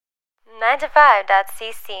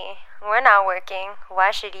9to5.cc. We're not working.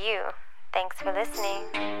 Why should you? Thanks for listening.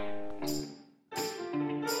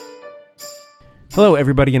 Hello,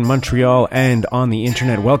 everybody in Montreal and on the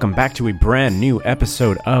internet. Welcome back to a brand new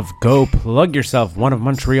episode of Go Plug Yourself, one of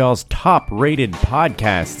Montreal's top-rated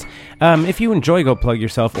podcasts. If you enjoy Go Plug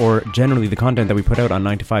Yourself or generally the content that we put out on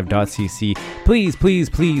 9to5.cc,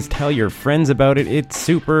 please tell your friends about it. It's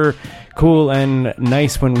super cool and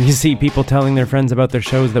nice when we see people telling their friends about their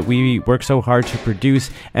shows that we work so hard to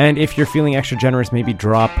produce. And if you're feeling extra generous, maybe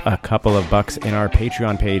drop a couple of bucks in our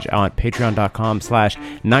Patreon page on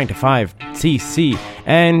patreon.com/9to5cc.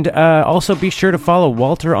 And also be sure to follow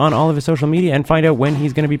Walter on all of his social media and find out when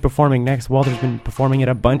he's going to be performing next. Walter's been performing at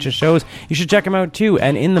a bunch of shows. You should check him out too.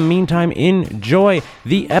 And in the meantime, enjoy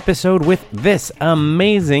the episode with this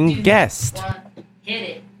amazing guest. Hit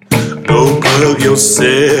it. Go plug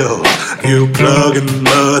yourself, you plugging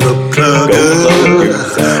mother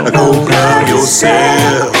plugger. Go plug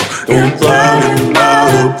yourself, you plugging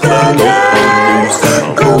mother pluggers.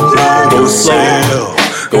 Go plug yourself,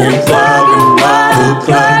 you plugging mother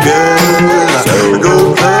pluggers. Go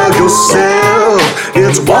plug yourself,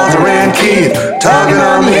 it's Walter and Keith talking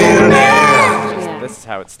on the internet. This is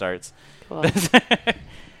how it starts. Cool.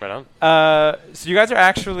 Right on. So you guys are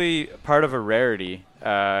actually part of a rarity.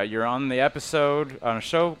 You're on the episode, on a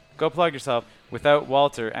show, Go Plug Yourself, without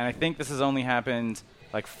Walter, and I think this has only happened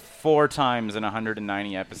like 4 times in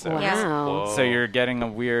 190 episodes. Wow. So you're getting a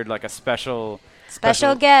weird, like a special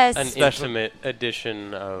guest. An intimate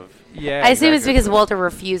edition of... Yeah, I assume it's exactly. because Walter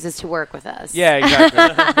refuses to work with us. Yeah,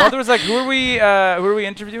 exactly. Walter was like, who are we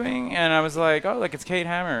interviewing? And I was like, oh, like it's Kate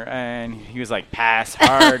Hammer. And he was like, pass,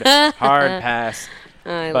 hard pass.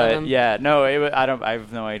 I love But him. yeah, no, I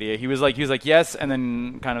have no idea. He was like yes, and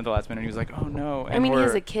then kind of the last minute he was like, oh no. And I mean, he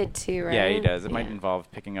has a kid too, right? Yeah, he does. It might Yeah. involve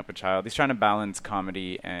picking up a child. He's trying to balance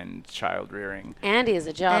comedy and child rearing. And he has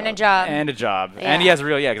a job. And a job. And a job. Yeah. And he has a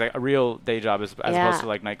real day job as Yeah. opposed to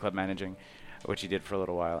like nightclub managing, which he did for a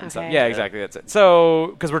little while and stuff. Okay. Yeah, exactly. That's it. So,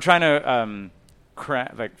 because we're trying to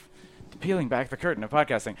peeling back the curtain of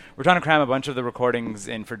podcasting, we're trying to cram a bunch of the recordings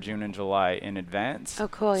in for June and July in advance. Oh,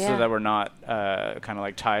 cool, yeah. So that we're not kind of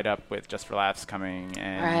like tied up with Just for Laughs coming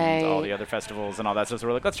and all Right. the other festivals and all that stuff. So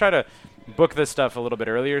we're like, let's try to book this stuff a little bit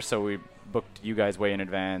earlier. So we booked you guys way in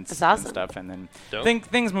advance That's awesome. and stuff, and then Dope.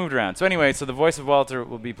 things moved around. So anyway, so the voice of Walter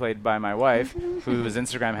will be played by my wife, whose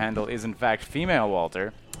Instagram handle is in fact female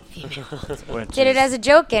Walter. Did it as a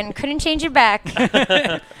joke and couldn't change it back.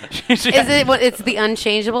 Is it what? It's the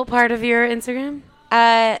unchangeable part of your Instagram.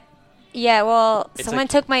 Yeah, well, It's someone like-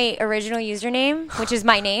 took my original username, which is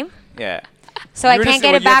my name. Yeah. So I You were can't just-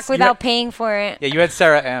 get well, it back you had- without paying for it. Yeah, you had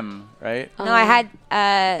Sarah M, right? No, I had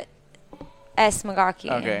S.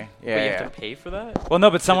 Magaki. Okay. But Yeah. you yeah. have to pay for that? Well,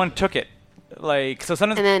 no, but someone took it. Like, so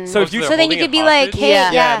sometimes. And then- so if you. They're So then you holding could it be like, hostage? hey,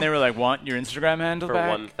 Yeah. yeah. And they were like, want your Instagram handle For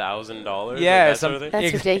back? $1,000? Yeah, Like that sort of thing? That's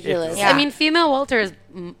Ex- ridiculous. Yeah. I mean, female Walter is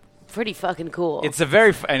pretty fucking cool. It's a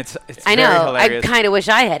very. And it's I very know. I hilarious. kind of wish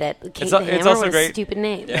I had it. Kate It's al- Hammer it's also was a great- stupid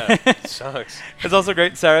name. Yeah, it sucks. It's also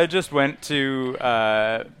great. Sarah just went to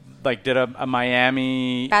did a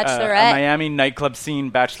Miami Bachelorette. a Miami nightclub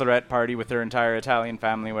scene bachelorette party with their entire Italian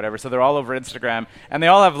family, whatever. So they're all over Instagram, and they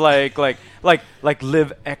all have like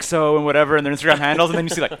live exo and whatever in their Instagram handles, and then you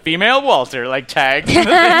see like female Walter like tagged.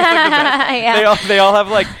 Yeah. They all have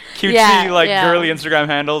like cutesy Yeah. girly Instagram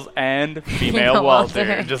handles and female Female Walter.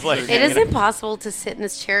 Walter. Just like It is impossible to sit in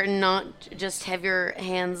this chair and not just have your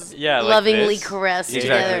hands Yeah, like lovingly this. caressed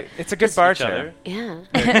Exactly. together. It's a good bar Each chair. other.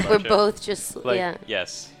 Yeah. We're both just, Like- yeah.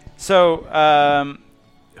 Yes. So,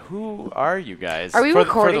 who are you guys? Are we for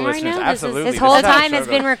recording the right listeners? now? This is- Absolutely. This whole is how the time show has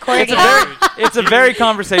goes. been recorded. It's a very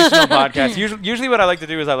conversational podcast. Usually, what I like to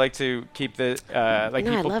do is I like to keep the I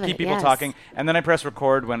love keep it, people yes. talking, and then I press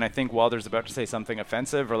record when I think Walter's about to say something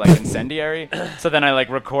offensive or like incendiary. So then I like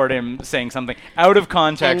record him saying something out of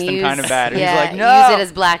context and, kind of bad, and yeah, he's like, "No." use it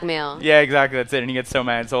as blackmail. Yeah, exactly. That's it, and he gets so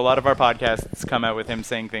mad. So a lot of our podcasts come out with him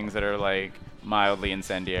saying things that are like mildly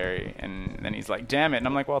incendiary, and then he's like, "Damn it!" And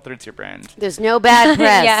I'm like, "Walter, it's your brand." There's no bad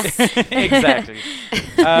press. Yeah. Exactly.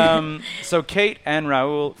 So Kate and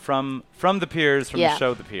Rahul from the Peers, from Yeah. the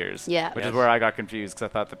show The Peers, Yeah. which is Yes. where I got confused because I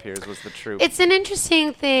thought The Peers was the truth. It's an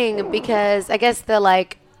interesting thing because I guess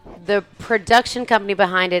the production company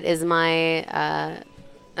behind it is my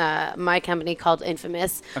company called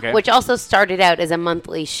Infamous, Okay. which also started out as a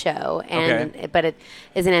monthly show, but it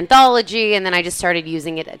is an anthology, and then I just started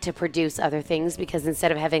using it to produce other things because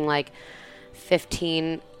instead of having like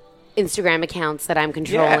 15 Instagram accounts that I'm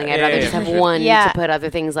controlling, I'd rather just for have sure. one Yeah. to put other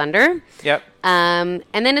things under. Yep. And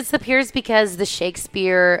then it's the Peers because the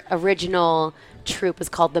Shakespeare original troupe was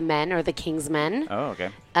called The Men or The King's Men. Oh, okay.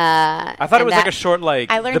 I thought it was like a short, like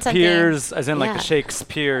I learned the something. peers, as in like Yeah. the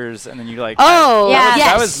Shakespeare's, and then you like. Oh, Yeah.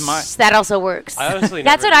 yes. That was my. That also works. I honestly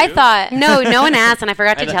That's never what I knew. thought. No one asked, and I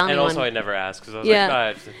forgot to And, tell and anyone. also, I never asked because I was Yeah.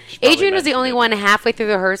 like, should probably Adrian was the mention only it. one halfway through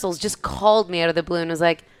the rehearsals just called me out of the blue and was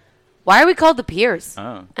like, "Why are we called the Peers?"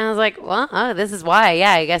 Oh. And I was like, "Well, this is why."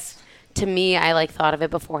 Yeah, I guess to me, I like thought of it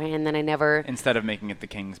beforehand, then I never. Instead of making it the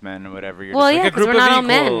King's Men or whatever, you're Well, just yeah, like a because group we're not of all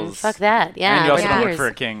men. equals. Fuck that. Yeah, And you also we're don't work peers. for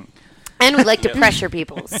a king. And we like to Yep. pressure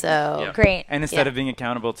people. So Yeah. Great. And instead Yeah. of being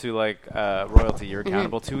accountable to like royalty, you're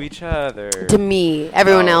accountable to each other. to me,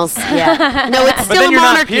 everyone Oh. else, yeah. No, it's But still then a you're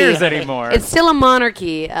not monarchy. peers anymore. It's still a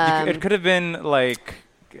monarchy. It could have been like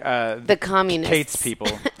the communists. Kate's people.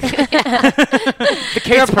 The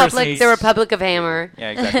Kate's Republic, the persons. Republic of Hammer.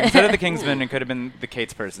 Yeah, exactly. Instead of the Kingsmen, it could have been the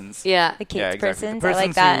Kate's persons. Yeah. The Kate's Yeah, exactly. persons. The I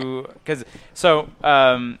like persons that. Because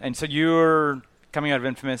so you're coming out of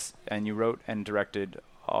Infamous, and you wrote and directed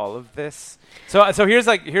all of this. So here's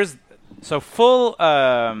full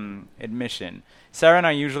admission. Sarah and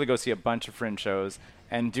I usually go see a bunch of Fringe shows,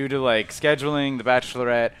 and due to like scheduling, The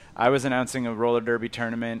Bachelorette, I was announcing a roller derby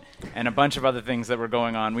tournament and a bunch of other things that were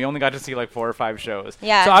going on. We only got to see like 4 or 5 shows.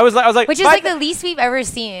 Yeah. So I was like, Which is by like the least we've ever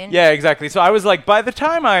seen. Yeah, exactly. So I was like, by the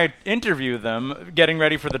time I interview them, getting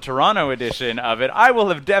ready for the Toronto edition of it, I will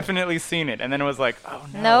have definitely seen it. And then it was like, oh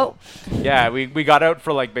no. Nope. Yeah, we got out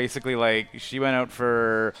for like basically like she went out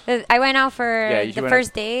for I went out for Yeah, you the went first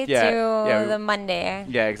out- day yeah, to yeah, the Monday.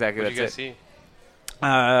 yeah, exactly. What did That's you it. guys see?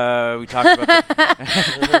 We talked about.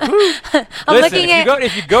 I'm Listen, looking at.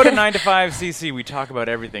 if you go to 9 to 5 CC, we talk about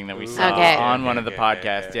everything that we saw Okay. on Okay, one of the okay,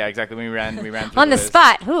 podcasts. okay. Yeah, exactly. We ran through On the list.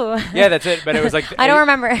 spot. Who? Yeah, that's it. But it was like I don't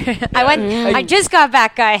remember. I went. I just got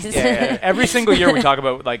back, guys. Yeah, every single year we talk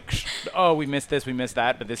about like, we missed this, we missed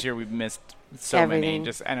that, but this year we missed so many.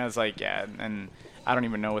 Everything. And I was like, yeah, and I don't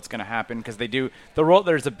even know what's gonna happen because they do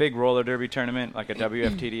there's a big roller derby tournament, like a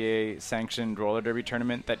WFTDA sanctioned roller derby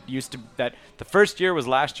tournament that the first year was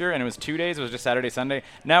last year and it was 2 days. It was just Saturday, Sunday.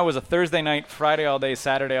 Now it was a Thursday night, Friday all day,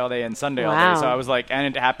 Saturday all day, and Sunday all Wow. day. So I was like, and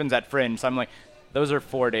it happens at Fringe. So I'm like, those are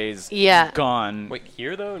 4 days Yeah. gone. Wait,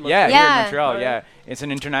 here though? In Yeah, Montreal? here in Yeah. Montreal. Alright. Yeah, it's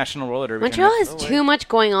an international roller derby. Montreal tournament. has too much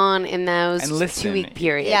going on in those And listen, 2-week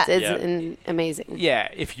periods. Yeah. It's Yeah. amazing. Yeah,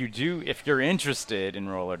 if you're interested in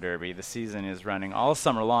roller derby, the season is running all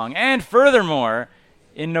summer long. And furthermore,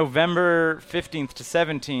 in November 15th to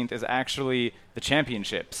 17th is actually the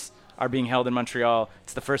championships are being held in Montreal.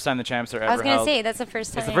 It's the first time the champs are ever I was gonna held. say that's the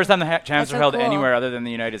first time. It's the first time the champs That's are so held cool. anywhere other than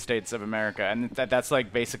the United States of America, and that's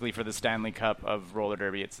like basically for the Stanley Cup of roller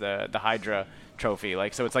derby. It's the Hydra Trophy.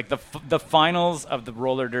 Like so, it's like the finals of the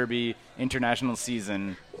roller derby international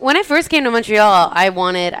season. When I first came to Montreal, I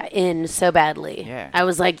wanted in so badly. Yeah. I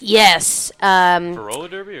was like, yes. For roller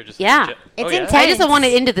derby or just Yeah. It's oh, yeah? intense. I just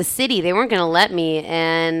wanted into the city. They weren't going to let me,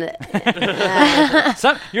 and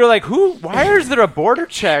You're like, why is there a border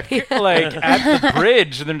check like at the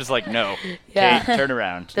bridge? And they're just like, no. Yeah. Kate, turn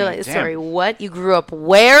around. they're like, Damn. sorry, what? You grew up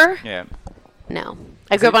where? Yeah. No.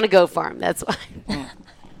 I grew up on a goat farm. That's why.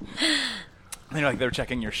 They're like, they're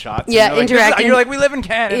checking your shots. and Yeah, you're like, this is- interacting. You're like, we live in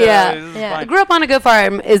Canada. Yeah. This is Yeah. I fine. grew up on a goat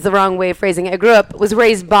farm is the wrong way of phrasing it. Was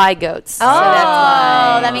raised by goats. Oh, so that's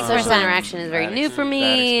why that makes more social sense. interaction is very That new for That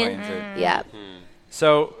me. explains it. Yeah.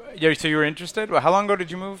 So you were interested? Well, how long ago did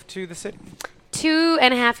you move to the city?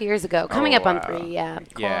 2.5 years ago. Coming Oh, up on wow. 3, yeah.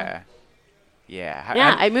 Yeah. Yeah.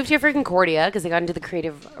 Yeah, I moved here for Concordia because I got into the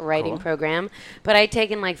creative writing Cool. program. But I'd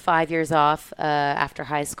taken like 5 years off after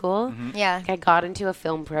high school. Mm-hmm. Yeah. I got into a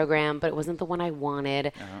film program, but it wasn't the one I wanted.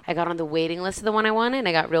 Uh-huh. I got on the waiting list of the one I wanted, and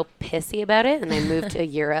I got real pissy about it, and I moved to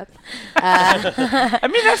Europe. I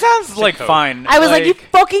mean, that sounds like code. fine. I was like, you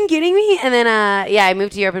fucking kidding me? And then, I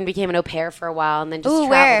moved to Europe and became an au pair for a while, and then just Ooh,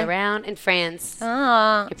 traveled where? around in France.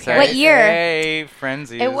 Oh. Say- What year? Hey,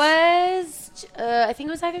 frenzies. It was, I think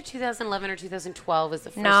it was either 2011 or 2012 was the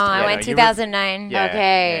first No, time. I Yeah, went no, you were- 2009 Yeah,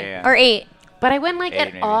 Okay. yeah, yeah. or 8. But I went like Eight, at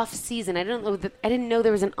maybe. off season. I didn't know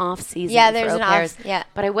there was an off season. Yeah, for there's au an pairs. off. Yeah.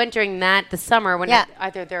 But I went during the summer when Yeah.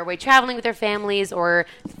 either they're away traveling with their families or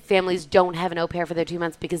families don't have an au pair for their 2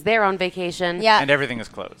 months because they're on vacation. Yeah. And everything is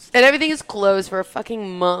closed. And everything is closed for a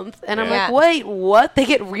fucking month. And I'm Yeah. like, wait, what? They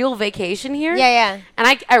get real vacation here? Yeah, yeah. And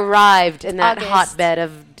I arrived in that August. hotbed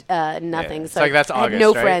of nothing. Yeah. So So, like, that's I had August,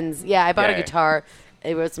 no right? friends. Yeah, I bought Yeah. a guitar.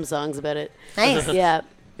 I wrote some songs about it. Nice. Yeah.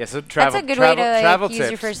 Yeah, so travel. a good way travel, to, like, travel use tips.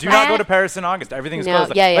 your first Do not time. go to Paris in August. Everything is No,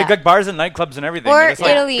 closed. yeah, yeah. Like bars and nightclubs and everything. Or You're just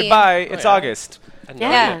like, Italy. goodbye. It's yeah. August. I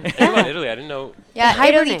Yeah. yeah. About Italy, I didn't know. Yeah,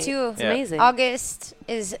 Hibernate. Italy too. It's Yeah. amazing. August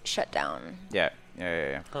is shut down. Yeah. Yeah. Yeah.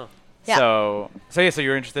 Yeah. Huh. Yeah. So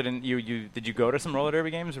you're interested in you did you go to some roller derby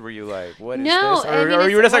games, or were you like, what is No, this? I mean, Or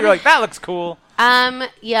you were it's just like, one you're of- like, that looks cool.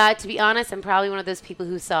 Yeah, to be honest, I'm probably one of those people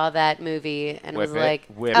who saw that movie and was like,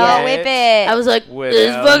 Whip Oh, it. whip it. I was like, With this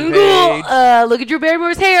is Ellen fucking cool. Page. Look at Drew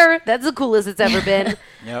Barrymore's hair. That's the coolest it's ever been.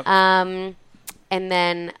 Yep. And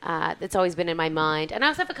then it's always been in my mind. And I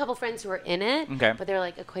also have a couple friends who are in it, Okay. but they're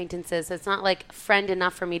like acquaintances. So it's not like friend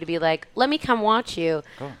enough for me to be like, let me come watch you.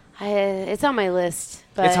 Cool. It's on my list.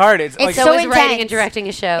 But It's hard. It's It's like, So so is writing and intense. directing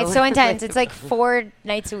a show. It's so intense. It's like 4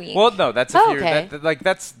 nights a week. well, no, that's if Oh, you're okay.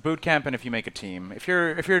 that's boot camp, and if you make a team. If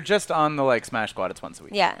you're just on the like Smash Squad, it's once a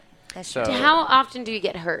week. yeah, that's So- true. How often do you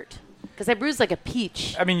get hurt? Because I bruise like a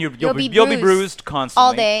peach. I mean, you'll You'll be be bruised bruised constantly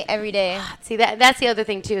All day, every day. See, that's the other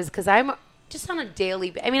thing, too, is because I'm just on a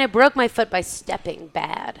daily I mean, I broke my foot by stepping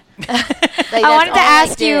bad. I wanted to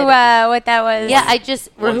ask you what that was. Yeah, I just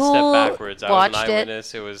One step Rahul backwards. I was an watched it.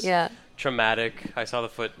 eyewitness. It was Yeah. traumatic. I saw the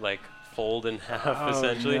foot like fold in half,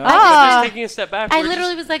 essentially. no. But Oh. just taking a step backwards. I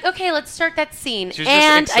literally was like, okay, let's start that scene. She was just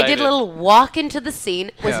And I did excited. a little walk into the scene.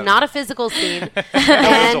 It was Yeah. not a physical scene. it was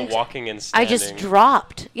and a walking and I standing. just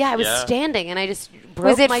dropped. Yeah, I was Yeah. standing, and I just broke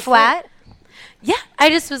Was it my flat? foot. Yeah, I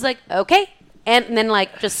just was like, okay. And then,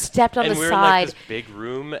 like, just stepped on And the we were in like side. this big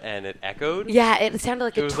room, and it echoed. Yeah, it sounded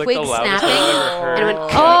like It a was like twig the loudest snapping. I've ever heard. And it went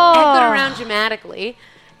Oh. echoed around dramatically.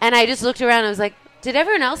 And I just looked around and I was like, did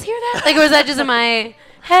everyone else hear that? Like, or was that just in my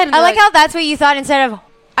head? And I they're like how that's what you thought instead of,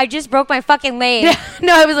 I just broke my fucking leg. Yeah,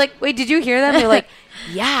 no, I was like, wait, did you hear that? And they're like,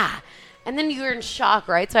 yeah. And then you were in shock,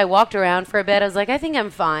 right? So I walked around for a bit. I was like, I think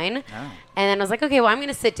I'm fine. And then I was like, okay, well, I'm going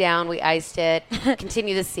to sit down. We iced it,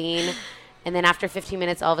 continue the scene. And then after 15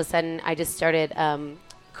 minutes, all of a sudden, I just started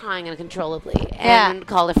crying uncontrollably and Yeah.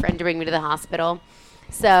 called a friend to bring me to the hospital.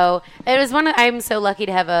 So it was I'm so lucky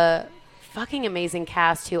to have a fucking amazing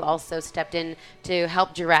cast who also stepped in to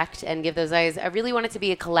help direct and give those eyes. I really want it to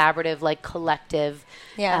be a collaborative, like collective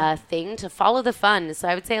Yeah. thing to follow the fun. So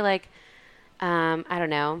I would say like, I don't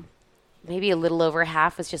know, maybe a little over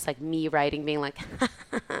half was just like me writing, being like,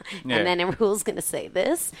 Yeah. and then Rahul's going to say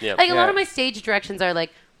this. Yep. Like a lot Yeah. of my stage directions are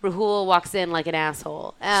like, Rahul walks in like an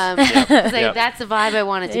asshole. It's like, Yep. that's the vibe I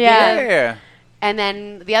wanted to Yeah. give. Yeah. And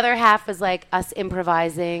then the other half was like us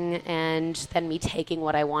improvising and then me taking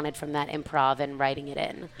what I wanted from that improv and writing it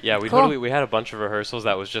in. Yeah, Cool. we had a bunch of rehearsals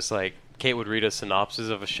that was just like Kate would read a synopsis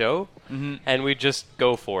of a show, and we'd just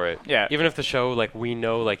go for it. Yeah. Even if the show, like, we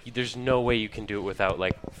know, like, there's no way you can do it without,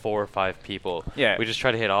 like, 4 or 5 people. Yeah. We just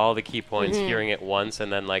try to hit all the key points, hearing it once,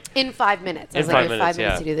 and then, like, In 5 minutes. I In was like, 5 you have 5 minutes,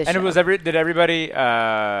 minutes yeah. to do this And show. it was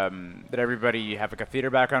did everybody have like a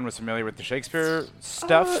theater background, was familiar with the Shakespeare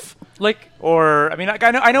stuff? like, Or I mean, like,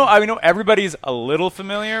 I know everybody's a little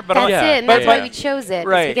familiar, but That's Yeah. it, and that's But- why we chose it. It's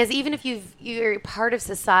Right. because even if you're part of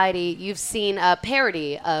society, you've seen a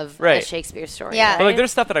parody of a Right. Shakespeare story. Yeah. But like, right?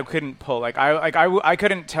 there's stuff that I couldn't pull. Like, I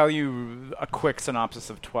couldn't tell you a quick synopsis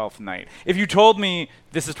of Twelfth Night. If you told me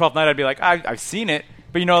this is Twelfth Night, I'd be like, I've seen it.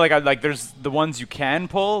 But you know, like there's the ones you can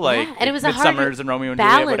pull, like yeah. And it was a hard Midsummer's and Romeo and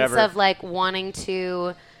Juliet, balance whatever. of like wanting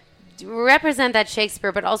to represent that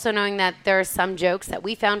Shakespeare, but also knowing that there are some jokes that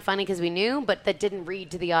we found funny because we knew, but that didn't read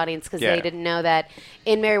to the audience because Yeah. they didn't know that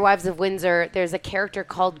in Merry Wives of Windsor, there's a character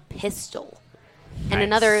called Pistol. And Nice.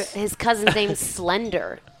 another, his cousin's name's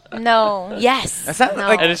Slender. No. Yes. That's not, No.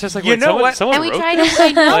 like, and it's just like, you wait, know someone, what? someone And we wrote tried this? to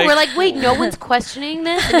say no. Like- We're like, wait, no one's questioning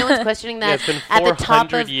this. And no one's questioning Yeah, that it's been at the top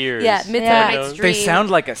 400 of years. Yeah, Midsummer Yeah. Night's Dream. They sound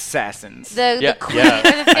like assassins. the Yeah, queen yeah.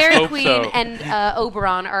 or the I fairy hope queen so. and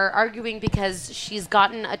Oberon are arguing because she's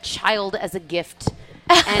gotten a child as a gift.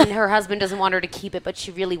 And her husband doesn't want her to keep it, but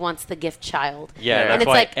she really wants the gift child. Yeah, And and that's it's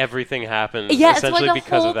why like- everything happens, Yeah, it's essentially like the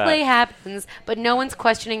because whole of that. play happens, but no one's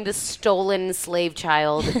questioning the stolen slave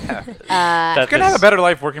child. That Gonna have a better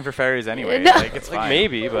life working for fairies anyway. No. Like, it's like, fine.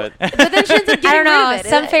 maybe, but But then she ends up I getting don't know. rid of it.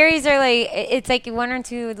 Some fairies are like, it's like one or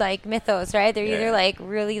two like mythos, right? They're Yeah. either like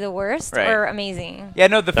really the worst Right. or amazing. Yeah,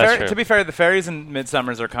 no. That's true. To be fair, the fairies in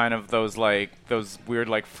Midsummers are kind of those weird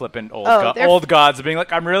like flippant Oh, they're old gods being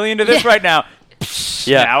like, I'm really into this Yeah. right now.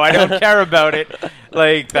 yeah. Now I don't care about it.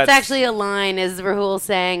 Like that's It's actually a line is Rahul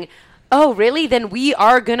saying, "Oh, really? Then we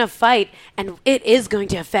are gonna fight, and it is going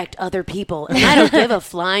to affect other people, and I don't give a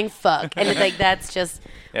flying fuck." And it's like that's just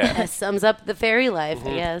Yeah. that sums up the fairy life,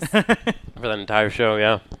 I guess. for that entire show,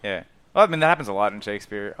 yeah. Yeah. Well, I mean that happens a lot in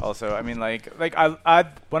Shakespeare. Also, I mean I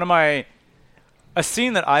one of my a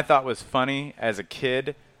scene that I thought was funny as a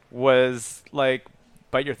kid was like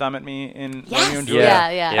bite your thumb at me in Yes. Romeo and Juliet. Yeah,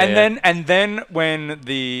 yeah. Yeah. And then when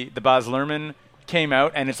the Baz Luhrmann came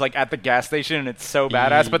out and it's like at the gas station and it's so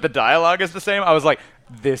badass, but the dialogue is the same. I was like,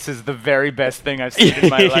 this is the very best thing I've seen in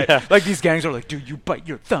my life. Yeah. Like these gangs are like, dude, you bite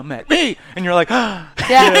your thumb at me, and you're like,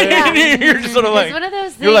 Yeah. You're just sort of like, It's one of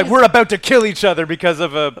those you're like, things- we're about to kill each other because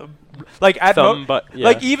of a, like at Yeah.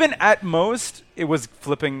 like even at most, it was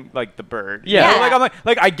flipping like the bird. Yeah. You know, like I'm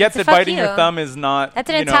like I get It's a that fuck biting your you. thumb is not. That's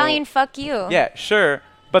an you know, Italian fuck you. Yeah, sure.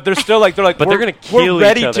 But they're still like But they're gonna kill we're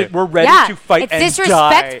ready each other. we're ready Yeah, to fight it's and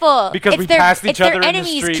disrespectful. die because It's we their- passed it's each their other in the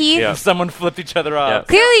enemies, street. Keith. Yeah. And someone flipped each other off.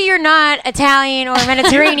 Clearly, you're not Italian or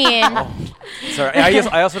Mediterranean. Sorry,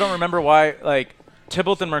 I also don't remember why like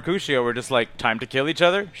Tybalt and Mercutio were just like time to kill each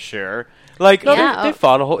other. Sure, like No, Yeah. they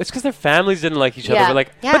fought a whole. It's because their families didn't like each other. Yeah. But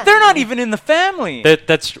like Yeah. but they're not even in the family.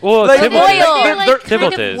 that's well, Like, Tybalt, loyal. But they're like They're- kind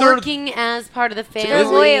Tybalt of is. working as part of the family. They're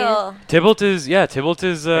loyal. Tybalt is Tybalt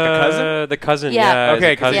is Like a cousin? the cousin. Yeah. Yeah.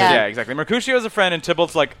 Okay, is a cousin. yeah, exactly. Mercutio's a friend, and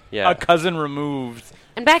Tybalt's like Yeah. a cousin removed.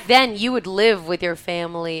 And back then, you would live with your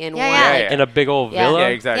family in Yeah, one, yeah. like, Yeah. In a big old Yeah. villa. Yeah,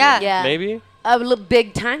 exactly. Yeah. yeah, Maybe. a little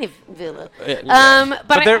big tiny villa. Yeah.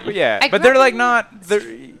 But they're I but grew they're up like in- not. They're,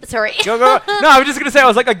 Sorry. go. No, I was just gonna say I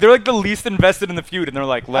was like they're like the least invested in the feud, and they're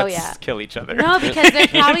like let's yeah. kill each other. No, because they're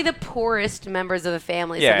probably the poorest members of the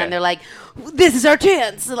family. So Yeah. then they're like, "This is our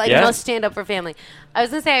chance! Like, Yeah. must stand up for family." I was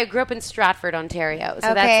gonna say I grew up in Stratford, Ontario, so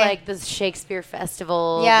Okay. that's like the Shakespeare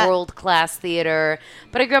Festival, Yeah. world class theater.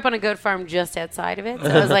 But I grew up on a goat farm just outside of it, so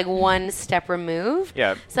it was like one step removed.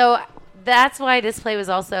 Yeah. So that's why this play was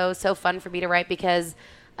also so fun for me to write because.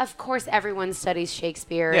 Of course, everyone studies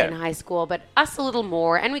Shakespeare Yeah. in high school, but us a little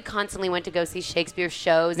more. And we constantly went to go see Shakespeare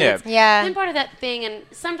shows. And Yeah. it's Yeah. been part of that thing. And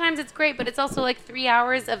sometimes it's great, but it's also like 3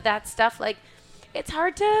 hours of that stuff. Like, it's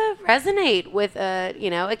hard to resonate with a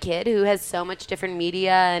kid who has so much different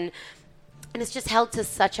media and it's just held to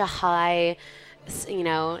such a high.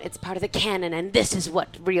 It's part of the canon, and this is what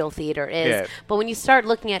real theater is. Yeah. But when you start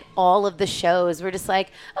looking at all of the shows, we're just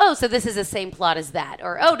like, oh, so this is the same plot as that,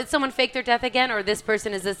 or oh, did someone fake their death again, or this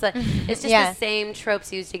person is this? It's just Yeah. the same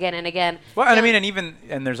tropes used again and again. Well, and I So- mean,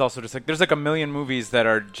 and there's also just like there's like a million movies that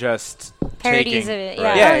are just Parodies taking, of it,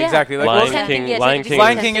 Right. yeah. Oh, yeah. exactly. Like Lion well, King. Yeah, Lion so King.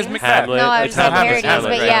 Lion King is Macbeth. Hamlet. No, I it's was saying Hamlet, parodies, Hamlet,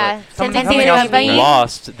 but right. yeah. Something Something else about you.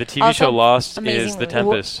 Lost. The TV Also show Lost amazing is The movie.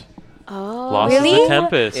 Tempest. Oh, Lost Really? is The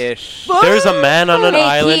Tempest. ish. There's a man on an Hey,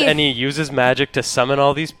 island Keith. and he uses magic to summon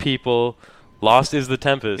all these people. Lost is The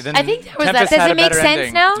Tempest. Then I think there was Tempest that- Does had it a make better sense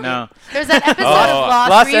ending. now? No. There's that episode Oh, of Lost,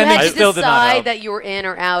 Lost where you ending had to still did not decide help. that you were in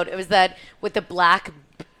or out. It was that with the black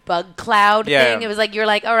bug cloud Yeah. thing. It was like you're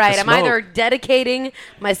like, all right, The I'm either smoke. dedicating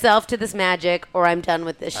myself to this magic or I'm done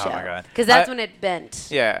with this Oh show. my God. Because that's I- when it bent.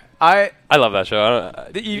 Yeah, I I love that show. I don't,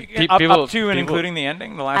 up people, to and people- including the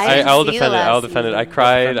ending, the last. I I, didn't I'll see the defend it. I'll last defend it. I season.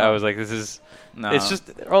 cried. I was like, this is. No. It's just.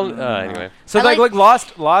 Anyway. So I like like-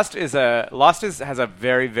 Lost has a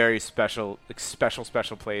very very special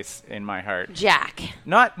place in my heart. Jack.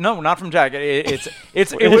 Not from Jack. It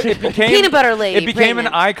became Peanut butter lady, It became an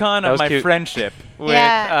pregnant. icon That of was my cute. friendship with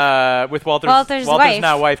Yeah. with Walter's Walter's wife.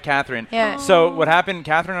 now wife Catherine. Yeah. So what happened?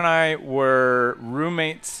 Catherine and I were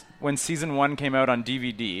roommates when season 1 came out on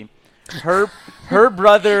DVD. Her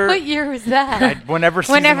brother. What year was that? Whenever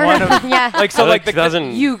season Whenever- 1 of yeah. like so like the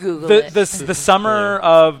 2000. You Google the, it. the summer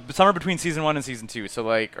summer between season 1 and season 2, so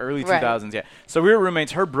like early Right. 2000s. Yeah, so we were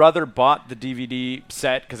roommates. Her brother bought the DVD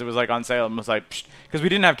set because it was like on sale and was like because we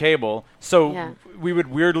didn't have cable, so Yeah. we would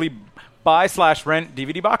weirdly buy/rent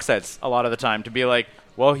DVD box sets a lot of the time to be like,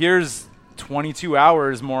 well, here's 22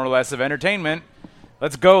 hours more or less of entertainment.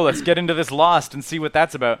 Let's go. Let's get into this Lost and see what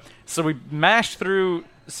that's about. So we mashed through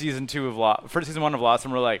season 1 of Lost,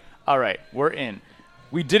 and we're like, all right, we're in.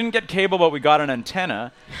 We didn't get cable, but we got an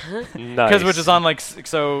antenna Nice. which is on like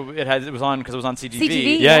it was on because it was on CTV.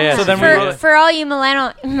 CTV, Yeah, yeah. So then For all you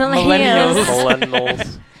millennials,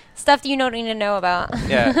 Millennials. stuff you don't need to know about.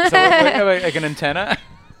 yeah. So like an antenna.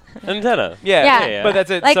 Antenna. Yeah, Yeah. but that's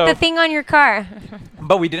it. Like so, the thing on your car.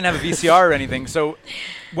 but we didn't have a VCR or anything. So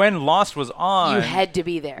when Lost was on, You had to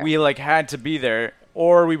be there. we like had to be there,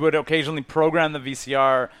 or we would occasionally program the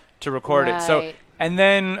VCR to record it. So Right. and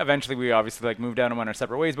then eventually we obviously like moved out and went our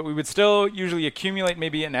separate ways, but we would still usually accumulate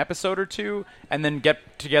maybe an episode or two and then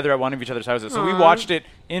get together at one of each other's houses. So we watched it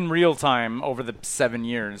in real time over the 7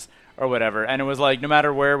 years or whatever, and it was like no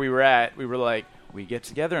matter where we were at, we were like we get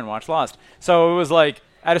together and watch Lost. So it was like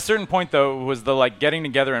at a certain point though, it was the like getting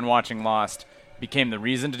together and watching Lost became the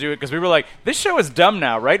reason to do it because we were like, this show is dumb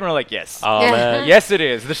now, right? And we're like, yes. Oh Yeah. man. Yes, it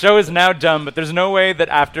is. The show is now dumb, but there's no way that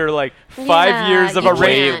after like 5 Yeah, years of you can't.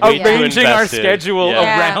 Way too arranging our invested. schedule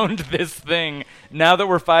Yeah. around this thing, now that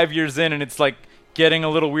we're 5 years in and it's like getting a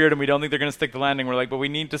little weird and we don't think they're going to stick the landing, we're like, but we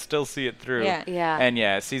need to still see it through. Yeah. Yeah. And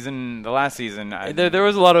yeah, the last season, There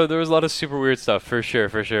was a lot of super weird stuff for sure.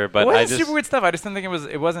 But it I wasn't just super weird stuff. I just didn't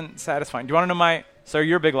think it wasn't satisfying. Do you want to know So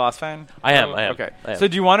you're a big Lost fan? I am. Okay. I am. So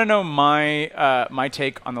do you want to know my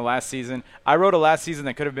take on the last season? I wrote a last season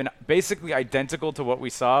that could have been basically identical to what we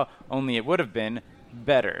saw, only it would have been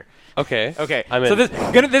better. Okay. I'm in. So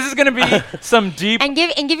this is gonna be some deep. And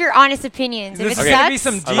give your honest opinions. If This it is gonna be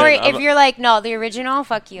sucks, some deep. or I'm if you're like, no, the original,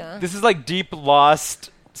 fuck you. This is like deep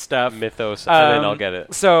Lost stuff. Mythos, and then I'll get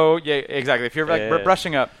it. So yeah, exactly. If you're like Yeah.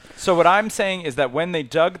 brushing up. So what I'm saying is that when they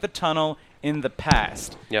dug the tunnel in the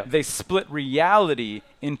past, Yeah. they split reality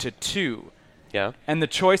into two. Yeah. And the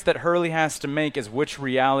choice that Hurley has to make is which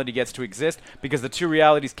reality gets to exist, because the two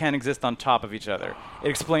realities can't exist on top of each other. It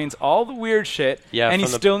explains all the weird shit, Yeah, and he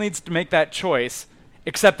from the- still needs to make that choice,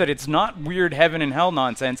 except that it's not weird heaven and hell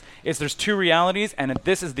nonsense. It's there's two realities, and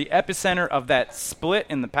this is the epicenter of that split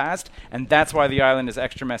in the past, and that's why the island is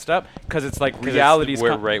extra messed up, because it's like 'Cause reality's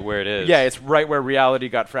it's right where it is. Yeah, it's right where reality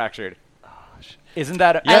got fractured. Isn't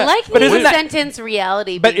that? I like but the isn't that, sentence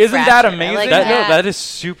reality. But being isn't that fractured. I amazing? like That, that. no, that is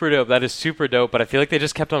super dope. That is super dope. But I feel like they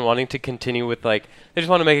just kept on wanting to continue with like they just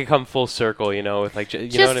want to make it come full circle. You know, with like you know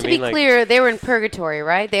Just what I to mean? be like, clear, they were in purgatory,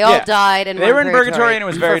 right? They all Yeah. died and They were in purgatory and it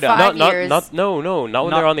was very for dumb. 5 not years. not no not when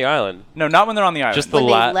Not- they're on the island. No, not when they're on the island. Just the When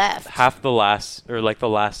they left. half the last or like the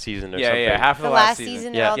last season or yeah, something. yeah, half of The the last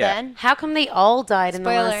season, they're Yeah. all Yeah. dead. How come they all died in the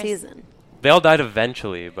last Spoilers. season? They all died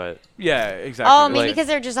eventually, but Yeah, exactly. Oh, maybe Like- because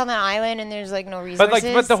they're just on the island and there's like no resources.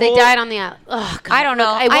 But the They whole- died on the island. Oh, God. I don't know.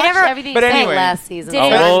 Look, I I watched never- everything But you said anyway. last season. Did so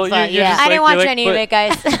you? it's well, fine, you're yeah. just I like- didn't watch like, any of but- it,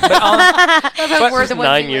 guys. But But- the ones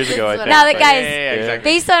 9 we years listened ago, I to, think. Now that But- guys, yeah,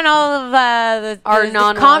 exactly. based on all of Our the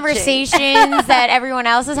non-watching. conversations that everyone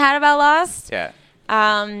else has had about Lost, Yeah.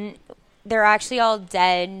 they're actually all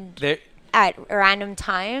dead They, at random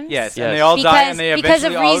times. yes, Yes. and they all die, and they because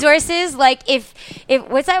of eventually all- resources. Like if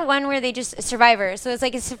what's that one where they just Survivor? So it's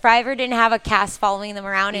like a Survivor didn't have a cast following them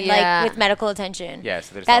around and Yeah. like with medical attention. Yeah,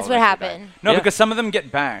 so they just That's all what eventually happened. die. No, Yeah. because some of them get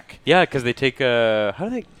back. yeah, because they take how do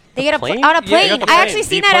they? They get plane? on a Yeah, plane. they got the I plane. actually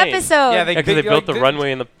seen The that plane. episode. Yeah, Yeah, because they built the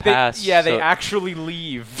runway in the past. Yeah, they so- actually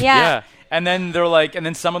leave. Yeah. And then they're like, and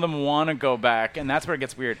then some of them want to go back, and that's where it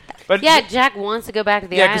gets weird. But Yeah, Jack wants to go back to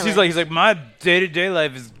the yeah, island. because he's like, my day-to-day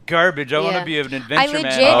life is garbage. I want Yeah. to be an I adventure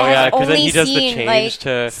legit man. Oh, yeah, have 'cause then only he does the seen change like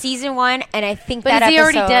to- season 1, and I think But that is he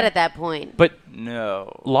already episode- dead at that point? But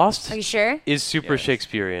No. Lost Are you sure? is super Yes.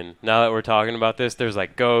 Shakespearean. Now that we're talking about this, there's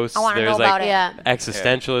like ghosts. I wanna There's know like about it. Yeah.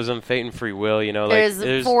 existentialism, fate and free will. You know, There's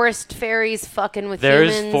like forest fairies fucking with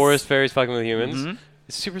there's humans. forest fairies fucking with humans. Mhm.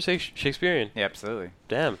 It's super Shakespearean. Yeah, absolutely.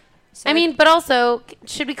 Damn. I mean, but also,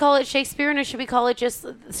 should we call it Shakespearean or should we call it just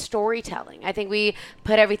storytelling? I think we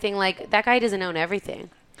put everything like that guy doesn't own everything.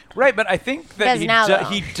 Right, but I think that Does now, though.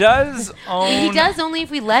 he does own. He does only if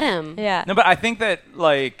we let him. Yeah. No, but I think that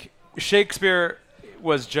like Shakespeare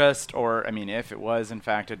was just, or I mean, if it was in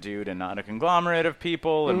fact a dude and not a conglomerate of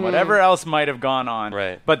people and whatever else might have gone on.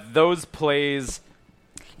 Right. But those plays,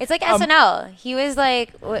 It's like SNL. He was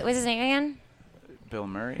like, what was his name again? Bill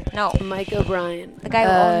Murray, No, Mike O'Brien. the guy who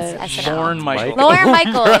owns SNL. Lorne Michaels. Lorne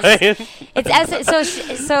Michaels. Brian.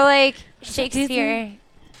 It's so like Shakespeare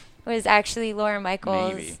was actually Lorne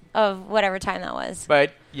Michaels Maybe. of whatever time that was.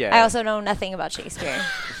 But yeah, I also know nothing about Shakespeare.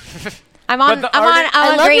 I'm But on. the I'm arti- on. I'm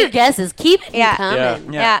I on love great. your guesses. Keep it Yeah.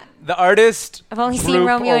 coming. Yeah. Yeah. The artist I've only seen group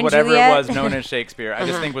Romeo or and whatever Juliet. it was known as Shakespeare, I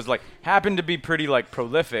just think was like happened to be pretty like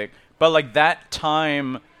prolific, but like that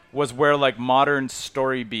time was where like modern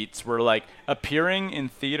story beats were like appearing in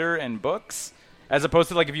theater and books, as opposed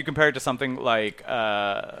to like if you compare it to something like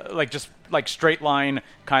just like straight line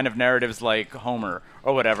kind of narratives like Homer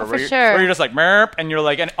or whatever, For where, you're, sure. where you're just like merp, and you're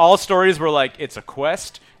like, and all stories were like it's a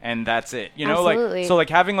quest and that's it, you know, Absolutely. like so like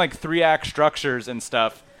having like 3-act structures and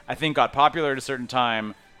stuff, I think got popular at a certain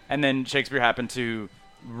time, and then Shakespeare happened to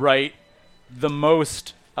write the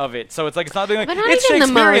most of it. So it's like it's not like But not it's even the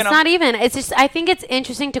most. Shakespearean. Not even. It's just. I think it's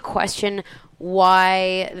interesting to question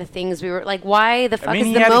why the things we were like. Why the fuck mean, is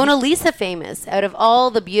he the had- Mona Lisa famous out of all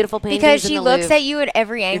the beautiful paintings? Because in she the looks Louvre? at you at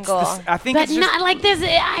every It's angle. I think But it's just not like there's.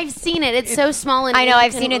 I've seen it. It's so small and I know,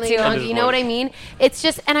 I've seen it infinitely too. long, It is you know what I one. mean? It's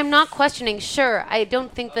just, and I'm not questioning. Sure, I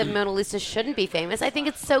don't think that Mona Lisa shouldn't be famous. I think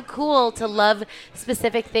it's so cool to love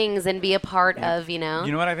specific things and be a part of. You know.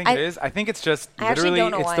 You know what I think I- it is? I think it's just I actually literally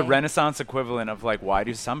don't know it's the why. Renaissance equivalent of like why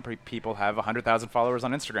do some people have 100,000 followers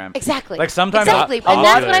on Instagram? Exactly. Like sometimes Exactly. a and lot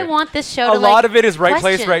that's of what I it- want this show a to lot like of it is right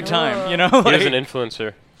place, question. right time. You know, He was Like- an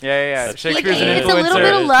influencer. Yeah. Shakespeare's Like, an it's influencer. a little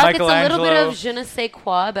bit of luck. It's a little bit Michelangelo. of je ne sais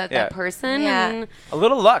quoi about that person. Yeah. And A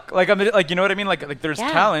little luck. Like, I mean, like, you know what I mean? Like there's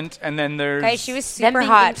Yeah. talent, and then there's. Guys, she was Them super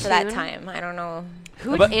being hot in for that tune. time. I don't know.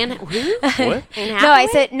 who? But- Anne, who? What? Anne No, I Hathaway?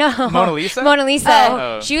 said no. Mona Lisa? Mona Lisa.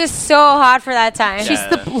 Oh. She was so hot for that time. She's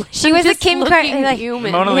the She was a Kim looking Kardashian.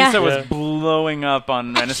 human. Mona Yeah. Lisa was Yeah. blowing up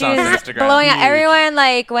on She Renaissance was Instagram. blowing up. Huge. Everyone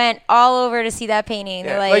like went all over to see that painting.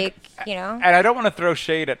 Yeah, They're like, you know. And I don't want to throw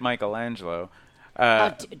shade at Michelangelo.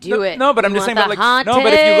 Do it. No, but I'm You just saying, want but the like, hot no,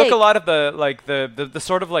 but if you look take. a lot of the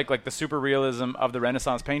sort of like the super realism of the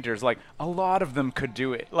Renaissance painters, like a lot of them could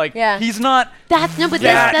do it. Like, Yeah. he's not That's no, but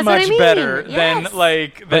that that's much what I mean. better Yes.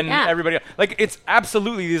 than Yeah. everybody else. Like, it's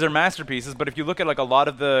absolutely, these are masterpieces. But if you look at like a lot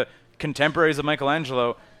of the contemporaries of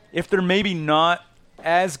Michelangelo, if they're maybe not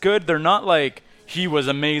as good, they're not like he was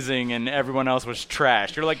amazing and everyone else was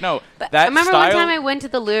trash. You're like, no, that I remember style. one time I went to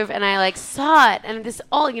the Louvre and I like saw it, and this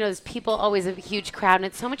all there's people, always a huge crowd, and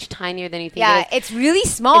it's so much tinier than you think. Yeah, it is. it's really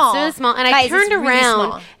small. It's so small, and I Guys, it's turned really around,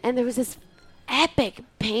 small. and there was this epic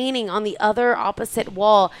painting on the other opposite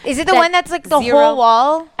wall. Is it the one that's like the zero- whole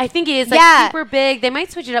wall? I think it is like Yeah. super big. They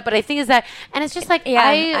might switch it up, but I think it's that, and it's just like Yeah,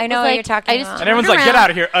 I know was what like, you're talking I just about. and everyone's turned like, get around, out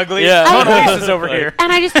of here, ugly. Yeah. Mona I know. Lisa's over here.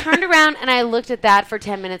 And I just turned around and I looked at that for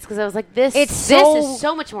 10 minutes because I was like, this It's this so- is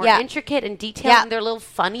so much more yeah. intricate and detailed, Yeah. and there are little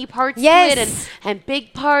funny parts Yes. to it and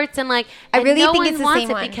big parts, and like I and really no think one it's the wants same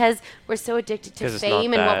it one. because we're so addicted to 'Cause it's not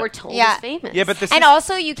fame and what that. we're told Yeah. is famous. Yeah, but the And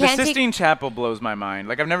also you the can't take. Sistine Chapel blows my mind.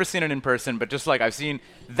 Like, I've never seen it in person, but just like I've seen,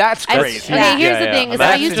 that's I- crazy. Okay, Yeah. here's the Yeah, thing: yeah. is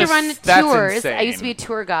That's I used to just- run that's tours. I used to be a insane.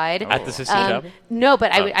 tour guide. At the Sistine Chapel? No,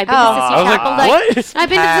 but I've been to Oh. Sistine I was like, Chapel what? I've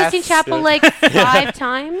been to Pass. Sistine Chapel like 5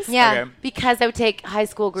 times. Yeah. Okay. because I would take high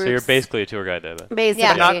school groups. So you're basically a tour guide there then. basically.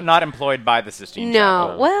 Yeah. Not employed by the Sistine No,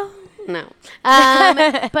 Chapel. well, no.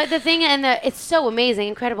 But the thing, it's so amazing,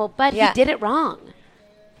 incredible, but Yeah. he did it wrong.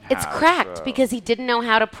 It's How cracked so? because he didn't know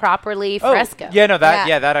how to properly Oh, fresco. Yeah, no, that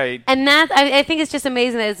Yeah. that I. And that, I think it's just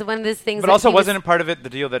amazing that it's one of those things. But that also, he was- wasn't it part of it the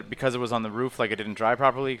deal that because it was on the roof, like it didn't dry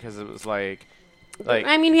properly because it was like.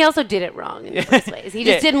 I mean, he also did it wrong in the first place. He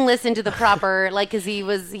just Yeah. didn't listen to the proper, like, because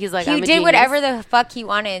he's like, I'm He a did genius. whatever the fuck he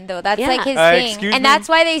wanted, though. That's Yeah. like his thing, excuse and me? that's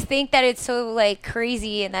why they think that it's so like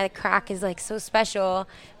crazy and that crack is like so special.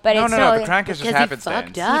 But No, it's no, so the crack is just because he happenstance.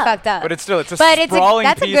 fucked he up. fucked up. But it's still, it's a But it's a- sprawling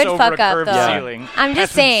that's a piece good over fuck a up, curved though. ceiling. I'm just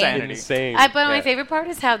That's saying. insanity. Insane. But Yeah. my favorite part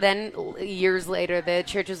is how then years later the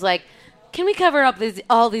church was like, can we cover up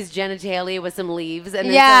all these genitalia with some leaves? And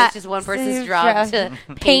then Yeah. so it's just one person's Just job draw- to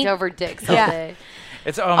paint paint- over dicks all Yeah. day.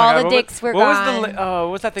 It's oh my All God, the what dicks was, were what was gone. what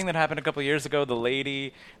was that thing that happened a couple years ago? The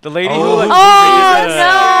lady who Oh. like Oh,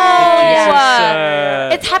 Yeah.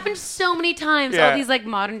 Jesus, It's happened so many times. Yeah. All these like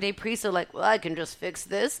modern day priests are like, well, I can just fix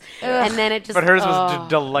this, and then it just. but hers oh. was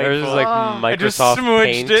delightful. There's like I just Microsoft smooched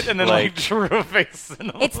Paint. it and then like drew a face.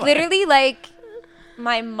 And It's literally like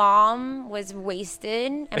my mom was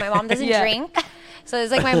wasted, and my mom doesn't Yeah. drink. So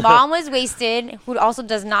it's like my mom was wasted, who also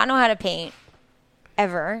does not know how to paint,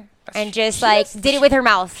 ever, and just like did it with her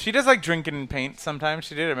mouth. She does like drink and paint sometimes.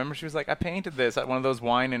 She did. I remember she was like, I painted this at one of those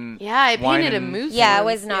wine and Yeah, I wine painted a and- moose. Yeah, it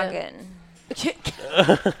once, was not yeah. good.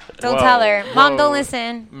 Don't Whoa, tell her, Mom. whoa. Don't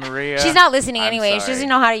listen. Maria. She's not listening I'm anyway. She sorry. doesn't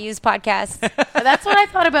know how to use podcasts. But that's what I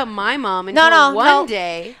thought about my mom until no, one no.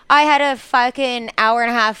 day. I had a fucking hour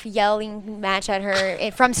and a half yelling match at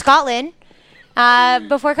her from Scotland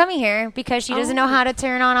before coming here because she doesn't know how to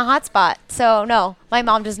turn on a hotspot. So no, my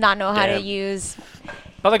mom does not know how to Damn. use.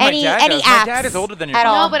 But like any my dad does. My apps dad is older than your at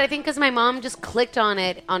mom. all. No, but I think because my mom just clicked on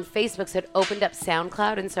it on Facebook, so it opened up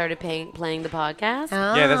SoundCloud and started playing the podcast.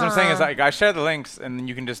 Yeah, that's what I'm saying. Is like I share the links and then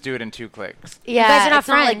you can just do it in 2 clicks. Yeah, guys are not it's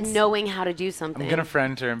not like friends. knowing how to do something. I'm gonna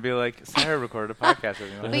friend her and be like, Sarah recorded a podcast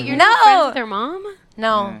with me. But you're No. not friends with her mom?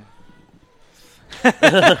 No.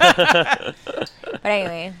 But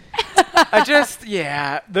anyway, I just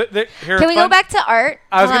here. can we go back to art?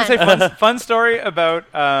 I was Hold gonna on. say fun story about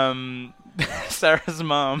Sarah's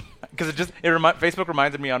mom because Facebook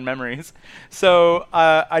reminded me on memories. So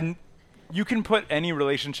you can put any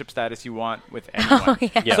relationship status you want with anyone. Oh,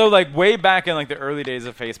 yeah. Yeah. So like way back in like the early days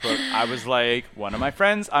of Facebook, I was like one of my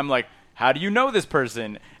friends. I'm like, how do you know this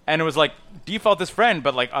person? And it was like default is friend,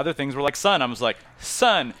 but like other things were like son. I was like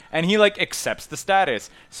son, and he like accepts the status.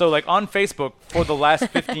 So like on Facebook for the last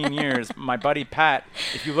 15 years, my buddy Pat,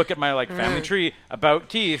 if you look at my like family tree about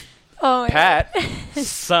Keith, Oh my Pat,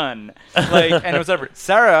 son, like, and it was ever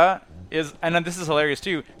Sarah is, and then this is hilarious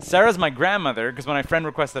too. Sarah's my grandmother because when my friend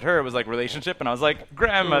requested her, it was like relationship, and I was like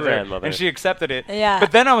grandmother, and she accepted it. Yeah.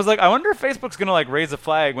 But then I was like, I wonder if Facebook's gonna like raise a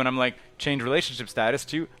flag when I'm like change relationship status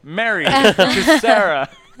to married to Sarah.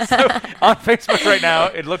 So on Facebook right now,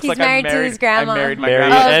 it looks He's like married I'm to married. his grandma. I married my Married Oh,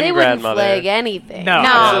 grandmother. and they wouldn't grandmother. flag anything. No, No.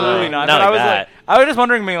 absolutely not. Not But like that. I was just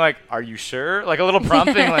wondering, being like, are you sure? Like a little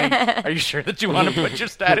prompting, like, are you sure that you want to put your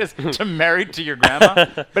status to married to your grandma?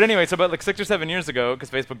 But anyway, so about like 6 or 7 years ago, because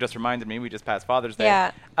Facebook just reminded me, we just passed Father's Day.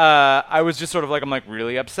 Yeah. I was just sort of like, I'm like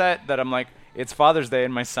really upset that I'm like, it's Father's Day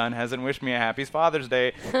and my son hasn't wished me a happy Father's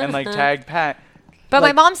Day and like tagged Pat. But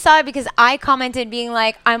Like- my mom saw it because I commented being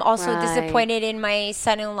like, I'm also Right. disappointed in my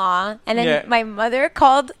son-in-law. And then Yeah. my mother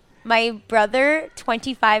called my brother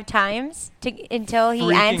 25 times until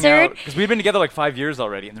he answered. Because we'd been together like 5 years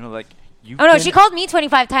already. And they were like, Oh, no, she called me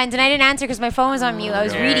 25 times and I didn't answer because my phone was on mute. I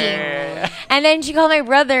was reading. And then she called my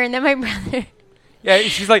brother and then my brother... Yeah,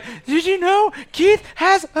 she's like, did you know Keith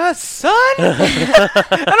has a son?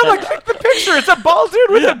 And I'm like, check the picture. It's a bald dude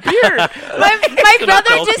with a beard. My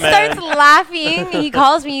brother adult just man. starts laughing. He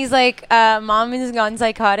calls me. He's like, Mom has gone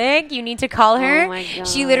psychotic. You need to call her. Oh my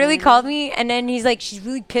She literally God. called me. And then he's like, she's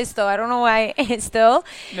really pissed though. I don't know why still.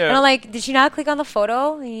 Yeah. And I'm like, did she not click on the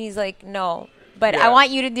photo? And he's like, no. But Yeah. I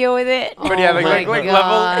want you to deal with it. But yeah, Oh like my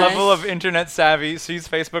level gosh. of internet savvy sees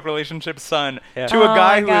Facebook relationship son Yeah. to a Oh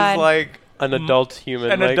guy my who God. is like An adult human.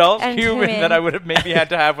 an like, adult And human human. that I would have maybe had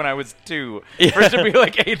to have when I was 2 for it to be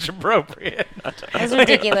like age appropriate. That's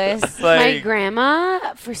ridiculous. My Like,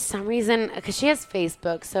 grandma, for some reason, because she has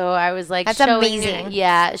Facebook, so I was like, That's showing amazing. her-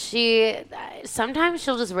 yeah, sometimes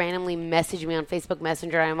she'll just randomly message me on Facebook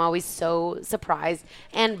Messenger. I'm always so surprised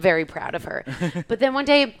and very proud of her. But then one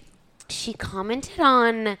day, she commented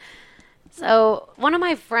on. So one of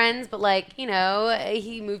my friends, but like, you know,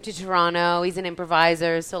 he moved to Toronto. He's an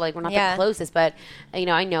improviser, so like we're not Yeah. the closest, but you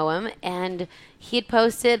know, I know him. And he had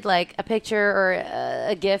posted like a picture or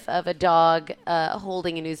a gif of a dog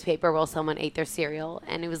holding a newspaper while someone ate their cereal,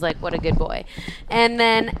 and it was like, what a good boy. And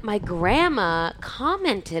then my grandma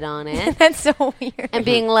commented on it That's so weird. and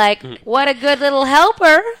being like, what a good little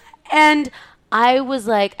helper. And I was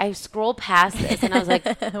like, I scrolled past this and I was like,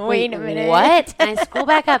 Wait a minute. What? And I scroll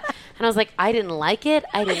back up and I was like, I didn't like it.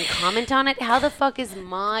 I didn't comment on it. How the fuck is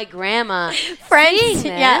my grandma Friends, seeing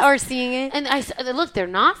yeah, this? or seeing it. And look, they're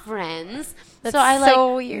not friends. That's so I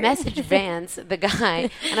so like weird. messaged Vance, the guy,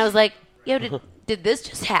 and I was like, yo, did this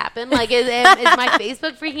just happen? Like, is my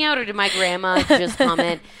Facebook freaking out, or did my grandma just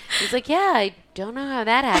comment? He's like, yeah, I don't know how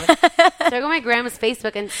that happened. So I go to my grandma's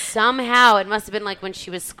Facebook, and somehow it must have been like when she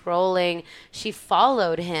was scrolling, she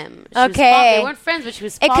followed him. She was Okay. they weren't friends, but she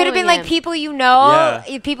was. It could have been like him. people you know,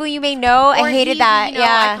 Yeah. people you may know. Or I hated he, that. you know,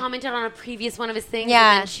 yeah. I commented on a previous one of his things,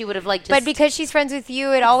 Yeah. and then she would have like just. But because she's friends with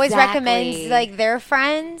you, it always recommends Exactly. like their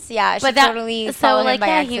friends. Yeah, she but that, totally so followed like him by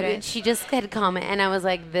yeah, accident. she just had a comment, and I was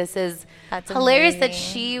like, "This is That's hilarious." That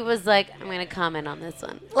amazing. she was like, "I'm gonna comment on this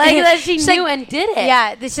one," like that she She's knew like- and did it.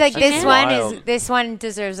 Yeah, she's like, That's this wild. this one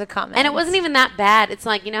deserves a comment. and it wasn't even that bad. It's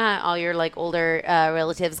like, you know how all your like older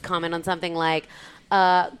relatives comment on something like,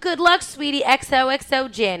 "Good luck, sweetie,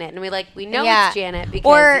 XOXO Janet," and we know Yeah. it's Janet because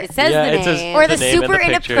Or- it says Yeah, the it says- name. or the the name and super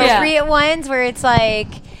the picture. inappropriate ones where it's like,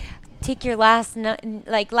 take your last I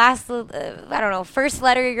don't know, first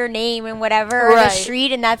letter of your name and whatever on the Right.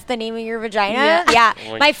 street, and that's the name of your vagina. Yeah. Yeah,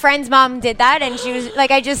 Oh my- my friend's mom did that, and she was like,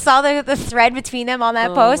 I just saw the thread between them on that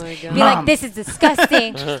Oh post. my Be God. like, this is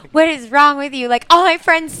disgusting. What is wrong with you? Like, all my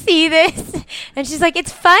friends see this, and she's like,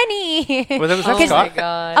 it's funny. Was that Oh my Scott?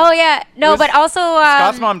 god. Oh yeah, no, was- but also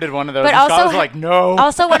Scott's mom did one of those. but And Scott also was like, no.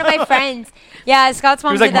 Also, one of my friends. Yeah, Scott's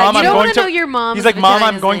mom He was like, did that. Mom, You I'm don't going wanna to know your mom's He's like, Mom, I'm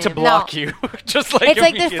vagina's going to name. block you. Just like It's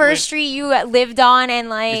like the immediately. first street you lived on, and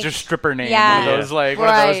like It's your stripper name. Yeah. One of those like one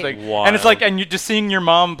Right. of those like, Wild. and it's like, and you just seeing your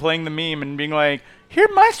mom playing the meme and being like, here,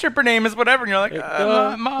 my stripper name is whatever, and you're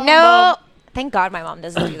like, Mom. no. Thank God my mom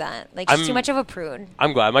doesn't do that. Like she's too I'm- much of a prude.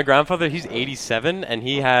 I'm glad. My grandfather, he's 87, and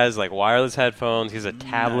he has like wireless headphones. He has a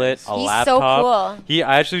tablet, a He's so laptop. cool.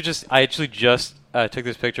 I actually just took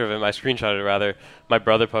this picture of him. I screenshotted it rather. My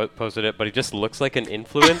brother posted it, but he just looks like an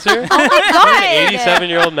influencer. Oh my God. An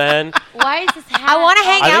 87-year-old man. Why is this happening? I want to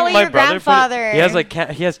hang I out think with my your brother put it- grandfather. He has like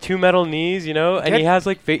he has 2 metal knees, you know, and Get- he has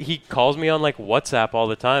like he calls me on like WhatsApp all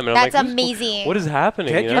the time, and That's I'm like, amazing. What is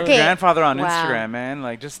happening? Get you your know? Okay. grandfather on Wow. Instagram, man.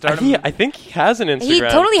 Like, just start He, him. I think he has an Instagram. He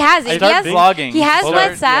totally has it. He Start has vlogging. He has Hold on.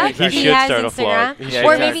 WhatsApp. Yeah, He exactly. He should has start a Instagram. vlog. He Yeah,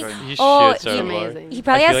 or exactly. maybe He oh, should start a He's vlog. amazing. he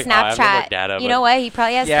probably I has feel like, I have no more Snapchat. data, You but- know what? He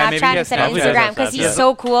probably has Yeah, maybe he Snapchat has instead of Snapchat. Instagram because Yeah. he's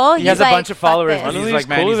so cool. He has He's a like, bunch of "Fuck followers, this." and Honestly, he's he's like,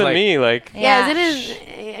 man, cooler he's than like- me. Like, Yeah, Yeah. isn't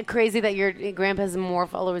it crazy that your grandpa has more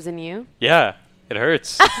followers than you? yeah, it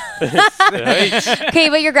hurts. It hurts. Okay,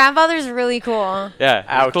 but your grandfather's really cool. Yeah, he's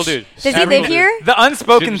a Ouch. cool dude. Does he I mean, live here? The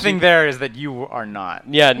unspoken Seriously. thing there is that you are not.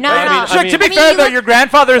 Yeah, No, I no. mean, So, I mean, to be I mean, fair, you though, look- your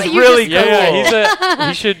grandfather is But you really just- cool.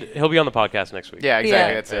 yeah, he'll be on the podcast next week. Yeah, exactly.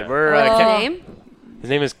 Yeah. That's Yeah. it. We're Well, What's Oh. his name? His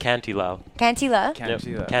name is Kantilal. Cantila.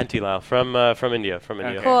 Cantila. Kantilal from India.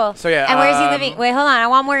 Okay. Cool. So yeah. And where is he living? Wait, hold on. I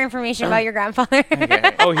want more information about your grandfather.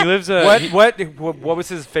 Okay. Oh, he lives. What was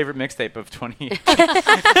his favorite mixtape of 20?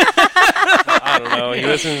 I don't know. He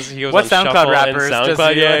listens. He goes What on SoundCloud Shuffle and rappers does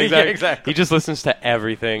SoundCloud. he Yeah, like? exactly. Yeah, exactly. He just listens to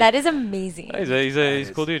everything. That is amazing. He's a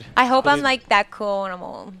cool dude. I hope Cool I'm dude. like that cool when I'm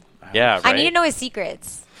old. Yeah, right. I need to know his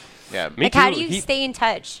secrets. Yeah. Me Like, how too. do you He- stay in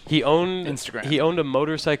touch? He owned Instagram. He owned a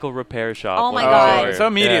motorcycle repair shop. Oh when my I was God. younger. So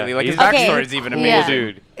immediately, Yeah, like his he's Okay. backstory is even cool amazing. Yeah.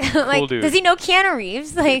 dude. Like, Cool dude. does he know Keanu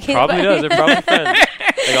Reeves? Like, Probably does. They're probably friends.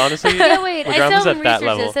 Like honestly, Yeah, wait. my I grandpa's still at that researched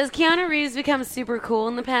level. this. Has Keanu Reeves become super cool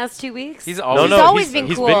in the past 2 weeks? He's No, always. no, always been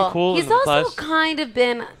he's cool. been cool. He's in the also past. kind of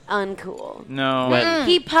been uncool. No. When?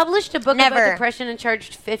 He published a book Never. about depression and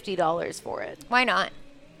charged $50 for it. why not?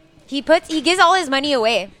 He gives all his money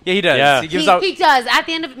away. Yeah, he does. Yeah. He gives out. He does. At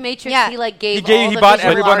the end of Matrix, Yeah. he like gave He all he the bought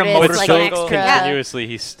visual everyone a artists, like, motorcycle. an extra. Continuously,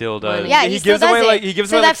 he still does. Money. Yeah, he he still gives does away it. like he gives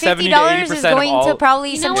so away like that 70 to $50 80% is of going all. to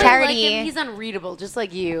probably You some know what, charity. like him? He's unreadable, just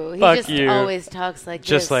like you. He Fuck just you. always talks like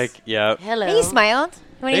Just this. like yeah. Hello. He smiled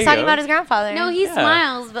when There he's you talking go. about his grandfather. No, he Yeah.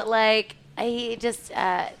 smiles, but like he just.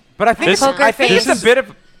 But I think This- it's, I think face. it's a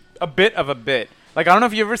bit of a bit. Like I don't know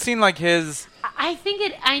if you ever seen like his. I think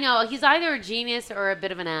it. I know he's either a genius or a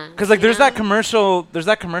bit of an ass. Because like you there's know? that commercial. There's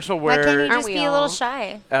that commercial Why can't where. he just we be a little all?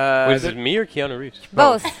 shy? Wait, is it me or Keanu Reeves?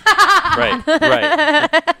 Both. Right,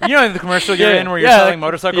 right. You know the commercial you're Yeah, in where you're yeah, selling like-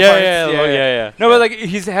 motorcycle yeah, parts. yeah. No, but like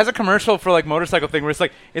he has a commercial for like motorcycle thing where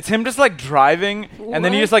it's him just like driving and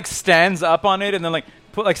then he What? just like stands up on it and then like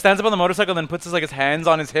stands up on the motorcycle and then puts his hands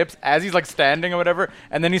on his hips as he's like standing or whatever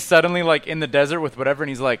and then he's suddenly like in the desert with whatever and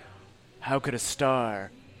he's like, how could a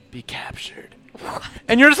star be captured?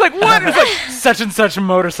 And you're just like, what? It's like such and such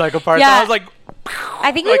motorcycle parts. And Yeah. I was like,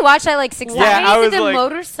 I think we watched that like 6 Why Yeah, I times. did was the like-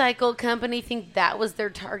 motorcycle company think that was their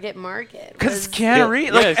target market? because Was- Keanu Yeah, Reeves.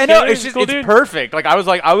 yeah, Like, it's I know Keanu it's Reeves, just cool it's dude. perfect. Like I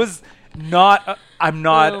was not. I'm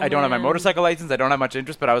not. Oh, I don't have my man. motorcycle license. I don't have much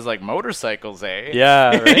interest, but I was like motorcycles, eh?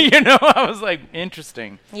 Yeah, right. You know, I was like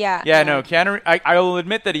interesting. Yeah. Yeah, no, Keanu. I will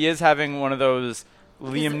admit that he is having one of those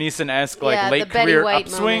Liam Neeson-esque like yeah, late the Betty career White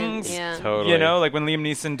upswings. moment, yeah. Totally. You know, like when Liam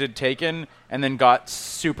Neeson did Taken and then got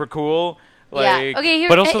super cool. Like, yeah. Okay. Here,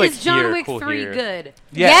 But also, like, is John here, Wick cool 3 here. good?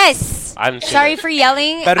 Yes. I haven't seen Sorry it. for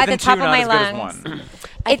yelling Better at than the top two, of not my as good as lungs. one.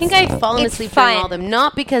 I think I've fallen it's asleep during all fun. of them,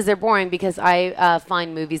 not because they're boring, because I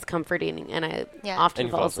find movies comforting and I Yeah. often And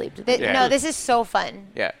you fall fall asleep. To Th- them. Yeah. No, this is so fun.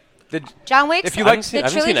 Yeah. John Wick. If you I like- haven't seen, the I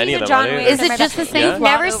haven't seen any trilogies of of them. John are they- Wick. Is it just the same Yeah.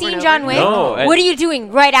 plot Never over seen and John over? Wick? No, What are you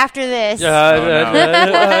doing right after this? John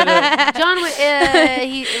Wick,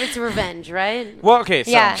 it's revenge, right? Well, okay,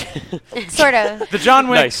 so Yeah. Sort of. the John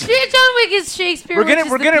Wick. Nice. Yeah, John Wick is Shakespeare. We're gonna which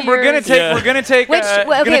is we're the gonna we're gonna Peers. take Yeah. we're gonna take Which-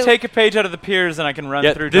 gonna okay. take a page out of the Peers and I can run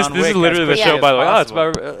Yeah, through this John is Wick. literally the as show, quickly by as the way. Oh, it's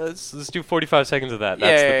possible. about, let's do 45 seconds of that.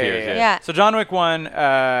 That's the Peers. Yeah. So John Wick 1,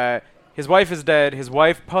 his wife is dead. His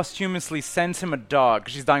wife posthumously sends him a dog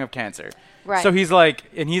 'cause she's dying of cancer. Right. So he's like,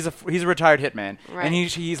 and he's a retired hitman, Right. and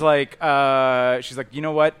he's like, she's like, you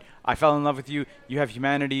know what? I fell in love with you. You have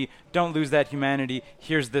humanity. Don't lose that humanity.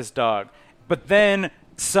 Here's this dog. But then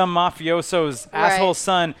some mafioso's Right. asshole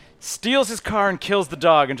son steals his car and kills the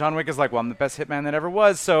dog, and John Wick is like, well, I'm the best hitman that ever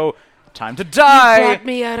was, so time to die. Brought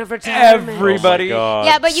me out of retirement. Everybody. Oh my God.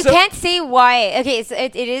 Yeah, but you So- can't say why. Okay, so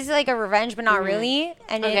it is like a revenge, but not really.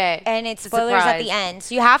 And Okay. it's It's a spoilers at surprise. the end,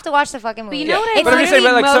 so you have to watch the fucking But movie. you know what I It's But I'm just saying,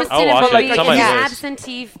 love but, like, most some- in I'll a watch it. movie It's on my is an list.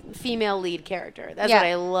 absentee female lead character. That's Yeah. what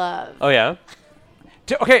I love. Oh, yeah?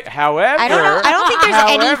 Okay, however, I don't know. I don't think there's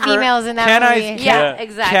any however, females in that can movie. Yeah, Yeah.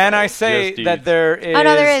 exactly. Can I say Just that dudes. there is? Oh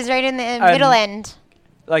no, there is right in the middle end.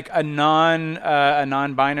 Like a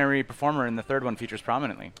non-binary performer in the third one features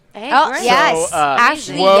prominently. Hey, Oh great. yes, So,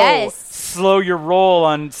 actually Whoa, yes. slow your roll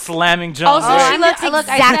on slamming John Also, Wick. she looks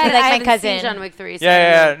exactly I like my haven't cousin. Seen John Wick 3. So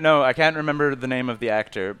Yeah, no, I can't remember the name of the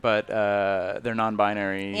actor, but they're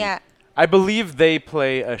non-binary. Yeah. I believe they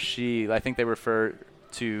play a she. I think they refer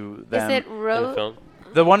to them. Is it In the Rose? film?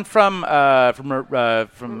 The one from Orange,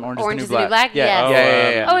 Orange is the New Black? Yes.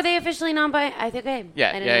 Yeah. Oh, are they officially non-bi? I think okay. Yeah,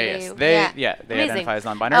 I didn't yes. know They Yeah. they Amazing. identify as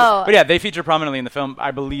non-binary. Oh. But yeah, they feature prominently in the film,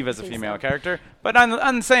 I believe, as a think female so. character. But on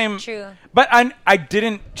the same. True. But I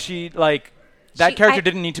didn't. She like that She- character I-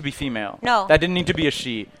 didn't need to be female. No. That didn't need to be a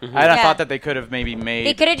she. Mm-hmm. I Yeah. thought that they could have maybe made.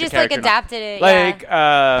 They could have the just like character adapted it. Like Could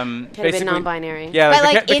have been basically non-binary. Yeah, But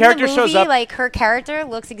like, like the in character the movie, shows up. like her character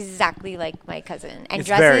looks exactly like my cousin, and It's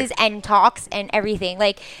very- dresses and talks and everything.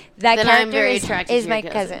 Like that Then I'm character very is attracted is to my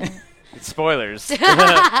your cousin. cousin. Spoilers.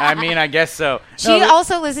 I mean, I guess so. She No,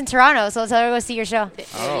 also lives in Toronto, so tell her to go see your show.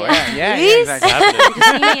 Oh yeah, Please? exactly.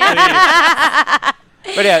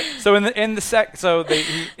 But yeah, so in the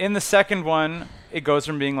second one, it goes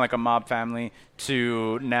from being like a mob family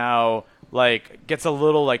to now like gets a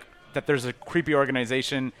little like that there's a creepy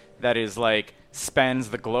organization that is like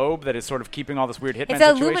spans the globe that is sort of keeping all this weird hitman It's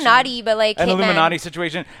situation. Illuminati, but like An hitman. Illuminati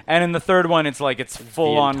situation. And in the third one, it's like it's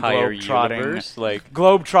full-on globe-trotting. Universe, like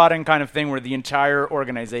Globe-trotting kind of thing where the entire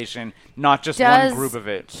organization, not just Does one group of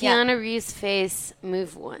it. Keanu Reeves' face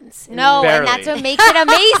move once? No, Barely. and that's what makes it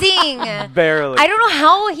amazing. Barely. I don't know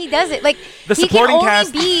how he does it. Like The he can supporting only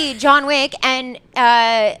cast- be John Wick and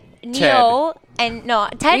Neo and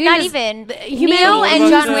Ted. You Not just- even humanity Neo and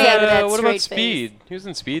was John the- Wick. that what straight about face. Speed? He was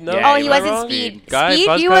in Speed, no? Yeah, Oh, he Am I was in wrong? Speed. Guy, Speed?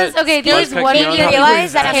 buzz He cut- was okay. buzz There's cut one Did Keanu movie you Reeves.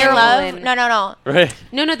 realize that Terrible Love? in- No. Right.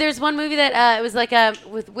 No, there's one movie that it was like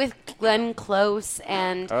with Glenn Close,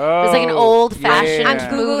 and it was like an old-fashioned yeah.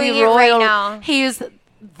 I'm movie. Googling it right Royal. now. He is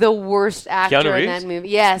the worst actor Keanu in Reeves? that movie.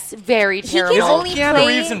 Yes, very He can terrible. only Keanu play-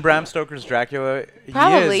 Reeves in Bram Stoker's Dracula.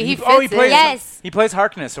 Probably. He He is. He fits it. plays. Yes. He plays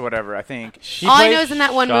Harkness or whatever. I think. He All I plays- know is in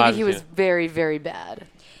that one God, movie he was yeah. very, very bad.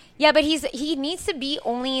 Yeah, but he needs to be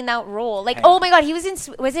only in that role. Like, oh my God, he was in.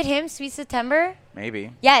 Was it him? Sweet September.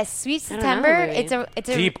 Maybe. Yes, Sweet I don't know, September. really. It's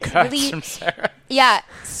a Deep cuts really from Sarah. yeah.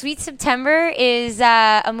 Sweet September is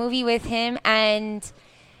a movie with him and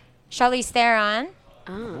Charlize Theron,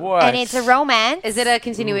 What? and it's a romance. Is it a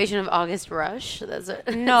continuation of August Rush? That's what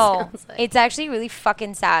it No, sounds like. it's actually really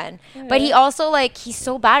fucking sad. But he also like he's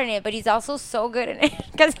so bad in it, but he's also so good in it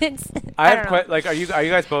because it's. I don't have know. like. Are you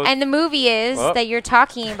guys both? And the movie is Oh. that you're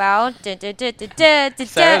talking about. Sarah's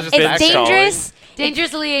just It's backstalling. dangerous.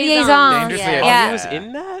 Dangerous Liaison. Dangerous Yeah. Liaison. Yeah. He was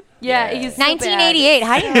in that? Yeah, he's so 1988.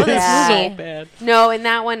 How do you know this Yeah. movie? Bad. bad. No, in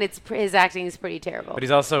that one, his acting is pretty terrible. But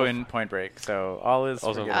he's also in Point Break, so all is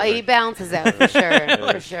Also in forgiven. Oh, he balances out for sure,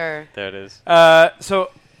 for sure. There it is.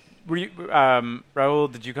 So, were you,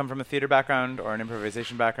 Rahul? Did you come from a theater background or an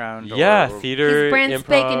improvisation background? Yeah, or theater, He's brand improv.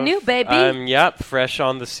 spanking new, baby. Yep, fresh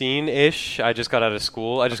on the scene-ish. I just got out of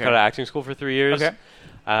school. I just Okay. got out of acting school for 3 years. Okay.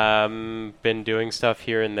 Been doing stuff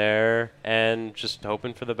here and there, and just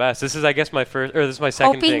hoping for the best. This is, I guess, my first, or this is my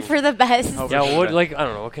second Hoping thing. for the best. Hope- Yeah, for the what best. like I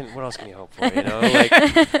don't know. What else can you hope for? You know, like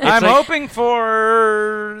I'm like- hoping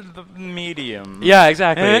for the medium. Yeah,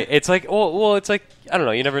 exactly. Eh? It's like well, it's like I don't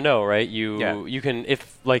know. You never know, right? Yeah. You can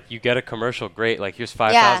if like you get a commercial, great. Like here's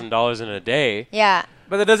 $5,000 in a day. Yeah.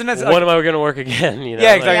 But that doesn't necessarily. When am I going to work again? You know.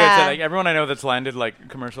 Yeah, exactly. Yeah. That's it. Like everyone I know that's landed like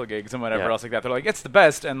commercial gigs and whatever Yeah. else like that, they're like, it's the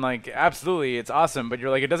best, and like absolutely, it's awesome. But you're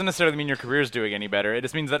like, it doesn't necessarily mean your career's doing any better. It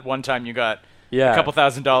just means that one time you got Yeah. a couple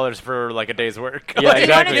 $1,000s for like a day's work. Yeah, Do you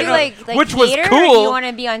exactly. want to do like Which was theater, cool. Or do you want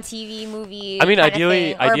to be on TV, movie? I mean, kinda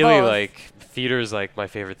ideally, thing, or both? like theater is like my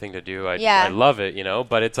favorite thing to do. I Yeah. love it, you know.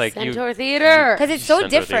 But it's like Centaur Theater. Because it's so Centaur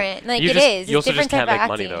different. Theater. Like You it just- is. You It's also just different can't type make of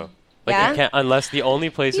money acting. though. Like Yeah? you can't unless the only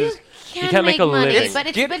places You you can't make a money, living. but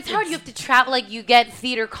it's hard. You have to travel. Like you get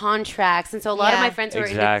theater contracts, and so a lot of Yeah. my friends who are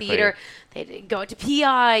Exactly. into theater, they go to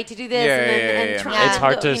PI to do this, Yeah, and then yeah, and yeah. try It's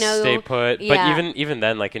hard to you know, stay put. yeah. But even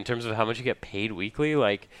then, like in terms of how much you get paid weekly,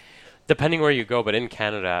 like depending where you go, but in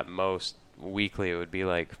Canada at most weekly it would be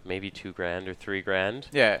like maybe $2,000 or $3,000.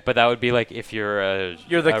 Yeah. But that would be like if you're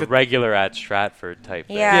You're like a the- regular at Stratford type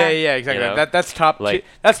thing. Yeah. Yeah, exactly. You know? That's top. Like-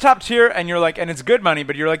 That's top tier, and you're like, and it's good money,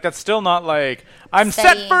 but you're like, that's still not like I'm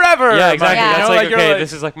Steady. set forever. Yeah, exactly. Yeah. You That's know, like you're okay,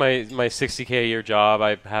 this is like my $60K a year job.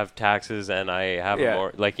 I have taxes and I have Yeah.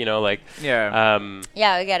 more like you know like Yeah.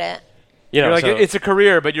 Yeah, I get it. you know You're like, so it's a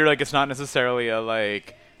career, but you're like, it's not necessarily a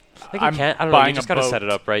like. like you I'm can't. I don't know. You buying just a gotta set boat.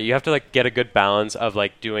 it up right. You have to like get a good balance of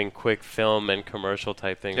like doing quick film and commercial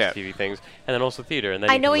type things, Yeah. TV things, and then also theater. And then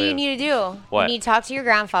I you know can what you live. need to do. What? You need to talk to your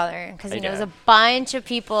grandfather because he Yeah. knows a bunch of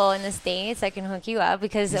people in the States that can hook you up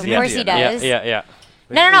because of in course he India, does. Yeah.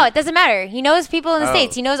 No, it doesn't matter. He knows people in the Oh.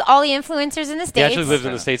 States. He knows all the influencers in the He States. actually lives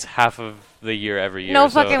in the States half of the year every year. No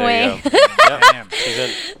so fucking there way. you go. Yep. Damn. He's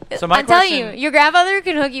in. So my I'm telling question- you, your grandfather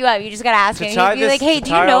can hook you up. You just gotta ask to him. tie He'd be like, "Hey, to do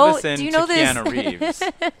you tie know? all this Do you into know this?" Keanu Reeves.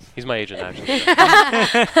 He's my agent actually.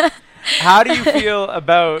 How do you feel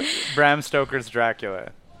about Bram Stoker's Dracula?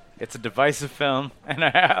 It's a divisive film, and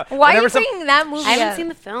Why are whenever you some- bringing that movie I haven't up? seen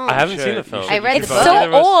the film. I haven't should. seen the You film. should. I read You the should. It's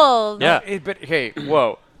book. so old. Yeah. But hey,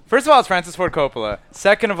 whoa. First of all, it's Francis Ford Coppola.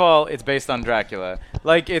 Second of all, it's based on Dracula.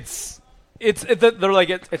 Like they're like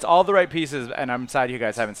it's all the right pieces, and I'm sad you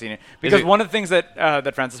guys haven't seen it because it- one of the things that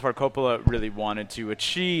that Francis Ford Coppola really wanted to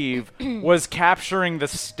achieve was capturing the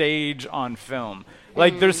stage on film.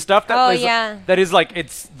 Like there's stuff that Oh, is, yeah. that is like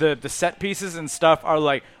it's the set pieces and stuff are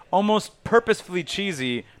like almost purposefully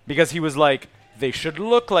cheesy because he was like they should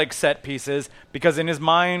look like set pieces because in his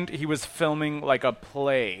mind he was filming like a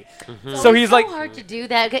play. So he's it's so like hard to do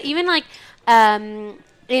that. 'Cause even like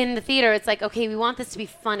in the theater, it's like, okay, we want this to be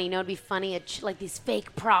funny. No, it'd be funny, like these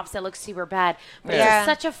fake props that look super bad. But it's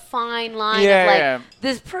such a fine line of like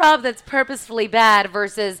this prop that's purposefully bad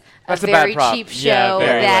versus that's a very cheap show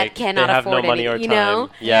that cannot afford money it. or You time. know,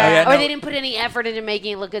 or they didn't put any effort into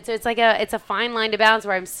making it look good. So it's like it's a fine line to balance.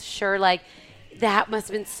 Where I'm sure like that must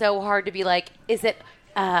have been so hard to be like, is it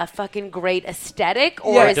fucking great aesthetic,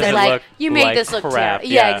 or is it like you made this look terrible?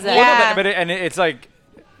 Yeah, exactly. Well, no, but it's like,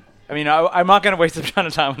 I mean, I'm not going to waste a ton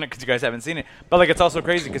of time on it because you guys haven't seen it. But like, it's also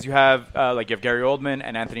crazy because you have you have Gary Oldman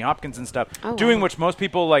and Anthony Hopkins and stuff doing which most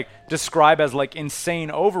people like describe as like insane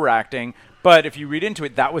overacting. But if you read into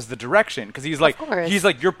it, that was the direction because he's like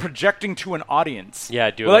you're projecting to an audience. Yeah,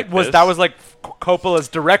 that was like Coppola's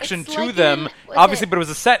direction to them, obviously, but it was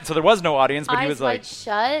a set, so there was no audience. But he was like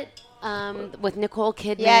shut. With Nicole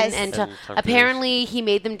Kidman, and apparently he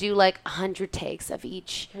made them do like 100 takes of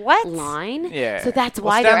each line. Yeah, so that's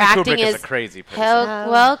why they're acting as a crazy person.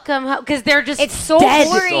 Welcome, because they're just so dead.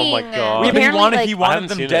 boring. Oh my god! He wanted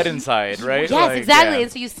them dead inside, right? Yes, exactly.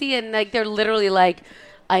 And so you see, and like they're literally like,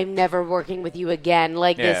 I'm never working with you again.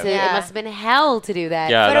 Like it must have been hell to do that.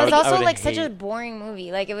 Yeah, but it was also like such a boring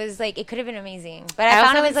movie. Like it was like it could have been amazing, but I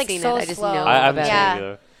found it was like so slow. I haven't seen it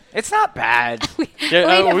either. It's not bad. We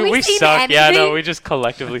suck. Yeah, no, we just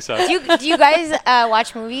collectively suck. Do you guys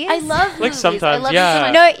watch movies? I love movies. Sometimes,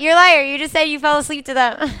 No, you're a liar. You just said you fell asleep to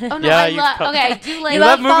them. Oh no, I do like. You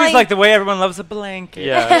love movies like the way everyone loves a blanket.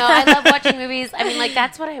 Yeah. No, I love watching movies. I mean, like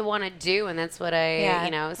that's what I want to do, and that's what I,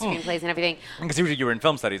 screenplays and everything. Because you were in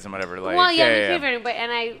film studies and whatever. Like,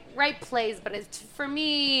 and I write plays, but it's for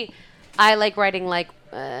me. I like writing like,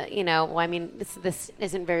 I mean, this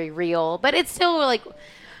isn't very real, but it's still like.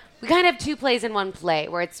 We kind of have two plays in one play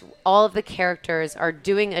where it's all of the characters are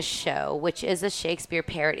doing a show, which is a Shakespeare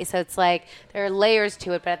parody. So it's like there are layers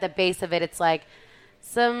to it, but at the base of it, it's like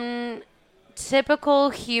some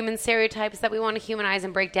typical human stereotypes that we want to humanize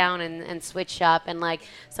and break down and switch up. And like,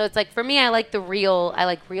 so it's like for me, I like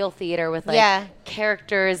real theater with like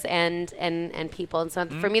characters and people. And so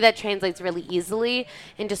for me, that translates really easily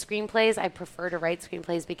into screenplays. I prefer to write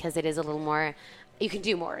screenplays because it is a little more. You can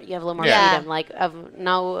do more. You have a little more freedom, like of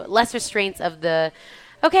less restraints of the.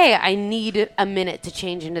 Okay, I need a minute to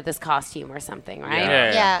change into this costume or something,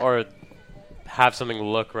 right? Yeah. Or have something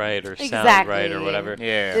look right or sound right or whatever.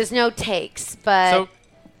 Yeah. There's no takes, but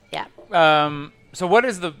So what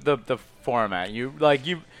is the format?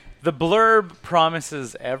 The blurb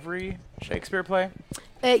promises every Shakespeare play.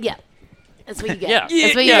 Yeah. That's what you get.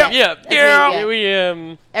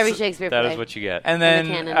 Every Shakespeare play. That is what you get. And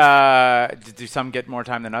then, do some get more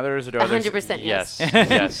time than others, or do 100% yes.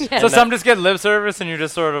 So some just get lip service, and you're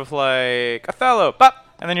just sort of like Othello, pop,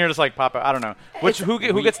 and then you're just like Papa. I don't know.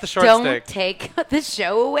 Who gets the short stick? Don't take the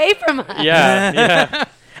show away from us. Yeah.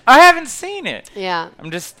 I haven't seen it. Yeah.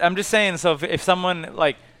 I'm just saying. So if someone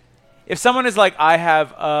is like, I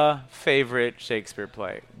have a favorite Shakespeare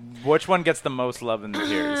play, which one gets the most love in the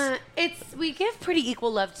peers? We give pretty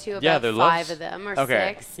equal love to about 5 of them or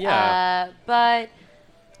 6. Yeah. But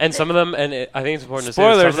and some of them, and I think it's important to say,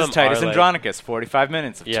 spoilers some is of them Titus are Andronicus. 45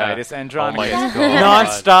 minutes of Titus Andronicus. Oh my God.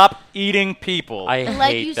 Non-stop eating people. I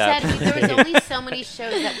like hate you that. said, there was only so many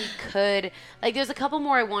shows that we could. Like, there's a couple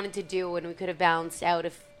more I wanted to do, and we could have balanced out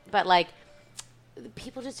but like.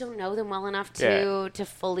 People just don't know them well enough to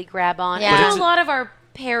fully grab on. Yeah. And a lot of our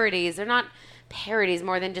parodies, they're not parodies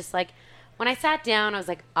more than just like, when I sat down, I was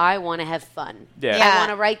like, I want to have fun. Yeah. I want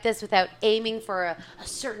to write this without aiming for a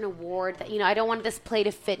certain award. That I don't want this play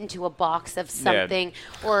to fit into a box of something.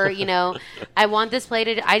 Or, I want this play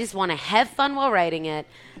to, I just want to have fun while writing it.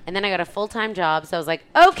 And then I got a full-time job, so I was like,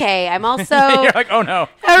 okay, I'm also... You're like, oh, no.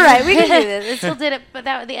 All right, we can do this. I still did it, but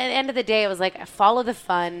at the end of the day, it was like, follow the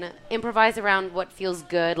fun, improvise around what feels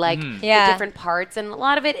good, like the different parts. And a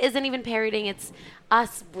lot of it isn't even parodying. It's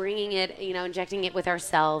us bringing it, injecting it with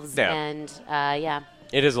ourselves. Yeah. And,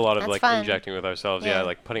 It is a lot of That's like fun. injecting with ourselves,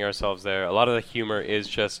 like putting ourselves there. A lot of the humor is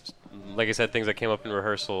just, like I said, things that came up in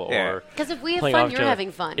rehearsal or because if we have playing fun, off you're each other.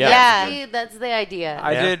 having fun. Yeah. See, that's the idea.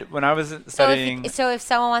 I did when I was studying. So if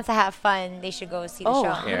someone wants to have fun, they should go see the show.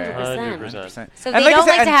 100%. 100%. So if they don't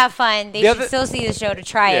like to have fun, they should still see the show to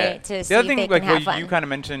try it to see the other if thing, they can have fun. you kind of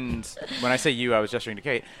mentioned when I say you, I was gesturing to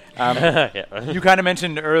Kate. Yeah. You kind of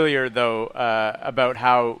mentioned earlier though about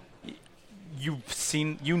how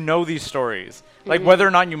you know these stories, like whether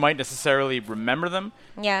or not you might necessarily remember them.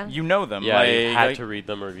 Yeah. You know them. Yeah, like, you had to read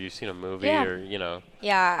them, or you've seen a movie, or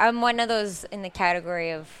Yeah, I'm one of those in the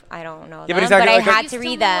category of I don't know Yeah, them, but exactly, but I like, had You to still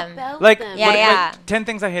read know them. about Like, them. Yeah. 10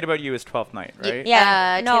 Things I Hate About You is 12th Night, right?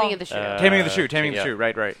 Yeah, no. Taming of the Shrew. Taming of the Shoe. Taming of the Shoe.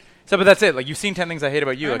 Right. So, but that's it. Like, you've seen 10 Things I Hate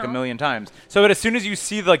About You I like a know. million times. So, but as soon as you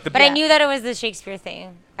see like the, But I knew that it was the Shakespeare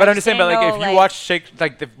thing. but I I'm just saying, but didn't like know, if you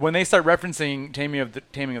watch when they start referencing Taming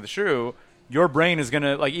of the Shrew, your brain is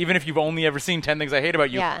gonna like even if you've only ever seen 10 Things I Hate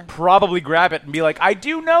About You, Yeah. probably grab it and be like, I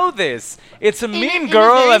do know this. It's a In mean in a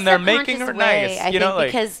girl, very and they're making her subconscious way, nice. I You know, think, like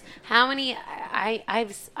because how many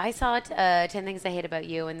I saw it 10 Things I Hate About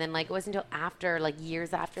You, and then like it wasn't until after like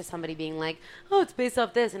years after somebody being like, oh, it's based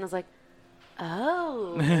off this, and I was like,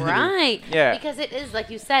 oh, right. Yeah. Because it is, like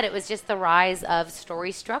you said, it was just the rise of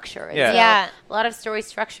story structure. And Yeah. so Yeah. a lot of story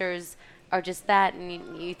structures are just that,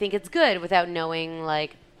 and you think it's good without knowing,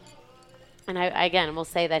 like, and I again will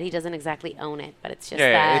say that he doesn't exactly own it, but it's just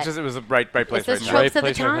yeah, that. it's just it was a right place, It's those right tropes now. of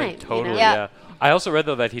the place, right time, you Totally, know? yeah. Yeah. I also read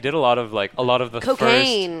though that he did a lot of the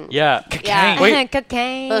Cocaine. First, yeah. Yeah. Wait.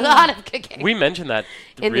 Cocaine. A lot of cocaine. We mentioned that.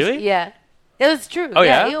 In the- Really? yeah. It was true. Oh,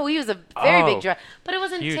 yeah? He was a very Oh. big drug. But it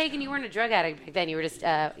wasn't Huge. taken. You weren't a drug addict back then. You were just,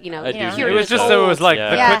 A Yeah. douche. It was just old. it was like Yeah.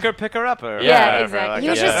 the Yeah. quicker picker upper. or Yeah, whatever, exactly. like He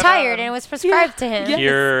was that. just tired, and it was prescribed to him. Yeah.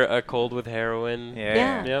 Cure a cold with heroin.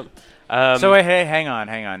 Yeah. Yeah. Yep. So wait, hey, hang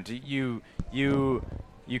on. Do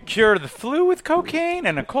you cure the flu with cocaine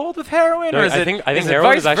and a cold with heroin, No, or is I it? think is it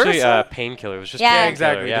heroin vice is actually versa? a painkiller. It was just Yeah. Yeah, painkiller,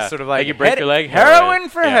 exactly. Yeah. Just sort of like you break your leg. Heroin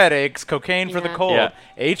for yeah. headaches, cocaine for the Yeah. cold. Yeah.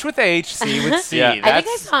 H with H, C with C. Yeah. I think I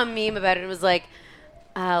That's saw a meme about it. It was like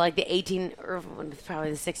the 18 or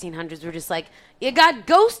probably the 1600s were just like, you got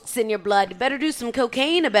ghosts in your blood. You better do some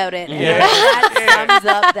cocaine about it. And Yeah. that sums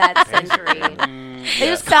up that century. They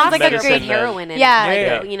just sounds like a Medicine great then. heroin in Yeah. it.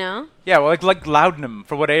 Yeah. Like, you know? yeah, well, like laudanum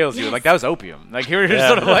for what ails you. Yes. Like that was opium. Like you're Yeah.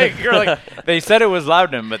 sort of like you're like they said it was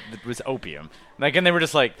laudanum, but it was opium. Like and they were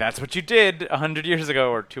just like that's what you did 100 years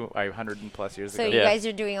ago or 100 and plus years So ago. you Yeah. guys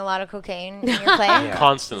are doing a lot of cocaine in your play? Yeah.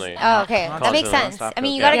 Constantly. Oh, okay. That makes Constantly. sense. Nonstop I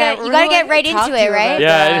mean, you coke, gotta yeah. get you gotta get right into it, right?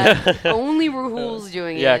 Yeah. Only Rahul's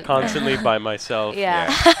doing Yeah, it. constantly by myself.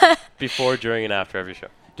 Yeah. Before, during, and after every show.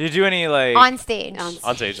 Did you do any like On stage.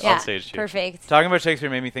 On stage. Yeah. On stage too. Perfect. Talking about Shakespeare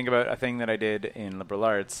made me think about a thing that I did in liberal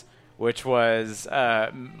arts, which was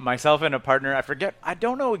myself and a partner. I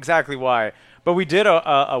don't know exactly why, but we did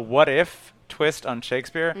a what if twist on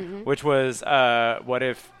Shakespeare, which was what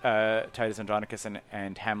if Titus Andronicus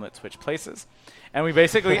and Hamlet switch places. And we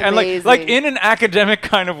basically and like Amazing. in an academic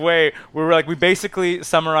kind of way, we basically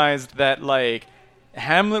summarized that like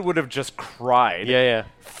Hamlet would have just cried Yeah.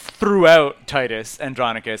 throughout Titus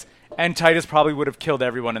Andronicus, and Titus probably would have killed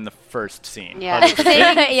everyone in the first scene. Yeah.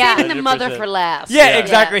 Saving, Yeah. saving the mother 100%. for last. Yeah,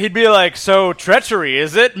 exactly. He'd be like, "So treachery,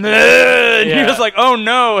 is it?" And Yeah. he was like, "Oh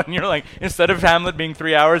no!" And you're like, instead of Hamlet being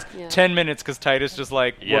 3 hours, Yeah. 10 minutes, because Titus just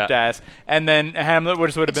like Yeah. whooped ass, and then Hamlet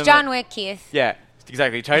would have It's been John like, Wick, Keith. yeah.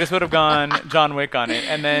 Exactly. Titus would have gone John Wick on it,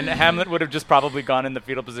 and then Hamlet would have just probably gone in the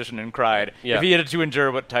fetal position and cried Yeah. if he had to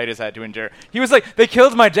endure what Titus had to endure. He was like, "They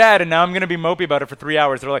killed my dad, and now I'm going to be mopey about it for 3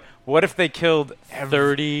 hours." They're like, "What if they killed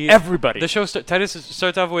 30. everybody?" The show Titus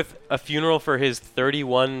starts off with a funeral for his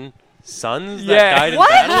 31 sons Yeah. that died in What?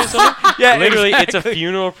 battle or something. Yeah, Literally, it's exactly. a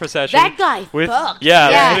funeral procession. That guy with fucked. Yeah,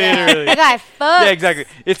 Yeah. literally. That guy fucked. Yeah, exactly.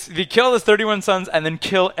 It's they kill his 31 sons and then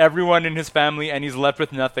kill everyone in his family, and he's left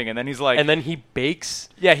with nothing. And then he's like, And then he bakes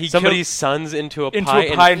yeah, he somebody's sons into a into pie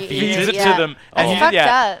a pie and and feeds eats it it. to Yeah. them. Oh. And It's he, fucked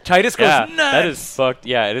yeah, up. Titus goes Yeah, nuts. that is fucked.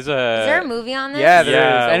 Yeah, it is a. Is there a movie on this? Yeah, there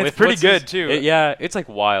Yeah, is, and it's with- pretty what's his- good too. yeah, it's like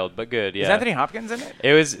wild but good. Yeah. Is Anthony Hopkins in it?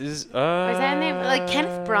 It was. Or is that name? Like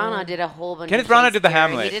Kenneth Branagh did a whole bunch. Kenneth of Branagh did the Shakespeare.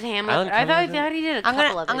 Hamlet. He did Hamlet. Alan I Cumming thought he did a I'm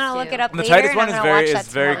couple gonna others look too. it up And the later. Titus and one I'm is gonna very watch that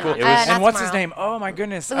is very tomorrow. cool. Not And what's his tomorrow. name? Oh my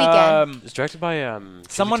goodness. The Weeknd. It's directed by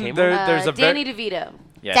Someone Julie Taymor? there's a Danny very DeVito.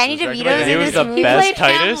 yes, Danny it was directed DeVito's by in He Danny was this the movie? best played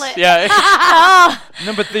Titus. Hamlet. Yeah. Oh,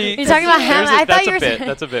 No, but the you're talking about Hamlet. I thought you were.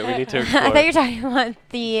 That's a bit. We need to I explore. thought you were talking about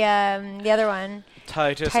the other one.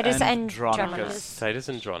 Titus Titus and Andronicus. Titus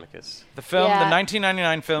Andronicus. The film, Yeah. the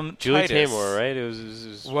 1999 film Julie Titus Taymor, right? It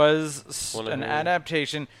was was One of an her-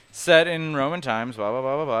 adaptation set in Roman times. Blah blah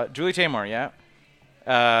blah blah blah. Julie Taymor, yeah.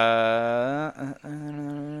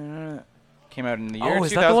 Came out in the year Oh, is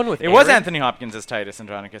 2000. that the one with it was Aaron? Anthony Hopkins as Titus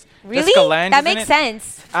Andronicus. Really? Jessica Lange That is in makes it.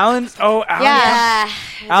 sense. Alan. Oh, Alan. Yeah.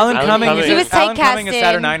 Alan Alan Cumming. Cumming. Is He was Alan Cumming as typecasted.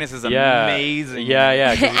 Saturninus is Yeah. amazing. Yeah,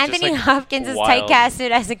 yeah. 'cause it's just, Anthony like, Hopkins is wild.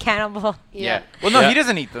 typecasted as a cannibal. Yeah. Well, no, Yeah. he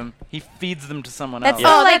doesn't eat them. He feeds them to someone That's else.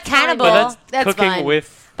 still Oh, like that's fine, cannibal. But That's cooking fine.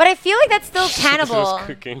 with. But I feel like that's still Jesus cannibal.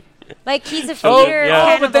 cooking. Like he's a Oh, feeder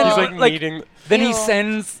yeah. but then cannibal. He's like, Like, meeting. Then Ew.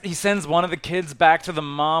 he sends one of the kids back to the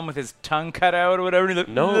mom with his tongue cut out or whatever. And he's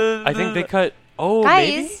like, No, I think they cut Oh, Guys,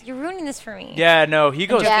 maybe? you're ruining this for me. Yeah, no, he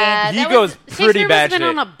goes. Yeah, he that goes was, pretty Shakespeare bad must have been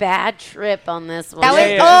shit. on a bad trip on this one. That was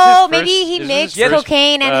Yeah, yeah. maybe he This is his mixed first,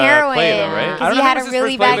 cocaine and heroin play, though, right? I because don't he know had if a it was his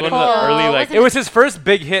really first play, bad but one of the cold. early, like- It was his first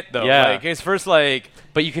big hit, though. Yeah. Like his first like.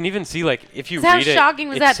 But you can even see, like, if you How read it, shocking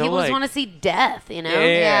was it's that? so, People just like- want to see death, you know?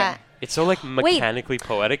 Yeah. It's so, like, mechanically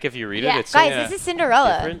poetic if you read Yeah. it. It's so, Guys, this is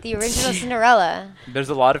Cinderella, different. the original Cinderella. There's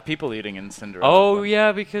a lot of people eating in Cinderella. Oh,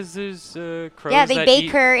 yeah, because there's crows Yeah, they that bake eat.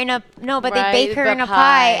 her in a Right, they bake her the in a pie,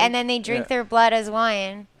 pie. and then they drink Yeah. their blood as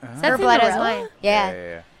wine. Is Her that blood as Cinderella? wine. yeah, Yeah. yeah,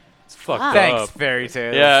 yeah. It's fucked Wow. Thanks, up. fairy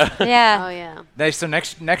tales. Yeah. Yeah. Oh, yeah. So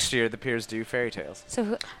next year the peers do fairy tales. So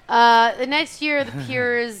who, The next year, the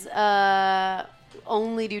Pures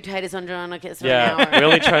only do Titus Andronicus for an Yeah, hour.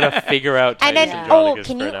 really trying to figure out and Titus then Andronicus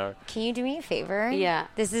can for you an hour. do me a favor? Yeah.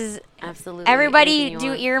 This is Absolutely. everybody anything you do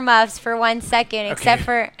want. earmuffs for 1 second, except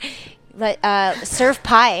for serve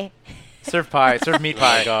pie. Serve pie, serve meat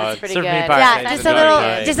pie. God. pretty serve good. meat pie. Yeah, That's just a pretty little,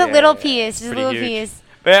 good. just a Yeah, little yeah. piece, just a Pretty little huge. piece.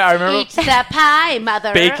 But yeah, I remember Eat the pie,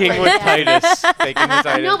 mother. Baking with Titus. baking with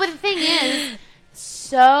Titus. No, but the thing is,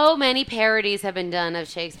 so many parodies have been done of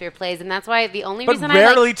Shakespeare plays, and that's why the only but reason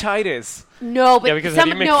rarely Titus. no, but Yeah, because how do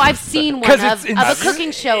you mix- I've seen one 'Cause of it's a insane.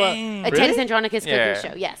 cooking show, a Really? Titus Andronicus Yeah.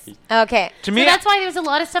 cooking show. Yes. Okay. To So me, that's why there's a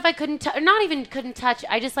lot of stuff I couldn't, not even couldn't touch.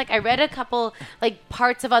 I just I read a couple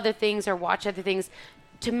parts of other things or watch other things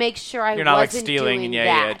to make sure I You're not, like, wasn't stealing doing and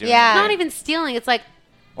yeah, that. doing Yeah. Not even stealing. It's like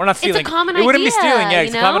we're not stealing. it's a common it wouldn't idea. be stealing. Yeah, you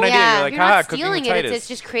it's know? a common idea. Yeah. You're like, You're haha, not cooking stealing with it. Titus. It's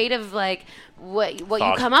just creative, what you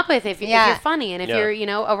Thought. come up with if Yeah. you're funny and if Yeah. you're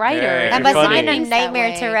a writer. Yeah, and That you're must have funny. been a things that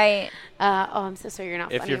nightmare to way. write. Oh, I'm so sorry you're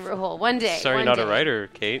not If funny, you're Rahul. One day. Sorry, one not day. a writer,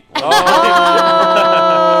 Kate.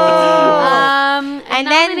 And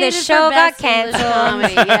then the nominated for show got Best English canceled.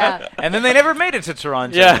 Comedy, yeah. And then they never made it to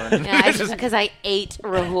Toronto. Yeah. Yeah, because I ate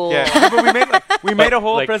Rahul. Yeah, but we made a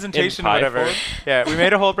whole Like, in presentation, pie whatever. form? Yeah, we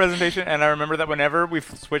made a whole presentation, and I remember that whenever we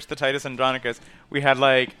switched to Titus Andronicus, we had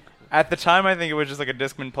at the time I think it was just a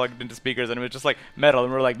Discman plugged into speakers, and it was just metal,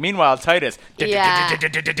 and we were meanwhile Titus, Yeah.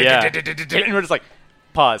 and we're just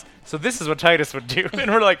pause. So this is what Titus would do, and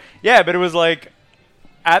we're yeah, but it was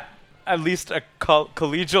at least a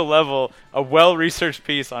collegial level, a well-researched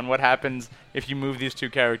piece on what happens if you move these two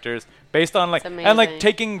characters based on It's and amazing.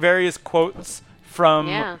 taking various quotes from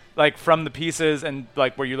Yeah. from the pieces and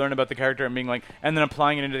where you learn about the character and being and then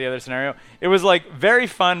applying it into the other scenario. It was very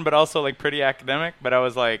fun but also pretty academic, but I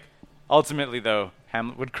was ultimately though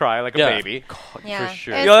Hamlet would cry like a Yeah. baby. Yeah. For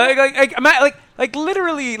sure. It You was- know,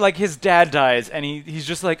 literally his dad dies and he's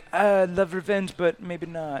just I love revenge but maybe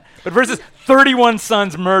not. But versus 31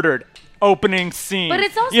 sons murdered, opening scene. But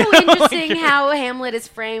it's also You know, interesting how Hamlet is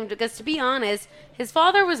framed because, to be honest, his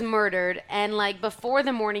father was murdered, and before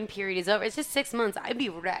the mourning period is over, it's just 6 months. I'd be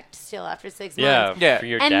wrecked still after 6 Yeah, months. Yeah. for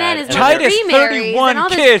your And dad. then his And mother Titus, remarries 31 and all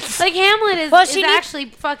this. kids. Hamlet is, Well, is she needs- actually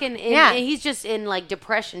fucking. He's just in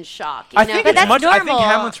depression shock. You I know? think But it's that's much. I think normal.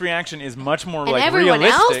 Hamlet's reaction is much more and everyone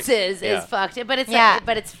realistic. else's Yeah. is fucked. But it's Yeah.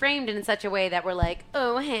 but it's framed in such a way that we're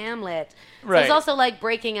oh, Hamlet. So Right. it's also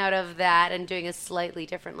breaking out of that and doing a slightly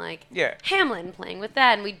different Yeah. Hamlet and playing with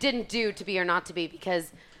that, and we didn't do To Be or Not to Be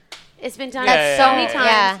because it's been done That's so so- many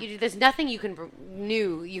times. yeah. There's nothing you can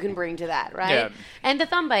new you can bring to that, right? Yeah. And the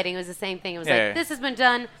thumb biting was the same thing. It was Yeah. this has been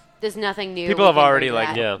done. There's nothing new. People we have can already bring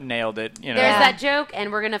to that. Yeah. nailed it. You know. There's Yeah. that joke,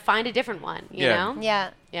 and we're gonna find a different one. You Yeah. know? Yeah.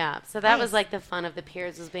 Yeah. So that was Nice. the fun of the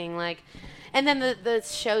peers was being and then the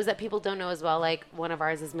shows that people don't know as well, one of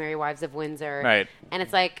ours is Merry Wives of Windsor. Right. And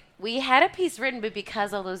it's we had a piece written, but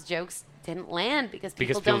because all those jokes didn't land because people,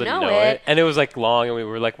 because people don't didn't know it. And it was long, and we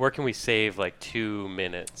were where can we save 2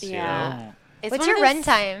 minutes? You Yeah. know? It's What's one your of those-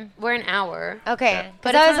 runtime? We're an hour. Okay. Yeah. But But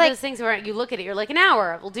it's I one was of those things where you look at it, you're an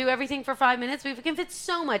hour. We'll do everything for 5 minutes. We can fit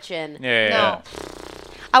so much in. Yeah. no.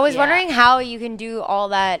 I was Yeah. wondering how you can do all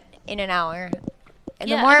that in an hour. And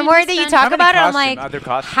Yeah, the more I and mean, more we that you spend- How talk many about it, I'm costume- like, other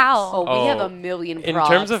costumes? how? Oh, we have Oh. a million In props.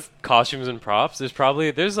 terms of costumes and props, there's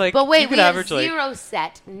But wait, you could we have average zero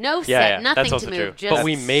set, no Yeah, set, yeah, nothing that's to also move. true. Just But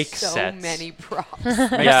we make so sets. many props. Make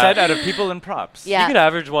Yeah. set out of people and props. Yeah. You could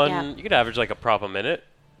average one. Yeah. You could average a prop a minute.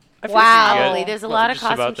 I feel Wow. pretty good. Probably. There's a Well, lot of just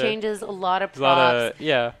about costume there. changes, a lot of There's a lot props. of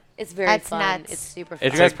yeah. It's very That's fun. nuts. It's super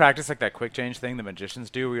Did fun. you guys practice that quick change thing the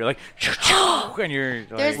magicians do, where you're and you're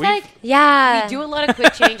There's we- Yeah. we do a lot of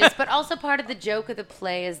quick changes, but also part of the joke of the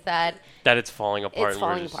play is that That it's falling apart. It's and we're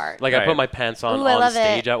falling just- apart. I Right. put my pants on Ooh, I love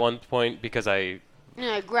stage it. at one point because I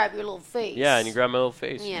grab your little face. and you grab my little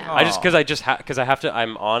face. Yeah. I just Aw. because I have to.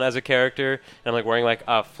 I'm on as a character and I'm wearing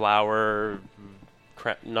a flower,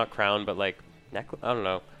 not crown, but necklace. I don't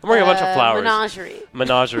know. I'm wearing a bunch of flowers. Menagerie.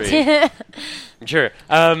 Menagerie. Sure.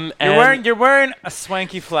 You're wearing a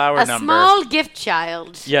swanky flower A number. small gift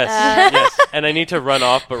child. Yes, yes. And I need to run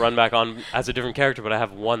off but run back on as a different character, but I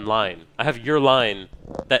have one line. I have your line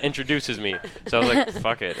that introduces me. So I was like,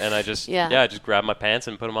 fuck it. And I just, I just grabbed my pants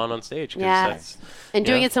and put them on stage. And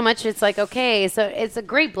doing it so much, it's like, okay, so it's a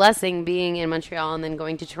great blessing being in Montreal and then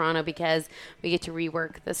going to Toronto because we get to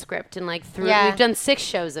rework the script. And like we've done 6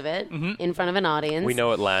 shows of it in front of an audience. We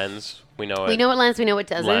know it lands. We know it lands, we know it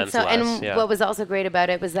doesn't. What was also great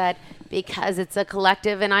about it was that because it's a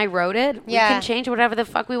collective and I wrote it, we can change whatever the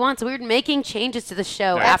fuck we want. So we were making changes to the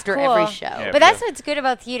show after every show. Yeah, but that's what's good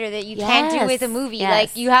about theater that you can't do with a movie.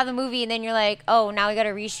 Like you have the movie and then you're like, oh, now we got to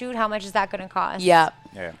reshoot. How much is that going to cost? Yeah.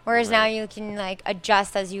 Whereas now you can like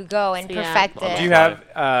adjust as you go and perfect it. Do you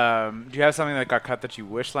have something that got cut that you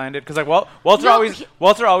wish landed? Because like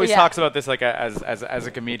Walter always talks about this like as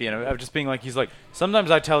a comedian of just being like, he's like,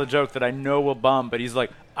 sometimes I tell a joke that I know will bomb, but he's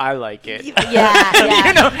like, I like it. Yeah.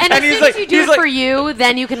 You know? And as soon as you do it for you,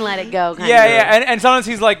 then you can let it go. And sometimes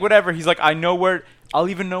he's like, whatever. He's like, I'll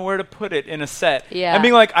even know where to put it in a set. Yeah. And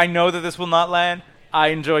being like, I know that this will not land. I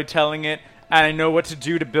enjoy telling it. And I know what to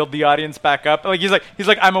do to build the audience back up. Like he's like,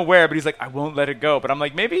 I'm aware, but he's like, I won't let it go. But I'm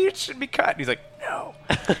like, maybe it should be cut. And he's like, no.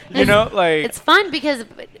 You know, like it's fun because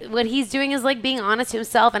what he's doing is like being honest to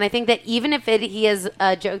himself. And I think that even if he is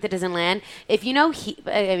a joke that doesn't land, if you know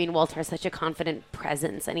Walter has such a confident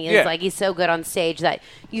presence, and he is like he's so good on stage that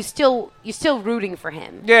you still rooting for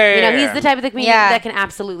him. He's the type of the comedian that can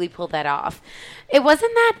absolutely pull that off. It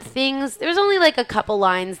wasn't that there was only like a couple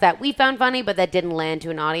lines that we found funny, but that didn't land to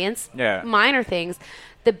an audience. Yeah. Minor things.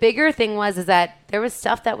 The bigger thing is that there was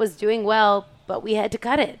stuff that was doing well, but we had to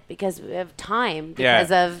cut it because of time,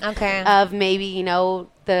 because of maybe,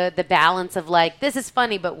 the balance of like, this is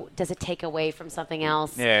funny, but does it take away from something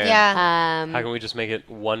else? How can we just make it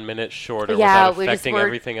 1 minute shorter without affecting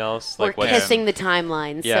everything else? We're kissing the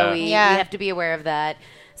timeline, so we have to be aware of that.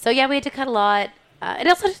 So we had to cut a lot. And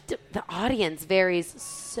also, the audience varies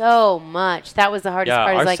so much. That was the hardest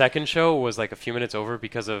part. Our second show was like a few minutes over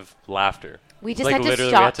because of laughter. We just had to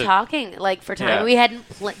stop talking for time. Yeah. We hadn't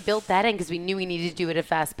built that in because we knew we needed to do it at a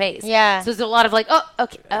fast pace. Yeah. So there's a lot of like, oh,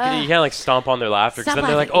 okay. You can't like stomp on their laughter because then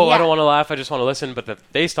they're like, oh, I don't want to laugh. I just want to listen. But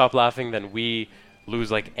if they stop laughing, then we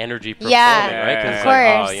lose like energy performing, right? Because of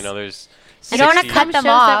course. Like, there's... You don't want to cut them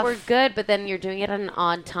off. That were good, but then you're doing it at an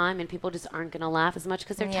odd time, and people just aren't going to laugh as much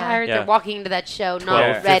because they're tired. They're walking into that show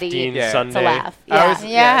not ready to laugh. No,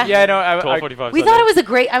 12:45. We thought it was a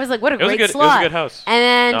great. I was like, what a great slot. It was a good house.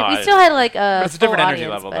 And then we still had like a. It's a different energy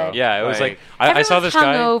level, though. Yeah, it was like I saw this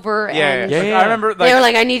guy. Hungover. I remember they were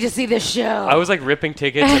like, I need to see this show. I was like ripping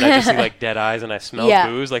tickets, and I just see like dead eyes, and I smell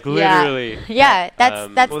booze, like literally. Yeah, that's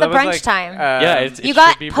the brunch time. You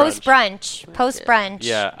got post brunch.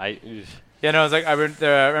 Yeah, I was like, I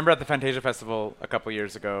remember at the Fantasia Festival a couple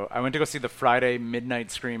years ago, I went to go see the Friday midnight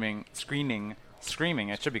screening,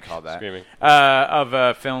 it should be called that, of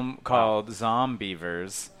a film called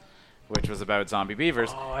Zombievers, which was about zombie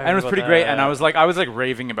beavers, and it was pretty great. And I was like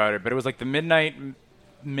raving about it, but it was like the midnight,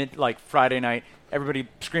 Friday night, everybody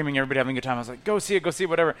screaming, everybody having a good time. I was like, go see it,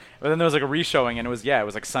 whatever. But then there was like a re-showing, and it was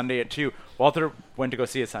like Sunday at 2. Walter went to go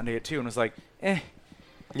see it Sunday at 2, and was like, eh.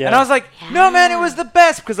 Yeah. And I was like, no, man, it was the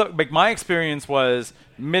best. Because like my experience was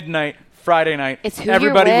midnight, Friday night.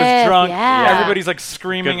 Everybody was drunk. Yeah. Everybody's like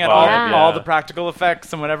screaming at all the practical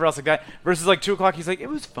effects and whatever else like that. Versus like 2 o'clock, he's like, it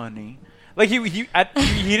was funny. Like he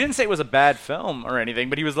didn't say it was a bad film or anything,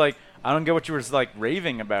 but he was like, I don't get what you were like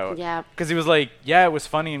raving about. Yeah. Because he was like, yeah, it was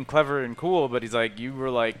funny and clever and cool, but he's like, you were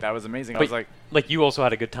like, that was amazing. I was like, you also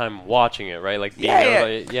had a good time watching it, right? Like,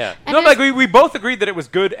 yeah. No, like we both agreed that it was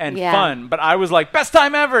good and fun, but I was like, best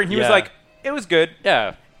time ever, and he was like, it was good.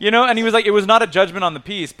 Yeah. And he was like, it was not a judgment on the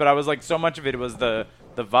piece, but I was like, so much of it was the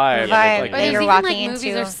vibe. Like, there's even like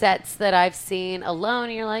movies or sets that I've seen alone,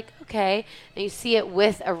 and you're like, okay, and you see it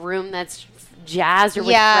with a room that's jazzed or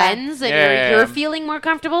with friends, and you're feeling more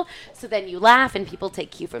comfortable. So then you laugh, and people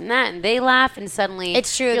take cue from that, and they laugh, and suddenly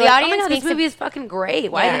it's true. The audience oh my God, this movie is fucking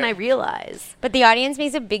great. Why didn't I realize? But the audience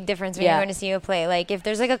makes a big difference when you're going to see a play. Like if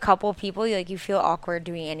there's like a couple people, you feel awkward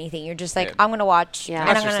doing anything. You're just like, I'm gonna watch. Yeah,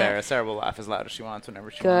 and Sarah. Sarah will laugh as loud as she wants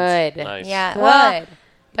whenever she wants. Good. Nice. Yeah. Good. Well,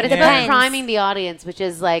 but it's about priming the audience, which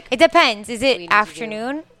is like it depends. Is it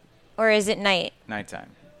afternoon or is it night?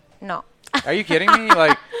 Nighttime. No. Are you kidding me?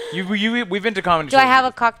 Like we've been to comedy. Do I have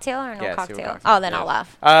a cocktail or no cocktail? Oh, then I'll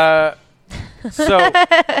laugh. So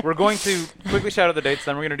we're going to quickly shout out the dates.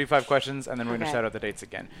 Then we're going to do 5 questions, and then we're going to shout out the dates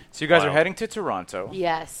again. So you guys are heading to Toronto.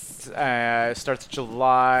 Yes. Starts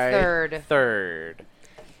July 3rd.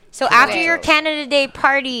 So after your Canada Day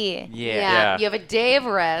party. Yeah. You have a day of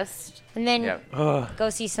rest. And then go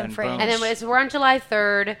see some And friends. boom. And then so we're on July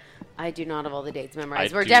 3rd. I do not have all the dates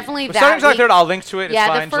memorized. We're do. definitely We're starting July week. 3rd. I'll link to it. It's Yeah,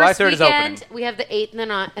 fine. the July first 3rd is opening. weekend we have the 8th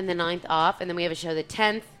and the 9th off, and then we have a show the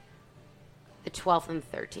 10th, the 12th, and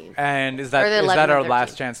the 13th. And is Or that the is 11th that our and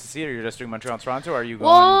last 13th. chance to see it, or you're just doing Montreal and Toronto, or are you going?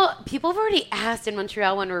 Well, people have already asked in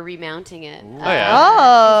Montreal when we're remounting it. yeah.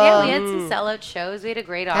 Oh. Yeah, we had some sellout shows. We had a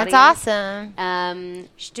great audience. That's awesome.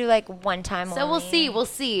 Should do like one time So we'll see. We'll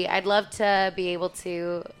see. I'd love to be able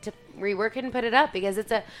to rework it and put it up because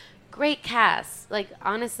it's a great cast. Like,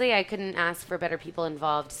 honestly, I couldn't ask for better people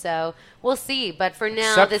involved. So we'll see. But for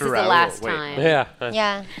now, Except this for is the Rahul. last Wait. time. Yeah.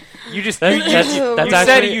 Yeah. You just That's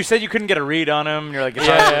actually you said you couldn't get a read on him. You're like, it's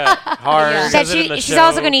yeah. hard. Yeah. That Says it in the she's show.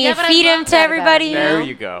 also going to Yeah, but I feed love him to that about everybody. it, There know?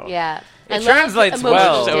 you go. Yeah. It I love translates emotional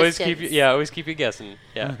well. Just always distance. keep you guessing.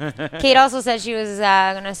 Yeah. Kate also said she was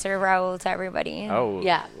going to serve Rahul to everybody. Oh.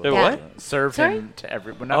 Yeah. Wait, Yeah. what? Serve Sorry? him to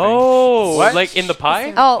everyone. Nothing. Oh, What? like in the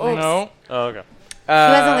pie? Oh, oops. No. Oh, okay. He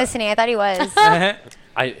wasn't listening. I thought he was.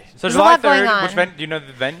 I So There's a July lot going 3rd, which on. venue? Do you know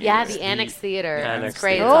the venue? Yeah, the Annex Theater. Annex It's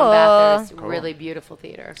great. Theater. It's on Bathurst. Cool. Really beautiful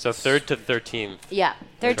theater. so 3rd to 13th. Yeah.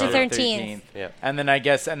 3rd to July 13th. Yeah. And then I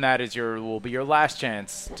guess, and that is will be your last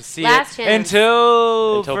chance to see Last it chance.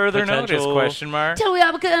 until Until further notice? potential- Question mark. Till we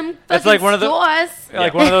all become That's fucking like one of the- stores.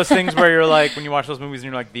 Like one of those things where you're like, when you watch those movies and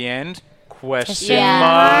you're like, the end? Question Yeah.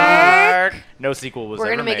 mark. No sequel was We're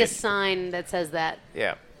ever gonna make made. a sign that says that.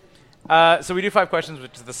 Yeah. So we do 5 questions,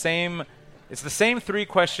 which is the same. It's the same 3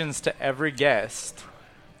 questions to every guest.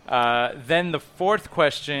 Then the 4th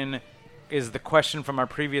question is the question from our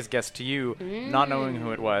previous guest to you, not knowing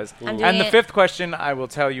who it was. I'm doing And the it. 5th question, I will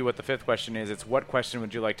tell you what the 5th question is. It's what question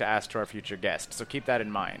would you like to ask to our future guest? So keep that in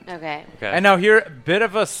mind. Okay. Okay. And now here, a bit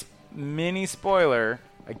of a mini spoiler.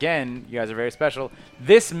 Again, you guys are very special.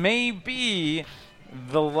 This may be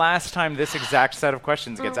the last time this exact set of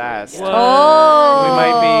questions gets asked. Oh. We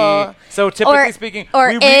might be. So typically speaking, Or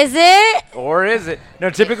we is it? or is it? No,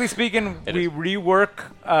 typically speaking, we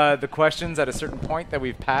rework the questions at a certain point that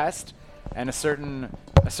we've passed, and a certain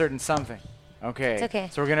something. Okay. It's okay.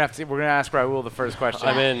 So we're gonna ask Rahul the first question.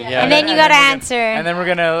 I'm in. Yeah. And then you got to we're gonna- answer. And then we're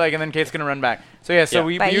gonna and then Kate's gonna run back. So yeah. So Yeah.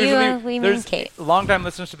 we By you, usually we mean there's Kate. longtime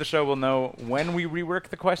listeners to the show will know when we rework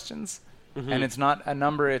the questions, Mm-hmm. and it's not a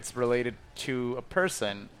number; it's related to a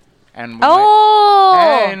person,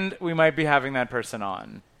 and we might be having that person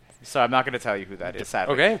on. So I'm not going to tell you who that is,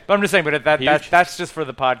 sadly. Okay. But I'm just saying, but Huge. that's just for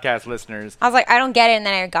the podcast listeners. I was like, I don't get it, and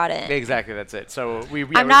then I got it. Exactly, that's it. So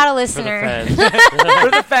I'm not a For the listener. fans.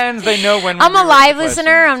 for the fans, they know when. I'm we a rework live the listener.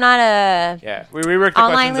 questions. I'm not a. Yeah, we rework the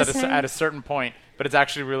Online questions listener? at a certain point, but it's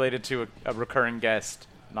actually related to a recurring guest,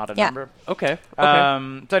 not a Yeah. number. Okay. So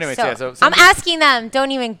anyways, So, yeah. So I'm asking them.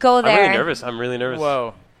 Don't even go I'm there. really nervous. I'm really nervous.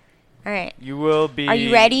 Whoa, All right. you will be. Are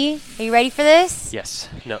you ready? Are you ready for this? Yes.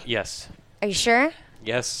 No. Yes. Are you sure?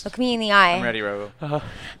 Yes. Look me in the eye. I'm ready, Rahul.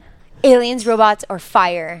 Aliens, robots, or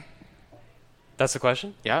fire? That's the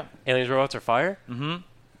question. Yeah. Aliens, robots, or fire? Mm-hmm.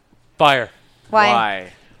 Fire.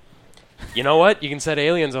 Why? You know what? You can set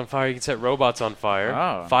aliens on fire. You can set robots on fire.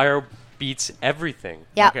 Oh. Fire beats everything.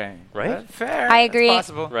 Yeah. Okay. Right? Fair. I That's agree.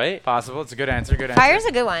 possible. Right? Possible. It's a good answer. Good answer. Fire's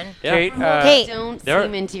a good one. Yeah. Kate. Kate. Don't There-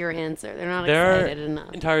 seem into your answer. They're not There are excited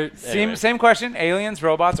enough. entire. Anyway. Same question. Aliens,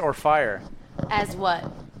 robots, or fire? As what?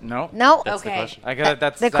 No. No. That's the Okay. question. I got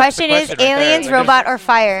that's The that's question is right there. aliens, Like, robot, or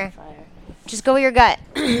fire. Fire. Just go with your gut.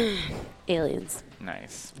 Aliens.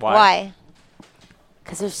 Nice. Why?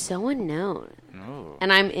 Because they're so unknown. Ooh.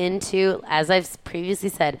 And I'm into, as I've previously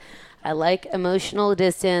said, I like emotional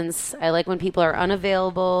distance. I like when people are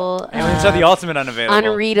unavailable. Aliens are the ultimate unavailable.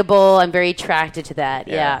 Unreadable. I'm very attracted to that.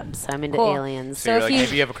 Yeah. Yeah. So I'm into Cool. aliens. So you're if like, you-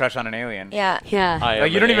 maybe you have a crush on an alien. Yeah. Yeah. I Like,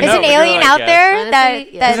 am you don't an even Is know. an but you're alien like, out yes. there Honestly, that yeah.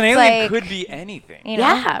 Because that's an alien like could be anything. you know?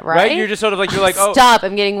 Yeah, right? Right? You're just sort of like, you're like, oh. Stop.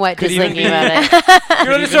 I'm getting wet Could just even thinking be- about it.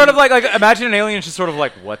 You're just sort of like, imagine an alien just sort of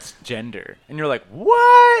like, what's gender? And you're like,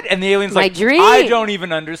 what? And the alien's My like, dream. I don't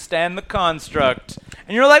even understand the construct.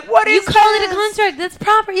 And you're like, what is You call it a this? construct. That's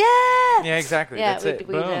proper. Yeah. Yeah, exactly. Yeah. That's it.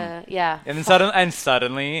 Boom. Yeah. And then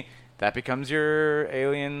suddenly, that becomes your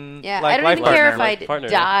alien Yeah, like, I don't life even partner. care if Like I'd partner.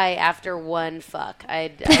 die after one fuck.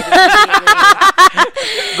 I'd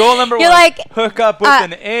Goal number You're one, like, hook up with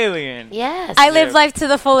an alien. yes. I lived life to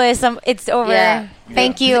the fullest. It's over. Yeah.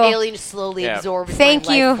 Thank The you. alien slowly Yeah. absorbs Thank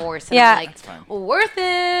my you. life force. And Yeah. I'm like, That's fine. worth it.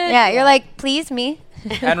 Yeah, you're like, please me.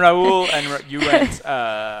 And Rahul,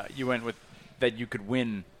 you went with that you could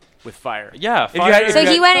win with fire. Yeah. If you Fire. had- if So you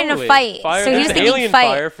he had- went in a Totally. fight. Fire. So he There's was thinking alien fight.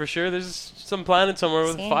 fire for sure. There's some planet somewhere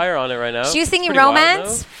with See? fire on it right now. She was It's thinking pretty wild,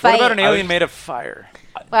 romance, though. fight. What about an I alien was- made of fire?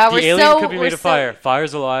 Wow, The we're alien so, could be we're made of so- fire.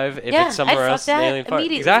 Fire's alive. If Yeah, it's somewhere I'd fuck else, an that alien fire.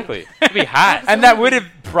 immediately. Exactly. It could be hot. And that would have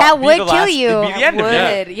That would kill you. It'd be the end of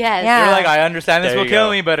it. Yes. Yeah. You're like, I understand this There will you kill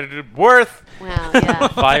go. me, but it's worth. Wow. Yeah.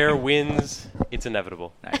 Fire wins. It's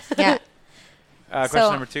inevitable. Nice. Yeah. Question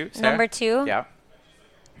So, number 2. Sarah? Number 2. Yeah.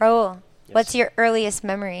 Rahul, what's your earliest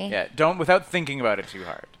memory? Yeah. Don't without thinking about it too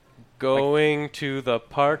hard. Going to the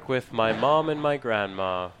park with my mom and my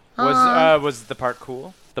grandma. Was the park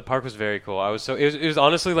cool? The park was very cool. It was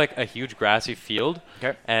honestly like a huge grassy field.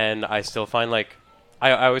 Okay. And I still find like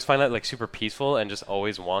I always find that like super peaceful and just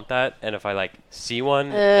always want that. And if I like see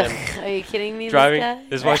one Are you kidding me? driving, This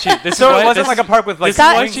this is why she. This So is why it wasn't this- like a park with like This is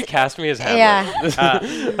why swings? she cast me as Hamlet.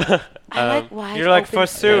 Yeah. I like wide You're like, open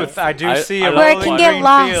forsooth, space. I do I- see I a Where I rolling can get green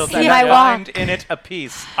lost field, in and my I walk. find in it a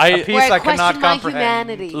peace. I- A peace Where I I cannot question my comprehend.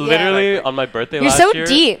 humanity. Yeah. Literally on my birthday You're last so year,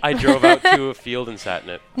 deep. I drove out to a field and sat in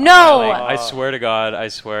it. No. Like, I swear to God, I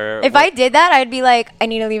swear. If I did that, I'd be like, I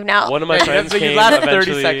need to leave now. One of my friends So you came lasted 30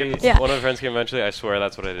 eventually. seconds. Yeah. One of my friends came eventually. I swear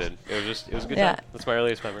that's what I did. It was a good Yeah. time. That's my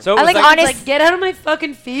earliest memory. So it I was like It's honest. like, get out of my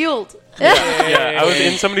fucking field. yeah, I was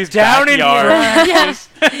in somebody's Down in backyard.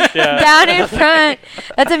 Yeah. Down in front.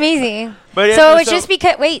 That's amazing. But yeah, So no, it's just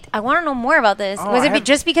because. Wait, I want to know more about this. Oh, Was I it have-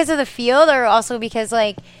 just because of the field, or also because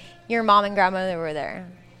like your mom and grandmother were there?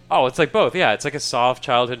 Oh, it's like both. Yeah, it's like a soft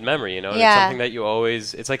childhood memory, you know. And Yeah. It's something that you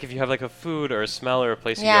always. It's like if you have like a food or a smell or a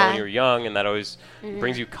place you Yeah. go when you're young, and that always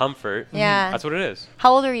brings you comfort. Yeah. That's what it is.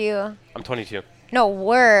 How old are you? I'm 22. No,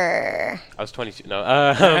 were. I was 22. No.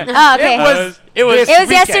 Oh, okay. It was It was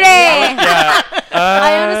yesterday.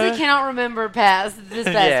 I honestly cannot remember past this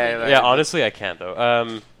past Yeah, week. Yeah, honestly, I can't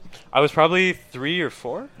though. I was probably 3 or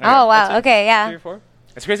 4. Oh wow. That's it. Okay. 3 Yeah. or 4.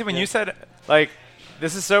 It's crazy when you said like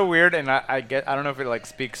this is so weird, and I don't know if it like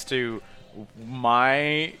speaks to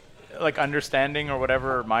my like understanding or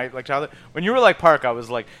whatever, or my like childhood. When you were like park, I was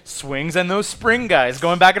like swings and those spring guys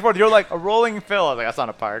going back and forth. You're like a rolling fill. I was like, that's not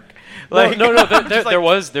a park. Like No. just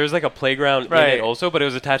like- There was like a playground in Right. it also, but it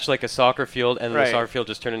was attached to like a soccer field, and then Right. the soccer field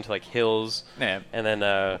just turned into like hills. Yeah. And then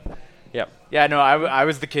yeah. Yeah, no, I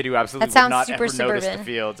was the kid who absolutely That sounds would not super ever notice the suburban.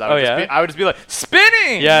 fields. Oh, yeah? I would just be like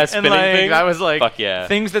spinning. Yeah, and spinning like, things? that was like Fuck yeah.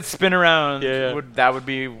 things that spin around. Yeah. That would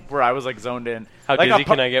be where I was like zoned in. How like dizzy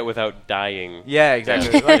can I get without dying? Yeah,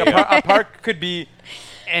 exactly. Like a park could be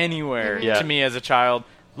anywhere Yeah. to me as a child.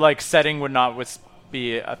 Like setting would not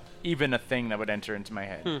be even a thing that would enter into my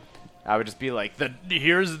head. I would just be like,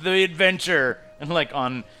 here's the adventure, and like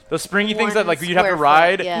on those springy things that like you'd have to square foot,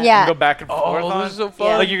 ride yeah. Yeah. and go back and forth on. those are so fun.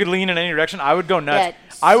 Yeah. Like you could lean in any direction. I would go nuts.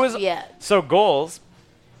 Yeah, I was yeah. so goals.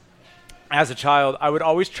 As a child, I would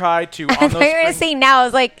always try to. I On thought those you were gonna spring- say now. I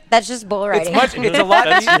was like, that's just bull it's riding. it's a lot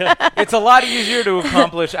it's a lot easier to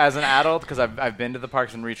accomplish as an adult because I've been to the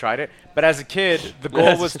parks and retried it. But as a kid, the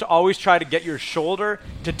goal was to always try to get your shoulder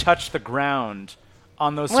to touch the ground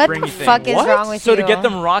on those What springy the things. fuck is wrong with so you? to get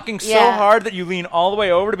them rocking so Yeah. hard that you lean all the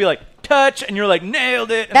way over to be like touch, and you're like nailed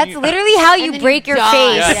it. and That's you- literally how And you then break you your die.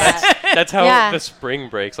 face. Yeah. That's how Yeah. the spring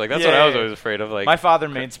breaks. Like that's Yeah, what I was yeah. always afraid of. Like My father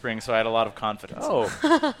made spring, so I had a lot of confidence. oh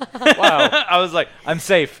wow, I was like, I'm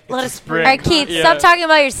safe. Lot It's a of spring. All right, Keith, Yeah. stop talking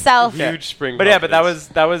about yourself. Yeah. huge spring. But yeah, but confidence.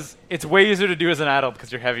 that was it's way easier to do as an adult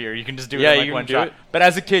because you're heavier. You can just do it Yeah, in like you one can do shot. it. But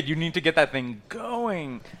as a kid, you need to get that thing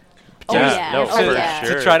going. Oh, Yeah, yeah. no, Oh, for yeah.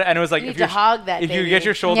 sure. To try to, and it was like You if need to hog that if you baby. get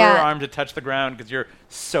your shoulder Yeah. or arm to touch the ground because you're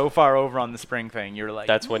so far over on the spring thing, you're like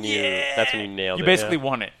that's when you nailed you it. basically yeah.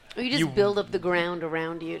 won it. Or you just You- build up the ground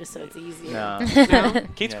around you so it's easier. No. No?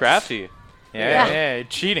 Keith's Yes. crafty. Yeah,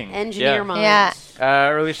 cheating. Engineer Yeah. mind. Yeah.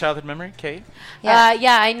 Early childhood memory, Kate. Yeah,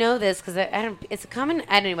 I know this because I don't. It's a common.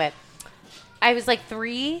 Anyway, I was like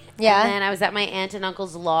 3. Yeah. And then I was at my aunt and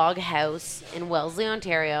uncle's log house in Wellesley,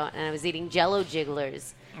 Ontario, and I was eating Jello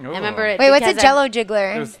jigglers. I remember it. Wait, what's a because Jello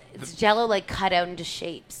jiggler? It was- It's Jello like cut out into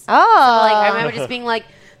shapes. Oh. Like I remember just being like,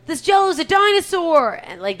 "This Jello's a dinosaur,"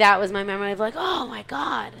 and like that was my memory of like, "Oh my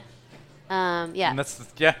god." Yeah. And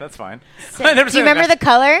that's fine. Sick. I never Do you said remember the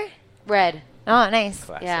color? Red. Oh, nice.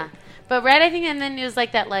 Classic. Yeah. But red, I think, and then it was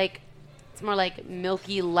like that, like it's more like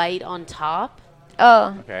milky light on top.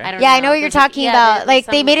 Oh. Okay. I don't Yeah, know. I know what you're There's, like- talking yeah, about. there's Like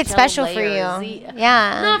some they made it Jello special for layers. you.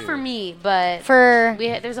 Yeah. Not for me, but For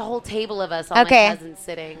there's a whole table of us, all Okay. my cousins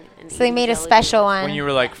sitting. And so they eating made a Jello special jigglers. one. When you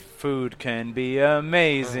were like, food can be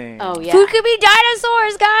amazing. Oh yeah. Food could be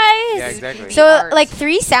dinosaurs, guys. Yeah, exactly. So Art. like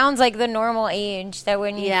 3 sounds like the normal age that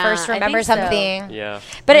when you Yeah, first I remember think so. something. Yeah.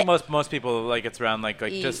 But it, most people like it's around like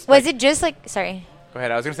just. was like, it just like sorry. Go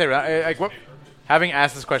ahead. I was gonna say like what. Having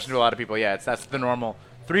asked this question to a lot of people, yeah, that's the normal.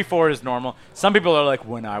 3-4 is normal. Some people are like,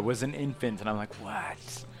 when I was an infant, and I'm like,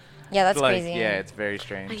 what? Yeah, that's like, crazy. Yeah, it's very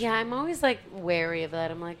strange. Yeah, I'm always like wary of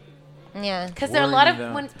that. I'm like, Yeah. because there are a lot of Were you,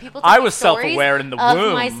 though? when people. Tell I me was stories self-aware in the of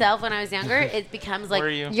womb. myself when I was younger. It becomes like Were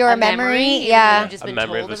you? Your a memory, even though yeah. I've just A been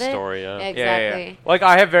memory told of the it. story, yeah. Exactly. Like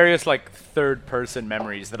I have various like third person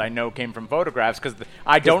memories that I know came from photographs because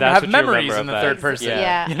I don't have memories in the third person.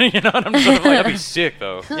 Yeah. You know what I'm sort of like? That'd be sick,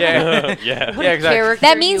 though. Yeah. Yeah. Yeah, exactly.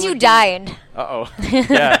 That means you died. Uh-oh.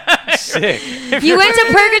 Yeah. Sick. You went to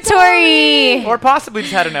purgatory. Or possibly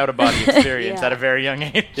just had an out-of-body experience Yeah. at a very young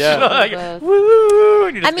age. Yeah. Like, Both. woo!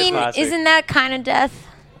 and you I just get mean, classic. isn't that kind of death?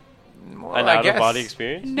 well, An I out-of-body guess.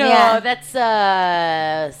 experience? No, Yeah. that's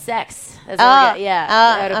sex. That's Oh.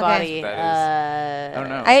 out of okay. body. That is- oh,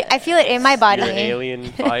 no. I feel it in my body. Your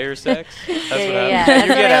alien fire sex? That's what Yeah. happens. That's You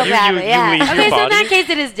what get I out. hope You happens, yeah. leave your Okay, so in that body. case,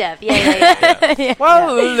 it is death. Yeah.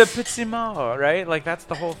 Well, le petit mort, right? Like, that's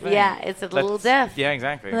the whole thing. Yeah, it's a little That's- death. Yeah,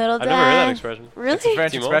 exactly. Little I've never heard that death. expression. Really? It's a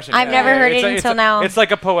French Petit mort? expression. I've yeah. never heard It's it a- until it's a- now. It's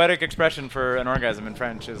like a poetic expression for an orgasm in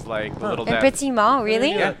French is like the little Le death. petit mort,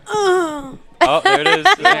 really? Yeah. Oh, there it is.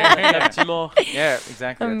 Yeah. Petit mort. Yeah,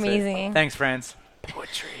 exactly. that's it. Amazing. Thanks, friends.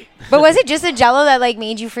 Poetry. But was it just a Jello that like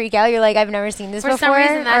made you freak out? You're like, I've never seen this For before, some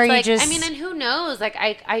reason, or that's you like. just? I mean, and who knows? Like,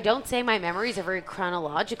 I don't say my memories are very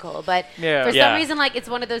chronological, but Yeah. for Yeah. some reason, like, it's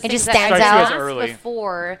one of those It things just that stands I out. lost Early.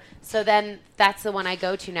 before. So then that's the one I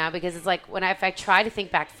go to now because it's like if I try to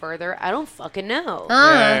think back further, I don't fucking know.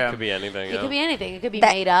 Yeah. Could be anything. It could be anything. It could be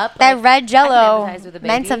That- made up. that like, red Jello empathize with a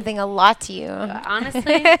meant baby. something a lot to you.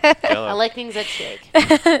 Honestly, Jello. I like things that shake.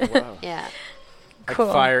 Yeah. Like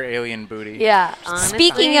Cool. fire alien booty. Yeah. Honestly,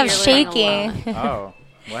 Speaking of you're learning a shaking, lot. Oh,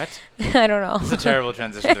 what? I don't know. It's a terrible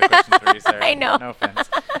transition to the questions for you, Sarah. I know. No offense.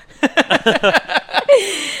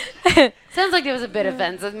 Sounds like it was a bit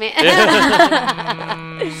offensive, man.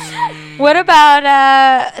 What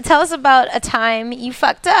about? Tell us about a time you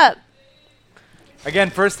fucked up.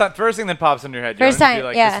 Again, first thing that pops into your head. First you don't time, be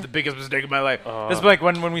like, yeah. This is the biggest mistake of my life. This is like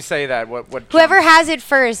when we say that. What Whoever jumps- has it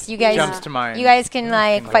first, you guys. jumps to mind. You guys can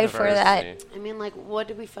like Can fight go for first. that. I mean, like, what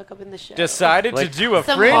did we fuck up in the show? decided Like to do a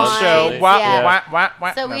some fringe wines, show. Wah, yeah. wah, wah,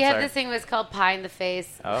 wah. So No, we have sorry. this thing that's called Pie in the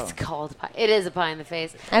Face. Oh. It's called Pie. It is a Pie in the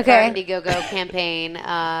Face. Okay. Our Indiegogo campaign.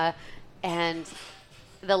 And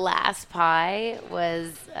the last pie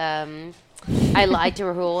was I lied to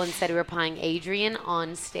Rahul and said we were pieing Adrian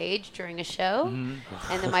on stage during a show.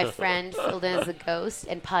 Mm-hmm. And then my friend filled in as a ghost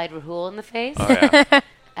and pied Rahul in the face. Oh, yeah.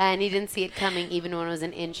 And he didn't see it coming even when it was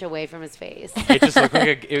an inch away from his face. It just looked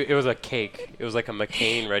like it was a cake. It was like a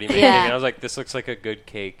McCain ready-made Yeah. cake. And I was like, this looks like a good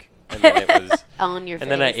cake. And then it was... On your face.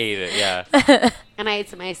 And then I ate it, yeah. And I ate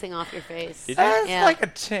some icing off your face. Did you? That's Yeah. like a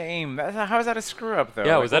tame. How is that a screw up though?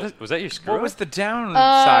 Yeah, Like, was that your screw? What was the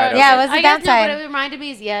downside? yeah, of what's the I guess no, downside? but it reminded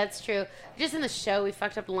me. Yeah, it's true. Just in the show, we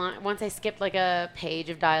fucked up once. I skipped like a page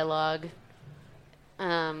of dialogue,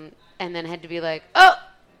 and then had to be like, "Oh,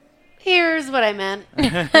 here's what I meant"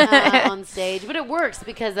 on stage. But it works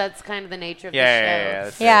because that's kind of the nature of the show. Yeah.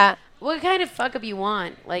 That's it. Yeah. What kind of fuck up you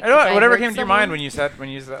want? Like I don't know, if I whatever hurt came to your someone? mind when you said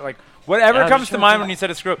like whatever Yeah, I'm comes just to trying mind to when you said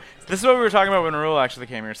a screw up. This is what we were talking about when Rahul actually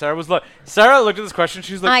came here. Sarah looked at this question.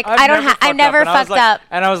 She's like, Like, I've never fucked fucked up.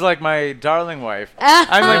 And I was like, my darling wife.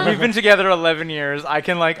 I'm like, we've been together 11 years. I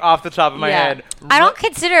can like off the top of my Yeah. head. I don't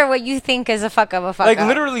consider what you think is a fuck up a fuck like up.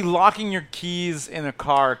 literally locking your keys in a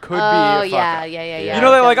car could be Oh a fuck yeah, up. yeah. You know,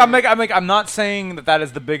 like I'm not saying that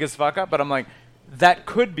is the biggest fuck up, but I'm like, that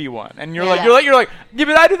could be one. And you're Yeah. like, yeah,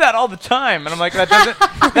 but I do that all the time. And I'm like, that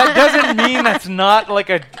doesn't mean that's not like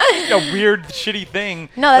a weird, shitty thing.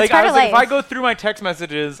 No, that's like, part of if I life. go through my text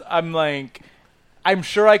messages, I'm like, I'm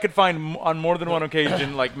sure I could find on more than one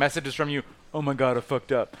occasion like messages from you. Oh my god, I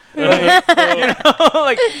fucked up. Like, you know,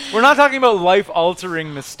 like we're not talking about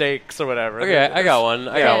life-altering mistakes or whatever. Okay, I got one.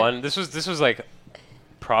 I got Yeah. one. This was like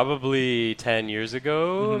probably 10 years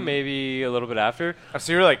ago, maybe a little bit after. Oh,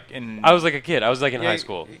 so you're like in. I was like a kid. I was like in yeah, high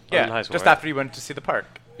school. I was Yeah, in high school, just right? after you went to see the park.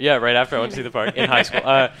 Yeah, right after I went to see the park in high school.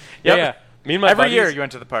 Yep. Yeah. Me and my Every buddies, year you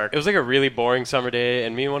went to the park. It was like a really boring summer day,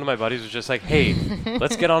 and me and one of my buddies was just like, "Hey,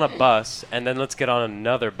 let's get on a bus, and then let's get on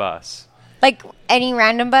another bus." Like any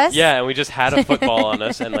random bus? Yeah, and we just had a football on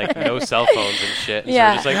us, and like no cell phones and shit. And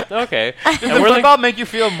Yeah. so we're just like, okay, Does and the we're like, football make you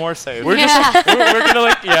feel more safe? we're just we're gonna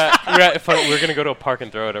like we're gonna go to a park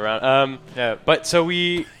and throw it around. Yeah. But so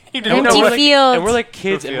we. You And Empty we're like- fields. and we're like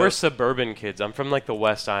kids, and Fields. we're suburban kids. I'm from like the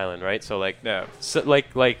West Island, right? So like, Yeah. so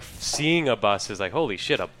like seeing a bus is like, holy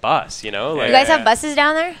shit, a bus, you know? Like, You guys have Yeah. buses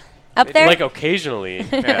down there? Up there? like occasionally,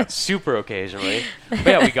 super occasionally. But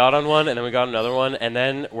yeah, we got on one, and then we got another one, and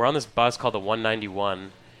then we're on this bus called the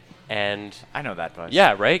 191, and I know that bus.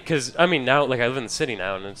 yeah, right? Because I mean, now like I live in the city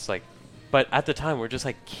now, and it's like, but at the time we're just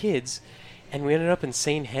like kids, and we ended up in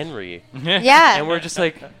St. Henry, yeah. and we're just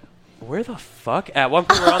like, where the fuck? At one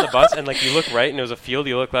point, we're on the bus, and like you look right, and it was a field.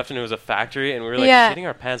 You look left, and it was a factory, and we were like Yeah. shitting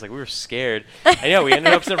our pants, like we were scared. And yeah, we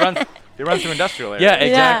ended up It It runs through industrial areas.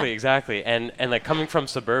 Yeah, exactly. And like coming from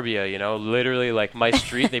suburbia, you know, literally like my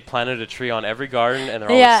street, they planted a tree on every garden, and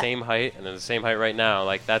they're all the same height, and they're the same height right now.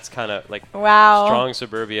 Like that's kind of like strong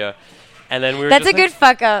suburbia. And then we were That's just a good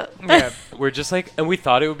fuck up. Yeah. We're just like, and we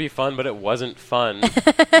thought it would be fun, but it wasn't fun.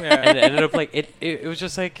 And it ended up like it was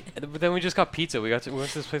just like. But then we just got pizza. We went to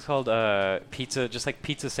this place called Pizza, just like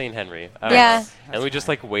Pizza St. Henry. Yeah. And we just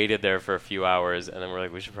like waited there for a few hours, and then we're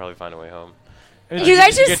like, we should probably find a way home. You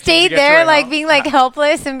guys just stayed there, like being like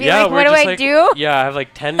helpless and being like, "What do I do?" Yeah, I have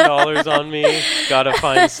like $10 on me. Gotta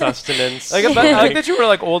find sustenance. Like, I like that you were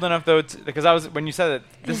like old enough though, because I was when you said that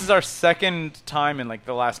this is our second time in like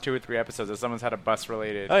the last 2 or 3 episodes that someone's had a bus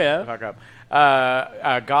related. Oh yeah. Fuck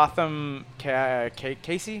up. Gotham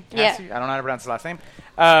Casey. Yeah. I don't know how to pronounce his last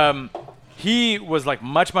name. He was like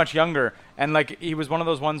much younger, and like he was one of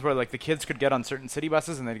those ones where like the kids could get on certain city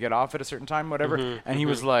buses and they'd get off at a certain time, whatever. And he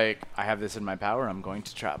was like, "I have this in my power. I'm going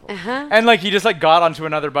to travel." And like he just like got onto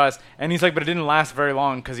another bus, and he's like, but it didn't last very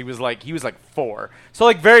long because he was like 4. So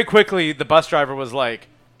like very quickly the bus driver was like,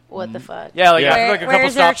 What the fuck? yeah, like after like a couple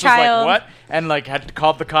Where's our stops was like, child? what? And like had to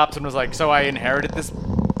call the cops and was like, so I inherited this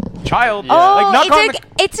child. Oh, Like not calling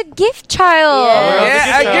it's a gift child.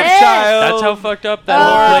 Yeah, a gift child. That's how fucked up that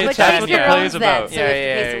whole play. but That's what the Shakespeare play owns is that, about. so Yeah, we have to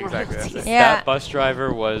yeah, pay some exactly. royalties. Yeah. That bus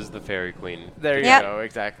driver was the fairy queen. There you Yep. go,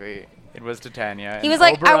 exactly. It was Titania. He was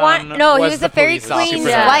like, I want he was the fairy police officer. queen's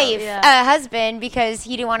Yeah. wife, Yeah. husband, because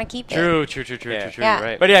he didn't want to keep it. True. Yeah.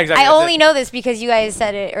 Right. But yeah, exactly. I that's only it. know this because you guys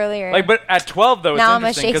said it earlier. Like, but at 12 though, it's Now I'm a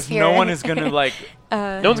interesting because no Shakespeare. one is gonna like,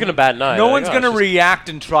 no one's gonna bat an eye. no Like, one's oh, gonna it's just- react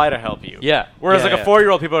and try to help you. Yeah. Whereas Yeah, like yeah. a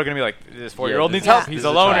 4-year-old, people are gonna be like, this 4-year-old Yeah, needs this- help. this He's is a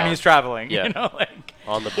alone and child. he's traveling. Yeah. You know, like.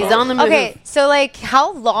 on the He's bus. on the move. okay, so like,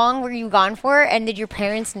 how long were you gone for, and did your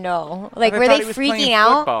parents know? Like, I were thought they he was playing freaking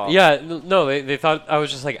out? football. Yeah, no, they thought I was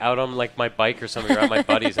just like out on like my bike or something or at my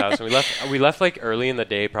buddy's house, and we left like early in the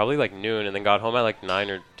day, probably like noon, and then got home at like 9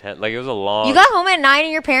 or 10. Like it was a long. You got home at 9,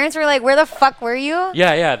 and your parents were like, "Where the fuck were you?"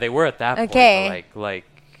 Yeah, they were at that Okay. point. But like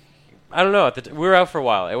I don't know. We were out for a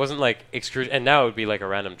while. It wasn't like and now it would be like a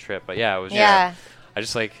random trip. But yeah, it was. Yeah. I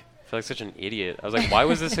just like feel like such an idiot. I was like, why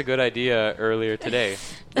was this a good idea earlier today?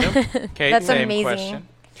 Kate, That's same amazing. question.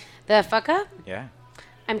 The fuck up? Yeah.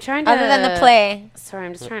 I'm trying to. Other than the play. Sorry,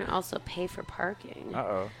 I'm just trying to also pay for parking.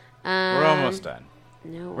 Uh-oh. We're almost done.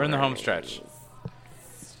 No. We're in the home worries. stretch.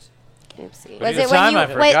 Oopsie. Was the it when time you I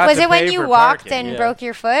forgot was to it when pay you for walked parking. and Yeah. broke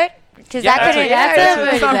your foot? Because Yeah, that that's could a- have. yeah,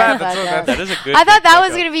 That's it's a not pretty bad. good That's fuck not up. That is a good. I thought that fuck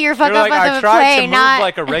was up. gonna be your fuck You're up like, on I the tried play, to move not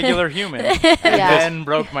like a regular human and Yeah. then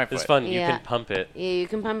broke my foot. It's fun. You Yeah. can pump it. Yeah, you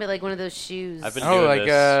can pump it like one of those shoes. I've been Oh, doing like, this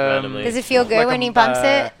randomly. Does it feel good Like when a- he pumps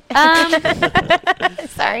it?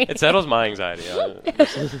 Sorry. It settles my anxiety.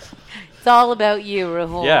 It's all about you,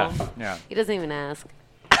 Rahul. Yeah. Yeah. He doesn't even ask.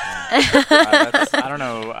 I don't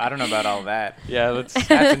know. I don't know about all that. Yeah, let's.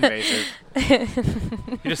 That's invasive.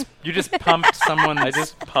 You just pumped someone. I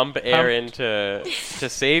just pump air into to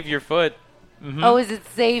save your foot Oh, is it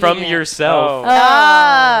saving from it? yourself. Oh.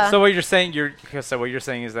 Ah. So what you're saying? So what you're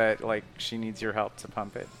saying is that like she needs your help to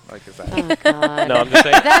pump it. Like is that? Oh, God. No, I'm just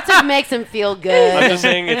saying. That's what makes him feel good. I'm just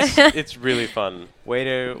saying it's really fun. way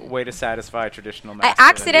to satisfy traditional. I masculinity.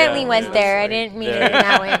 accidentally Yeah, went yeah, there. I that's didn't mean Yeah. it in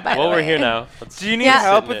that way. By Well, the we're way. here now. Let's Do you need Yeah.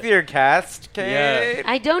 help sit in with it. your cast, Kate?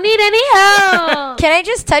 I don't need any help. Can I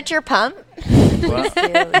just touch your pump? Yes,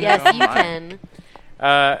 No, you mine.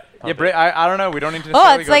 can. Yeah, I don't know. We don't need to. Oh,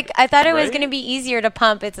 necessarily it's go like I thought it was Right? going to be easier to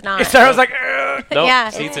pump. It's not. Sarah was like, "Ugh." Nope. Yeah.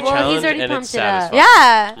 See, it's a Well, he's challenge already and it's pumped it up. satisfying.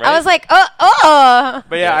 Yeah, I Right? was like, oh.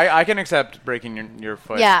 But yeah, I can accept breaking your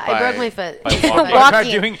foot. Yeah, I by- broke my foot. By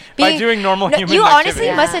walking. Walking. By doing normal No, human you honestly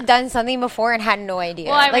activity. must have done something before and had no idea.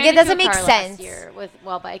 Well, I like ran it doesn't into a make car sense. last year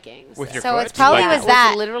while biking. With your So foot? it's probably Bike. was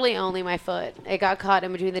that. literally only my foot. It got caught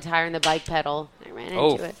in between the tire and the bike pedal. I ran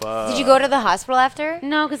Oh, into it. fuck. Did you go to the hospital after?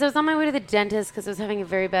 No, because I was on my way to the dentist because I was having a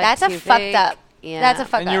very bad That's a toothache. fucked up. Yeah. That's a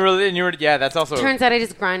fuck And up. you were, yeah. That's also. Turns out I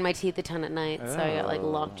just grind my teeth a ton at night, so I got like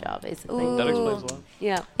lockjaw basically. Ooh. That explains a lot.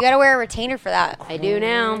 Yeah, You gotta wear a retainer for that. I do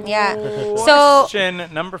now. Yeah. So Question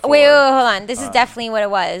number 4. wait, hold on. This is definitely what it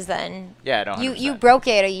was then. Yeah, don't. You broke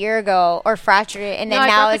it a year ago or fractured it, and then No,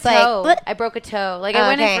 now I it's broke a toe. like. I broke a toe. Like Oh, I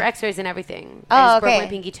went okay. in for X-rays and everything. Oh, I just broke okay. my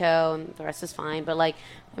pinky toe, and the rest is fine. But like,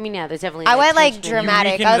 I mean, yeah, there's definitely. I went, like, tension in-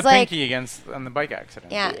 dramatic. weakened I was the like- pinky on the bike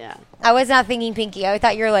accident. Yeah. Yeah. I was not thinking pinky. I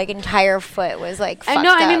thought your like entire foot was like. I Fucked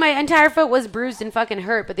know. I mean, up. my entire foot was bruised and fucking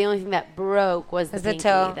hurt, but the only thing that broke was the Was the pinky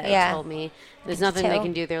toe, that yeah. told me there's The nothing they toe.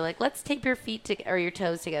 can do. They're like, let's tape your feet or your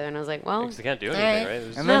toes together, and I was like, well, Because they can't do Alright. anything, right?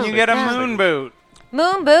 There's And then No. you get a Yeah. moon boot.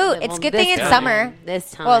 Moon boot. well, It's a good this thing it's time- summer.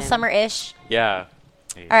 This time. Well, summer-ish. Yeah.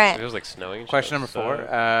 All right. It was like snowing. Question number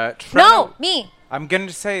 4. No, me. I'm going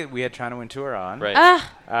to say we had Trina Wintour on. Right.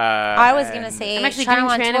 I was going to say I'm actually China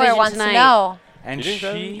doing Wintour Tranavision wants tonight. to know. And You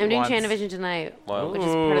doing she I'm doing wants- Tranavision tonight, Wow. which is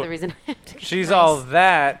part of the reason I have to get She's nice. All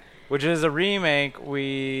That, which is a remake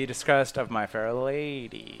we discussed of My Fair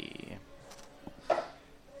Lady.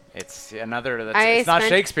 It's another that's it's not spent-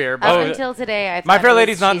 Shakespeare, Up but until today, I My thought Fair it was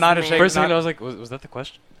Lady's not She's a the Man. Shakespeare. First thing not- I was like, was that the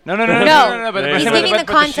question? No. But He's but giving the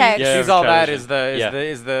context. Yeah, She's All That Tranavision.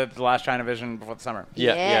 is the last Chinavision before the summer.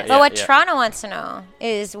 Yeah. But what Toronto wants to know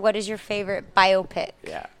is what is your favorite biopic?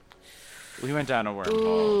 Yeah. We went down a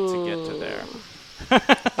wormhole to get to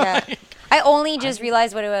there. Yeah. I only just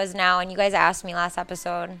realized what it was now, and you guys asked me last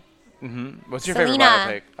episode. What's your Selena. favorite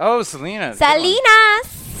biopic? Oh, Selena.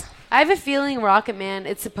 Salinas. I have a feeling Rocket Man.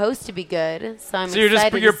 It's supposed to be good, so I'm So you're just-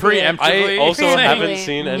 excited you're to see it. preemptively- I also Preemptively. haven't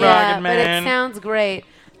seen any. Yeah, Rocket but Man. it sounds great.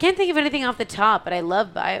 Can't think of anything off the top, but I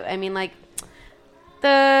love. I mean, like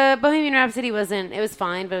the Bohemian Rhapsody wasn't. It was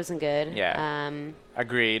fine, but it wasn't good. Yeah.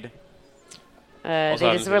 Agreed. They Also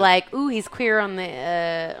just haven't were seen- like, "Ooh, he's queer on the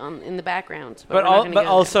in the background." But we're not gonna go there.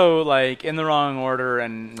 also like in the wrong order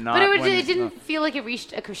and not. But when- it didn't feel like it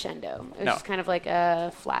reached a crescendo. It was No. just kind of like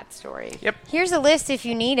a flat story. Yep. Here's a list if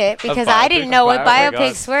you need it, because biopics? I didn't know what Oh my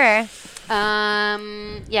biopics were.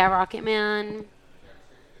 Yeah, Rocket Man.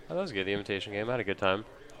 Oh, that was good. The Imitation Game. I had a good time.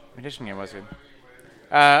 Imitation Game was good.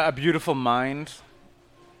 A Beautiful Mind.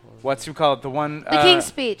 What's you call it? The one. The King's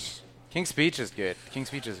Speech. King's Speech is good. King's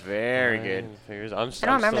Speech is very good. Figures. I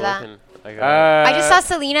don't remember that. I I just saw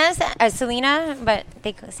Selena, but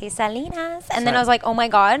they say Salinas, and then I was like, "Oh my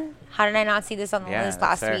god, how did I not see this on the Yeah, list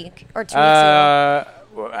that's last fair. week or 2 weeks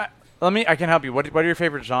ago?" I can help you. What are your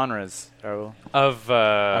favorite genres, Rahul? Of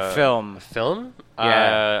A film. Film?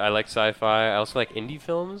 Yeah. I like sci-fi. I also like indie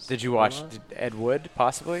films. Did you watch Ed Wood,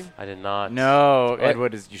 possibly? I did not. No, What? Ed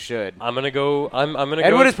Wood is. You should. I'm gonna go. I'm gonna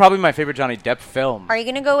Ed go. Wood is probably my favorite Johnny Depp film. Are you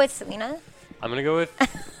gonna go with Selena? I'm gonna go with.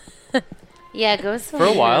 Yeah, go with For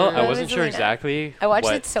a while, Selena. I wasn't sure Selena. exactly I watched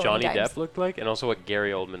what it so many Johnny times. Depp looked like, and also what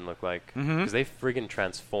Gary Oldman looked like, because they friggin'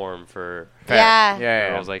 transform for. Fair. Yeah.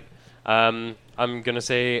 Yeah. I was like, I'm gonna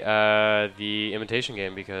say The Imitation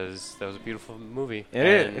Game because that was a beautiful movie. It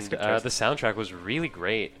is. And, It's good choice. the soundtrack was really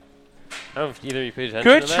great. I don't know if either of you paid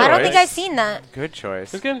attention Good to that. I don't choice. think I've seen that. Good choice.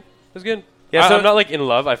 It was good. It was good. Yeah, so- I'm not like in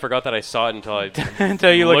love. I forgot that I saw it until I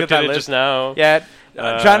Until you looked at that it list. just now. Yeah.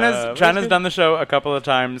 but China's it's done the show a couple of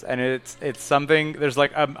times, and it's something. There's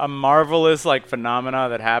like a marvelous like phenomena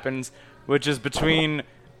that happens, which is between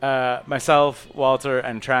myself, Walter,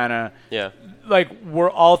 and Trana. Yeah. Like we're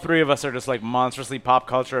all three of us are just like monstrously pop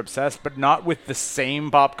culture obsessed, but not with the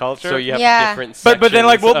same pop culture. So you have Yeah. different. but then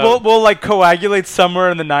like sections we'll like coagulate somewhere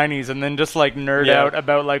in the 90s and then just like nerd Yeah. out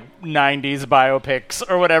about like 90s biopics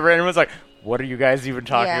or whatever. And everyone's like, what are you guys even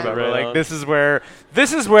talking Yeah. about? Right We're like on. this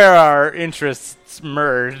is where our interests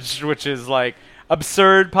merge, which is like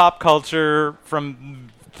absurd pop culture from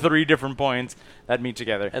 3 different points that meet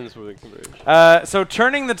together. and this movie converge. So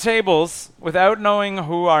turning the tables without knowing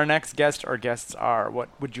who our next guest or guests are, what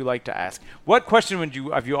would you like to ask? What question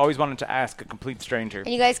have you always wanted to ask a complete stranger?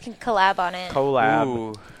 And you guys can collab on it. Collab.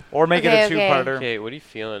 Ooh. Or make Okay, it a okay. two-parter. Okay, what are you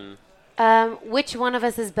feeling? Which one of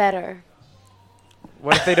us is better?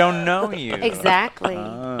 What if they don't know you? Exactly.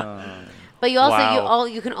 Oh. But you also Wow.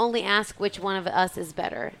 you can only ask which one of us is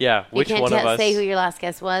better. Yeah, which you can't one of us? say who your last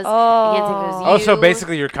guest was. Oh. You can't say if it was Oh, you. so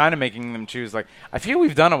basically you're kind of making them choose. Like, I feel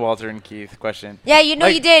we've done a Walter and Keith question. Yeah, you know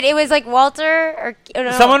Like- you did. It was like Walter or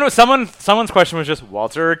no. Someone's question was just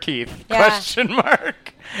Walter or Keith? Yeah. Question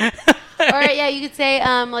mark. Or yeah, you could say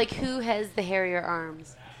like who has the hairier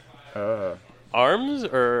arms. Arms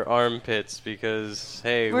or armpits? Because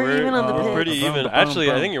hey, We're even on the we're pits. pretty even. Bum, Actually,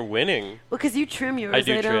 I bum. think you're winning. Well, because you trim yours. I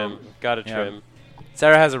do don't. trim. Gotta Yeah. trim.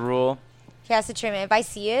 Sarah has a rule. He has to trim it. If I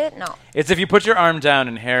see it, no. It's if you put your arm down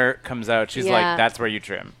and hair comes out, she's Yeah. like, that's where you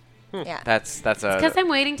trim. Yeah. That's Because I'm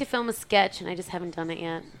waiting to film a sketch and I just haven't done it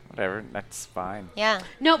yet. whatever. That's fine. Yeah.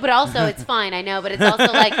 No, but also it's fine. I know, but it's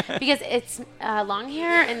also like because it's long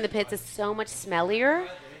hair in the pits is so much smellier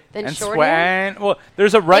than And short hair. well,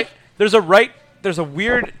 there's a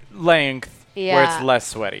weird length where Yeah. it's less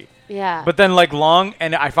sweaty. Yeah. But then like long,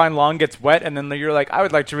 and I find long gets wet, and then you're like, I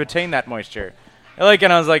would like to retain that moisture. And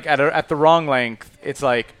I was like, at the wrong length, it's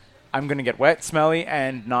like I'm gonna get wet, smelly,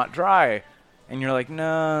 and not dry. And you're like,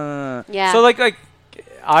 no. Yeah. So like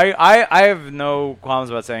I have no qualms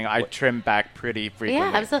about saying I trim back pretty frequently.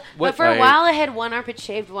 Yeah, absolutely. But for a while, I had one armpit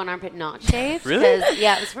shaved, one armpit not shaved. Really?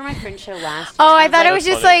 Yeah, it was for my fringe show last year. Oh, I thought it was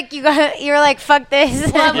That's just funny. like you were like, fuck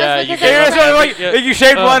this. Well, Yeah, it was you because gave I up. was So like- like you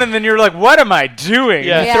shaved one and then you're like, what am I doing?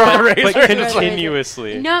 Yeah, You throw Yeah. a razor But in the-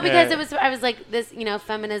 continuously. No, because Yeah. I was like, this,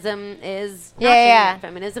 feminism is not Yeah, shaving yeah. your-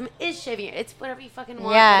 feminism is shaving your- It's whatever you fucking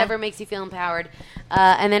want, Yeah. whatever makes you feel empowered.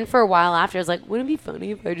 And then for a while after, I was like, wouldn't it be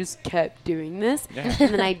funny if I just kept doing this? And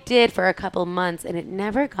then I did for a couple months, and it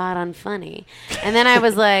never got unfunny. And then I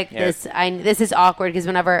was like, this is awkward, because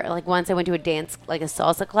whenever, like, once I went to a dance, like a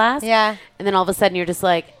salsa class, Yeah. and then all of a sudden you're just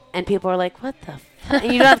like, and people are like, what the fuck?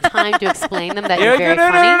 And you don't have time to explain them that Yeah, you're very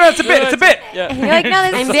no, funny. it's a bit. It's a bit. Yeah. You're like, no,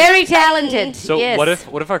 this I'm is very funny. talented. So yes.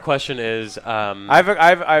 what if our question is I've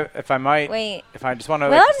if I might. Wait. If I just want to.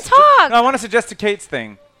 Let him talk. No, I want to suggest to Kate's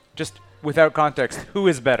thing, just without context. Who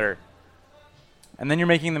is better? And then you're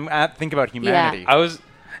making them think about humanity. I was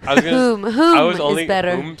gonna Whom I was is only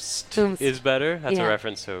better? Whomst is better. That's Yeah. a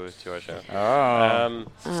reference to our show. Oh.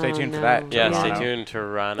 Stay Oh, tuned for no. that. Yeah, Yeah. stay tuned to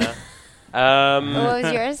Rana. Um, What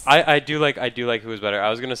was yours? I do like who's better. I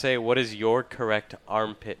was gonna say, what is your correct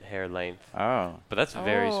armpit hair length? Oh. But that's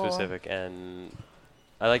very Oh. specific, and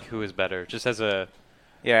I like who is better. Just as a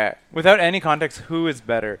Yeah. Without any context, who is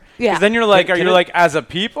better? Yeah. 'Cause then you're like, Can are you it- like as a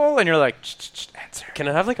people? And you're like, answer. can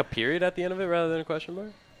I have like a period at the end of it rather than a question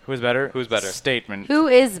mark? Who is better? Who's better? Statement. Who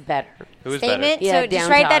is better? Who is Statement. Yeah, So just down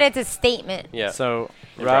write top. that it's a statement. better? Yeah. So,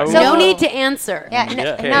 Right. Rahul, So- No need to answer. Yeah. Yeah.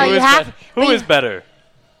 No, Okay. no, Who you is have bet- but Who you- is better?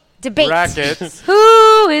 debate. brackets.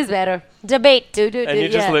 Who is better? Debate. Do, And you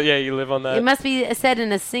just yeah. you live on that. It must be said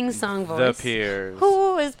in a sing-song The voice. peers.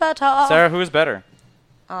 Who is better? Sarah, who is better?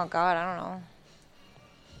 Oh God, I don't know.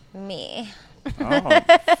 Me. Oh,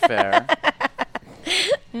 fair.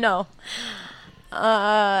 No.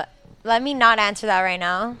 Let me not answer that right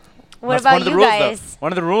now. What That's about one of the you rules, guys? Though.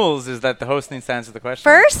 One of the rules is that the host needs to answer the question.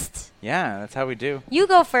 First? Yeah, that's how we do. You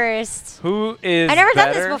go first. Who is I've never done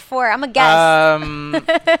better? this before. I'm a guest.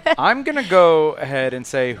 I'm going to go ahead and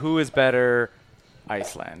say who is better,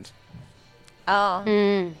 Iceland. Oh.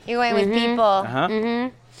 Mm. You're going with people. Uh-huh.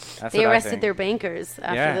 Mm-hmm. That's They what I arrested think. their bankers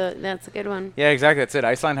after Yeah. that's a good one. Yeah, exactly. That's it.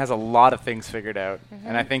 Iceland has a lot of things figured out,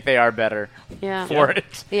 and I think they are better Yeah. for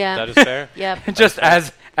it. Yeah. That is fair. Yep. Just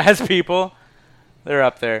as people, they're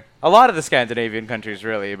up there. A lot of the Scandinavian countries,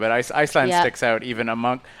 really, but Iceland Yeah. sticks out even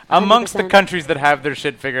amongst the 100%. countries that have their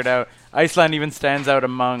shit figured out. Iceland even stands out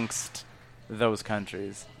amongst those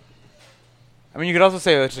countries. I mean, you could also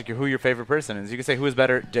say that's like who your favorite person is. You could say who is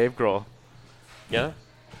better, Dave Grohl. Yeah.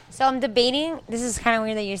 So I'm debating. This is kind of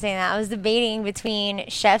weird that you're saying that. I was debating between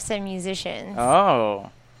chefs and musicians. Oh,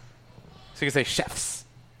 so you could say chefs.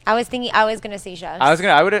 I was going to say chefs.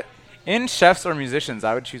 I would in chefs or musicians.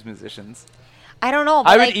 I would choose musicians. I don't know. But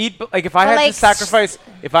I would like eat like if I but had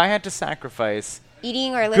like to sacrifice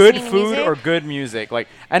eating or listening good to food music. or good music. Like,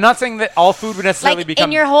 I'm not saying that all food would necessarily like become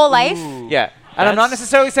in your whole life. Yeah, and I'm not That's-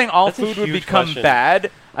 necessarily saying all that's a food would huge become question.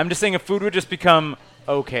 bad. I'm just saying if food would just become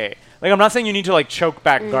okay. Like, I'm not saying you need to like choke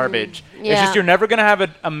back garbage. It's yeah. just you're never gonna have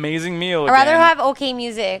an amazing meal. I'd rather again. have okay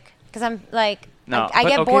music because I'm like No, I But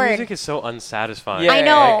get okay, bored. music is so unsatisfying. Yeah, I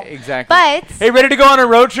know, exactly. but Hey, ready to go on a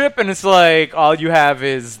road trip? And it's like all you have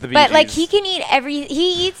is the Bee but like Gees. he can eat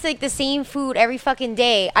he eats like the same food every fucking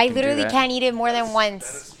day. I do literally that. can't eat it more than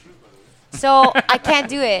once. So I can't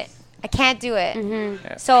do it. I can't do it.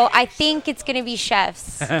 Yeah. So I think it's gonna be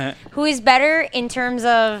chefs. Who is better in terms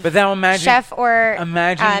of But now imagine chef or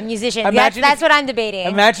imagine- musician? imagine That's if- what I'm debating.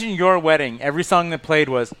 Imagine your wedding. Every song that played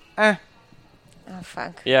was oh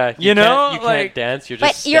fuck. Yeah. You know, can't, you like- can't dance. You're But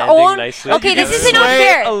just your standing own nicely. okay. You This can isn't sway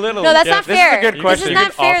unfair. a little. No, that's Yeah, not this is a fair. good This question. is You not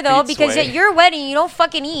could fair though offbeat because sway. at your wedding you don't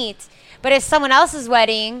fucking eat. But at someone else's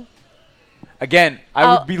wedding, again. I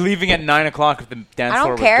Oh. would be leaving at 9 o'clock if the dance I floor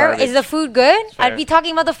don't was care. garbage. Is the food good? Fair. I'd be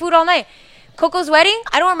talking about the food all night. Coco's wedding,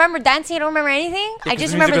 I don't remember dancing. I don't remember anything. I 'cause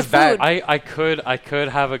just the music remember the was bad. food. I could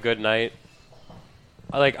have a good night.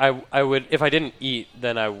 Like I would if I didn't eat,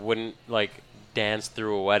 then I wouldn't like dance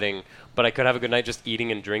through a wedding. But I could have a good night just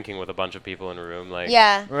eating and drinking with a bunch of people in a room. Like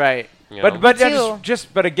Yeah. Right. You But know? but Too.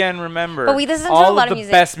 but again, remember. But we listen to all a lot of of the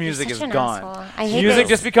music. best You're music is such an gone. asshole. I hate Music this.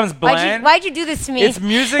 just becomes bland. Why'd you do this to me? It's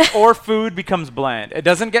music or food becomes bland. It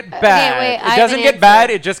doesn't get bad. wait, I it have doesn't an get answer. bad.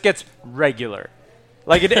 It just gets regular.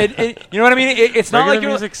 Like it you know what I mean? It's not regular like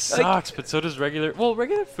you're music like, sucks, but so does regular. Well,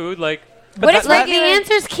 regular food like. What if Like the regular?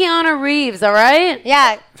 answer's Keanu Reeves, all right?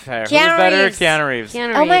 Yeah. fair. Keanu Who's better? Reeves. Keanu Reeves.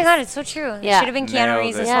 Keanu Oh my Reeves. god, it's so true. It Yeah. should have been Keanu Nailed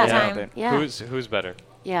Reeves this it. whole Yeah. time. Yeah. Who's better?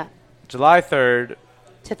 Yeah. July 3rd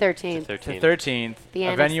To 13th. to 13th. 13th. The A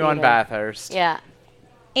Annex venue on Theater. Bathurst. Yeah.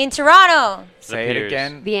 In Toronto. Say it Piers.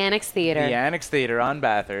 again. The Annex Theater. The Annex Theater on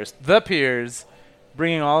Bathurst. The Piers.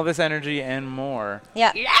 bringing all of this energy and more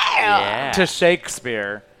Yeah. to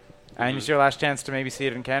Shakespeare. And it's your last chance to maybe see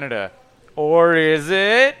it in Canada. Or is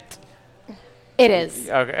it? It is.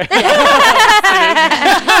 Okay.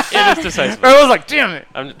 It is decisive. I was like, damn it.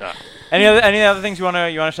 Any Any other things you wanna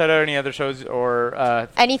shout out? Any other shows or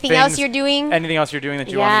Anything else you're doing? Anything else you're doing that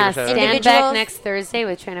you want to give a shout out? Stand Individuals? Back next Thursday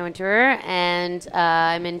with Trina Wintour, and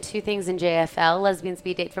I'm in 2 things in JFL: Lesbian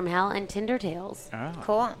Speed Date from Hell and Tinder Tales. Oh.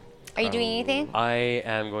 Cool. Are you doing anything? I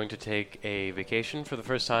am going to take a vacation for the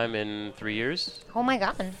first time in 3 years. Oh my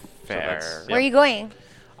god. Fair. So Where are you going?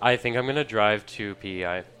 I think I'm going to drive to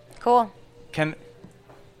PEI. Cool.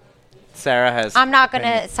 Sarah has. I'm not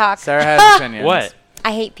gonna talk. Sarah has opinions. What?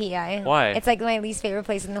 I hate PI. Why? It's like my least favorite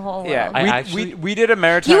place in the whole world. Yeah, we did a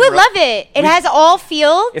maritime. You would love it. It has all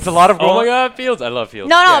fields. It's a lot of. Oh my God, Fields! I love Fields.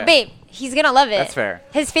 No, Yeah. babe. He's gonna love it. That's fair.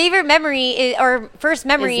 His favorite memory is, or first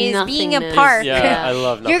memory is being a nothingness. park. Yeah, I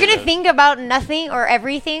love You're gonna nothingness. think about nothing or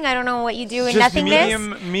everything. I don't know what you do in Just nothingness,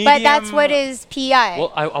 medium- but that's what is PI.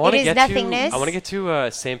 Well, I want It to is get nothingness. to. I want to get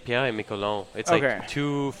to Saint Pierre and Miquelon. It's Okay. like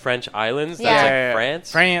 2 French islands. That's Yeah. like Yeah.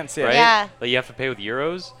 France. France, yeah. Right? Yeah. Like you have to pay with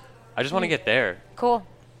euros. I just want to get there. Cool.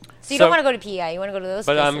 So you So- don't want to go to PI. You want to go to those.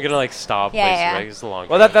 But I'm places. gonna like stop Yeah, places. yeah. Right? It's a long.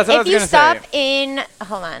 Well, drive. that's what I If was you gonna stop say. in,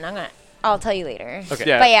 hold on, I'll tell you later. Okay.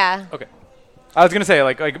 Yeah. But yeah, Okay. I was gonna say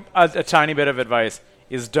like a tiny bit of advice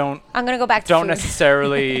is don't I'm gonna go back to food.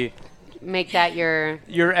 necessarily Make that your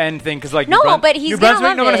your end thing because like No, New Brun- but he's New gonna Brunswick.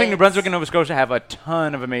 love No, but I it. think New Brunswick and Nova Scotia have a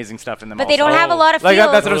ton of amazing stuff in them. But they don't also. have a lot of Like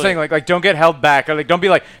fields. that's what I'm Totally. saying. Like don't get held back. Or like don't be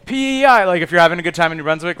like PEI. Like if you're having a good time in New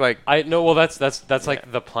Brunswick, like I no. Well, that's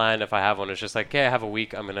like the plan. If I have one, it's just like, okay, I have a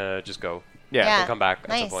week. I'm gonna just go. yeah. And come back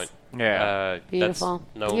at some Nice. point. Yeah. beautiful.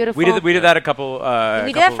 No. Beautiful. We did that a couple.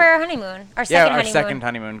 We did that for our honeymoon. Our second our honeymoon. second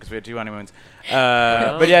honeymoon because we had 2 honeymoons.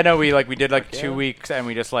 But yeah, no, we did like 2 weeks and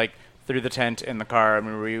we just like threw the tent in the car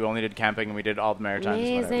and we only did camping and we did all the Maritimes.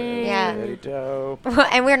 Whatever. It was Yeah. really dope.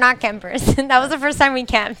 And we're not campers. That was the first time we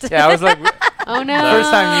camped. Yeah, I was like, Oh no!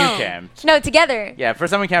 first time you camped. No, together. Yeah,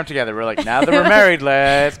 first time we camped together. We're like, now that we're married,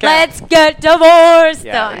 let's camp. Let's get divorced.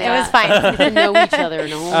 Yeah, No, yeah. it was fine. To know each other.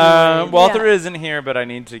 No. Walter isn't here, but I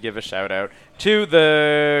need to give a shout out to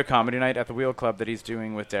the comedy night at the Wheel Club that he's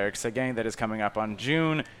doing with Derek Seguin that is coming up on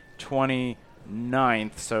June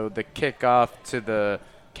 29th. So the kickoff to the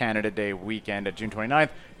Canada Day weekend at June 29th.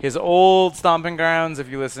 His old stomping grounds, if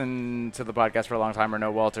you listen to the podcast for a long time or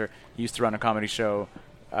know Walter, he used to run a comedy show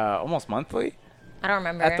almost monthly. I don't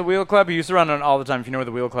remember. At the Wheel Club, he used to run it all the time. If you know where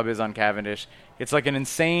the Wheel Club is on Cavendish, it's like an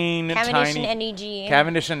insane Cavendish tiny and NEG.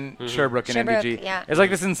 Cavendish and Sherbrooke and Sherbrooke, NDG. yeah. It's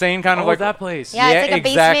like this insane kind of like that place. Yeah, it's like a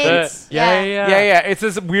exactly. basement. Yeah. It's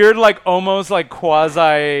this weird, like almost like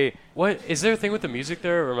quasi. What is there a thing with the music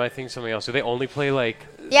there, or am I thinking something else? Do they only play like?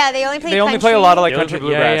 Yeah, they only play. They only country. play a lot of like They only country play-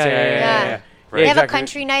 bluegrass. Yeah. Right. They have a exactly.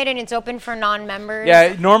 country night and it's open for non-members.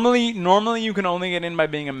 Yeah, normally you can only get in by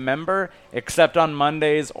being a member, except on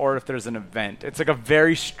Mondays or if there's an event. It's like a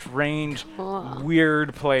very strange,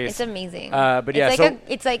 weird place. It's amazing. But it's yeah, like so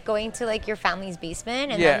it's like going to like your family's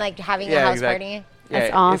basement and Yeah. then like having a Yeah, house exactly. party. That's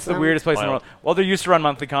It's the awesome. weirdest place in the Wild. world. Walter used to run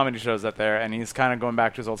monthly comedy shows up there, and he's kind of going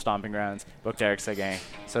back to his old stomping grounds. Booked Derek Seguin.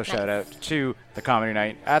 So shout out to the comedy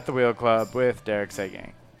night at the Wheel Club with Derek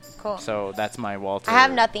Seguin. Cool. So that's my Walter. I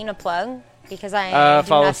have nothing to plug because I do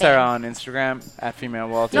follow nothing. Sarah on Instagram at female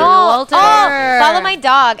Walter. No, Walter. follow my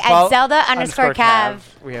dog Follow- at Zelda_Cav.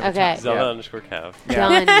 We have Okay. a ton. Zelda Yeah. underscore Cav.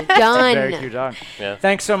 Done. Very Done. cute dog. Yeah.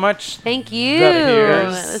 Thanks so much. Thank you. Love it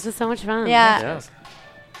here. This was so much fun. Yeah. Yeah.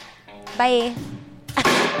 Bye.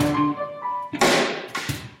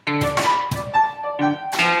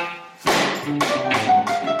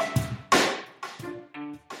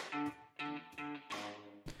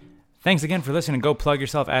 Thanks again for listening. Go plug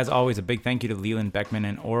yourself. As always, a big thank you to Leland Beckman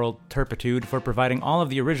and Oral Turpitude for providing all of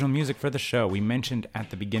the original music for the show. We mentioned at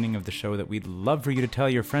the beginning of the show that we'd love for you to tell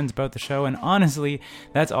your friends about the show, and honestly,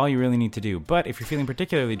 that's all you really need to do. But if you're feeling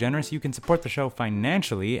particularly generous, you can support the show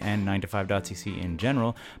financially and 9to5.cc in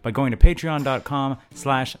general by going to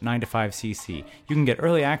patreon.com/9to5cc. You can get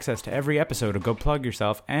early access to every episode of Go Plug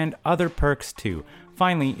Yourself and other perks too.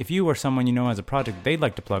 Finally, if you or someone you know has a project they'd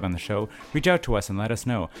like to plug on the show, reach out to us and let us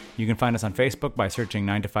know. You can find us on Facebook by searching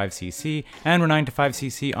 9to5cc, and we're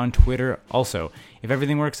 9to5cc on Twitter also. If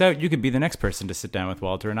everything works out, you could be the next person to sit down with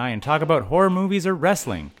Walter and I and talk about horror movies or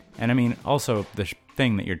wrestling. And I mean, also the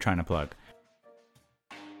thing that you're trying to plug.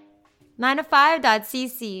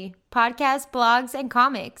 9to5.cc, podcasts, blogs, and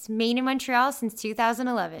comics, made in Montreal since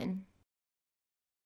 2011.